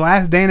is the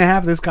last day and a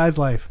half of this guy's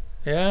life.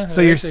 Yeah. So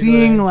you're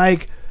seeing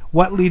like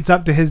what leads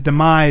up to his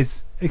demise,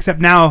 except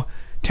now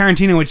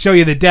Tarantino would show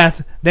you the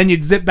death, then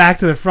you'd zip back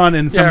to the front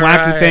and some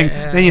wacky thing,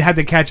 then you'd have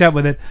to catch up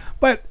with it.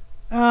 But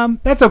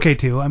that's okay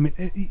too. I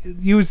mean,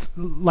 used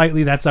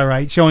lightly, that's all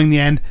right. Showing the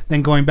end,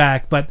 then going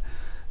back. But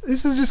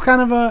this is just kind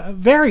of a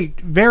very,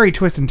 very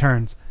twists and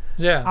turns.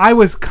 Yeah. I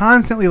was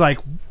constantly like,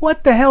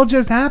 what the hell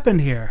just happened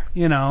here?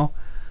 Yeah.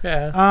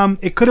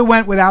 It could have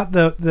went without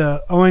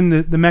the owing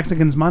the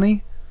Mexicans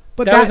money.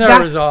 But that was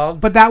never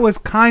resolved. But that was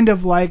kind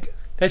of like.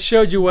 That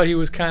showed you what he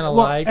was kind of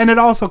like. And it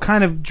also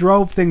kind of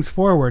drove things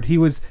forward.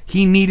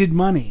 He needed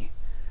money.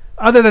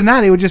 Other than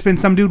that, it would just been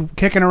some dude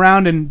kicking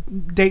around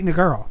and dating a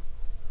girl.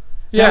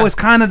 Yeah. That was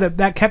kind of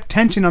that kept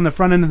tension on the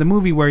front end of the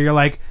movie where you're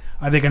like,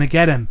 are they going to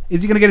get him?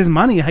 Is he going to get his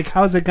money? Like,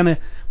 how is it going to...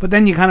 But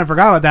then you kind of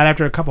forgot about that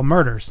after a couple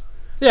murders.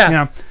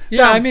 Yeah.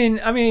 Yeah, so, I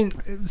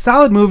mean...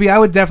 Solid movie. I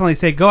would definitely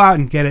say go out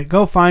and get it.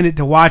 Go find it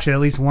to watch it at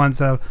least once.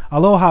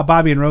 Aloha,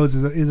 Bobby and Rose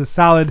is a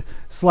solid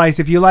slice.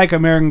 If you like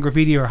American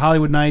Graffiti or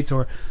Hollywood Nights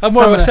or...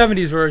 more of a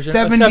 70s version.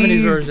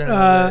 70s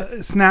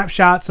version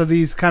snapshots of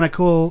these kind of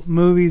cool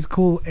movies,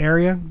 cool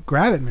area.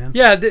 Grab it, man.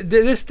 Yeah,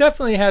 this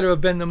definitely had to have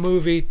been the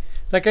movie.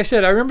 Like I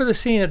said, I remember the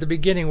scene at the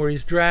beginning where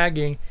he's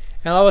dragging,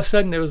 and all of a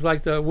sudden it was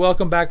like the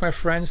 "Welcome Back, My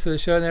Friends" to the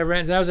show never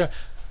ends. And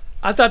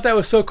I thought that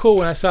was so cool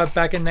when I saw it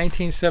back in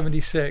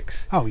 1976.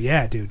 Oh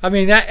yeah, dude. I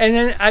mean that, and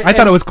then I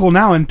thought it was cool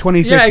now in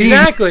 2015. Yeah,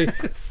 exactly.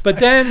 But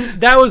then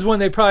that was when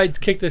they probably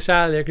kicked us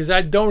out of there because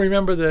I don't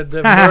remember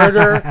the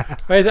murder.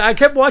 Right? I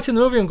kept watching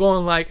the movie and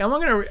going like, "Am I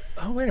gonna?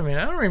 Oh wait a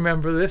minute, I don't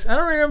remember this. I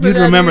don't remember." You'd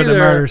that remember either. the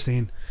murder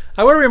scene.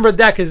 I would remember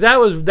that because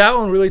that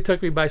one really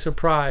took me by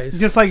surprise.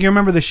 Just like you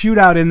remember the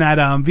shootout in that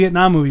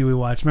Vietnam movie we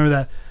watched.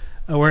 Remember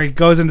that where he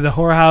goes into the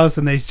whorehouse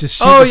and they just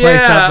shoot the place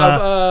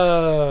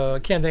up. I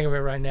can't think of it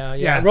right now.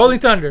 Yeah, Rolling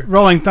Thunder.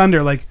 Rolling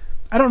Thunder. Like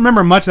I don't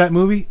remember much of that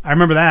movie. I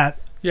remember that.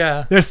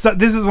 Yeah. This is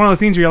one of those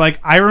scenes where you're like,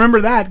 I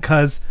remember that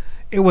because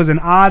it was an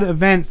odd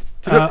event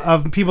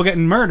of people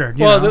getting murdered.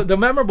 The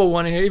memorable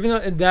one here, even though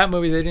in that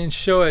movie they didn't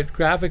show it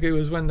graphically, it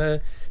was when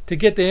to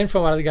get the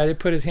info out of the guy, they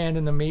put his hand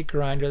in the meat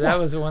grinder. That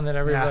was the one that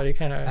everybody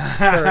kind of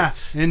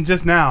hurts. And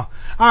just now.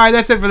 All right,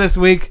 that's it for this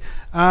week.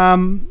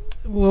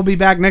 We'll be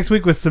back next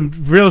week with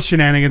some real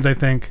shenanigans, I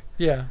think.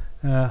 Yeah.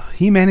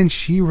 He-Man and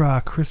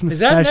She-Ra Christmas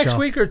special. Is that next special.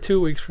 week or 2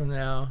 weeks from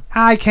now?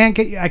 I can't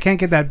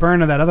get that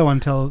burn of that other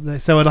one so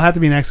it'll have to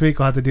be next week.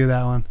 We'll have to do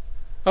that one.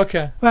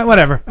 Okay. But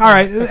whatever. All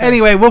right. Okay.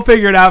 Anyway, we'll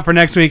figure it out for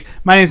next week.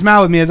 My name's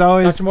Mal, with me as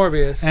always, Dr.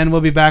 Morbius. And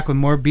we'll be back with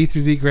more B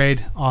through Z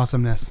grade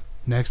awesomeness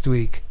next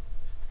week.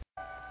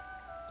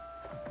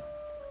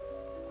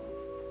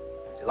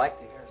 Would you like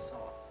to hear a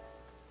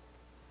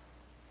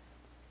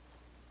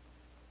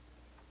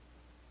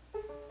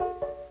song?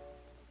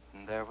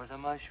 There was a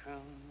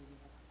mushroom,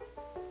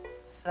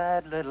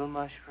 sad little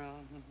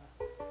mushroom.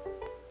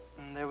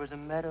 There was a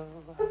meadow,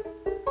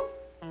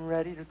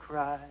 ready to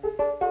cry.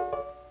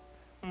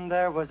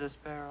 There was a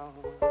sparrow,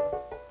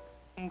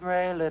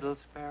 gray little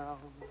sparrow.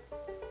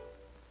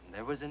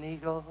 There was an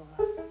eagle,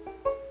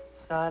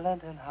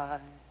 silent and high.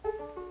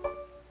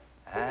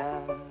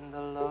 And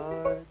the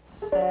Lord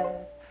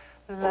said,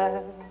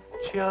 laugh,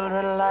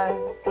 children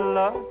laugh. The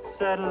Lord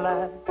said,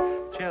 laugh,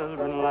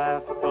 children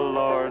laugh. The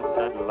Lord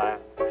said, laugh,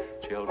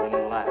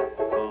 children laugh.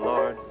 The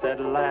Lord said,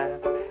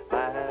 laugh,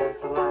 laugh,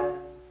 laugh.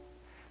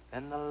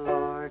 Then the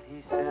Lord,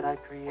 he said, I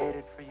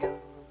created for you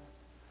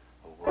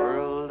a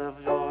world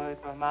of joy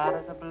from out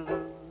of the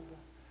blue.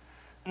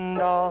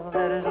 And all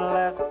that is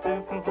left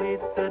to complete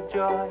the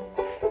joy,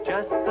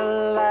 just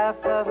the laugh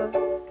of a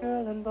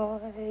girl and boy.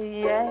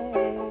 Yay,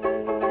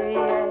 yay,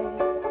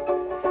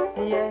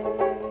 yay, yay.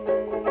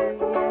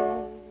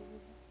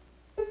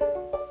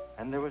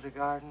 And there was a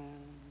garden,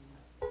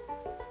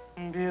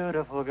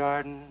 beautiful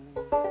garden,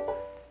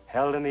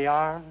 held in the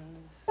arms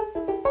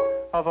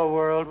of a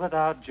world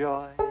without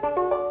joy.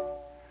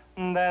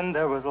 And then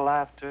there was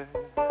laughter,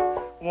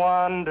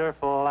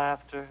 wonderful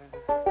laughter,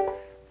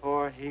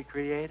 for he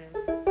created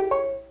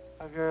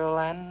a girl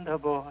and a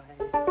boy.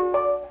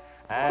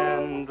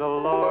 And the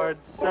Lord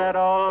said,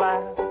 oh,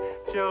 laugh,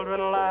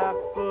 children laugh.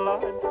 The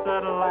Lord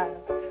said, laugh,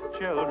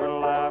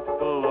 children laugh.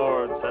 The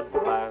Lord said,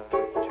 laugh,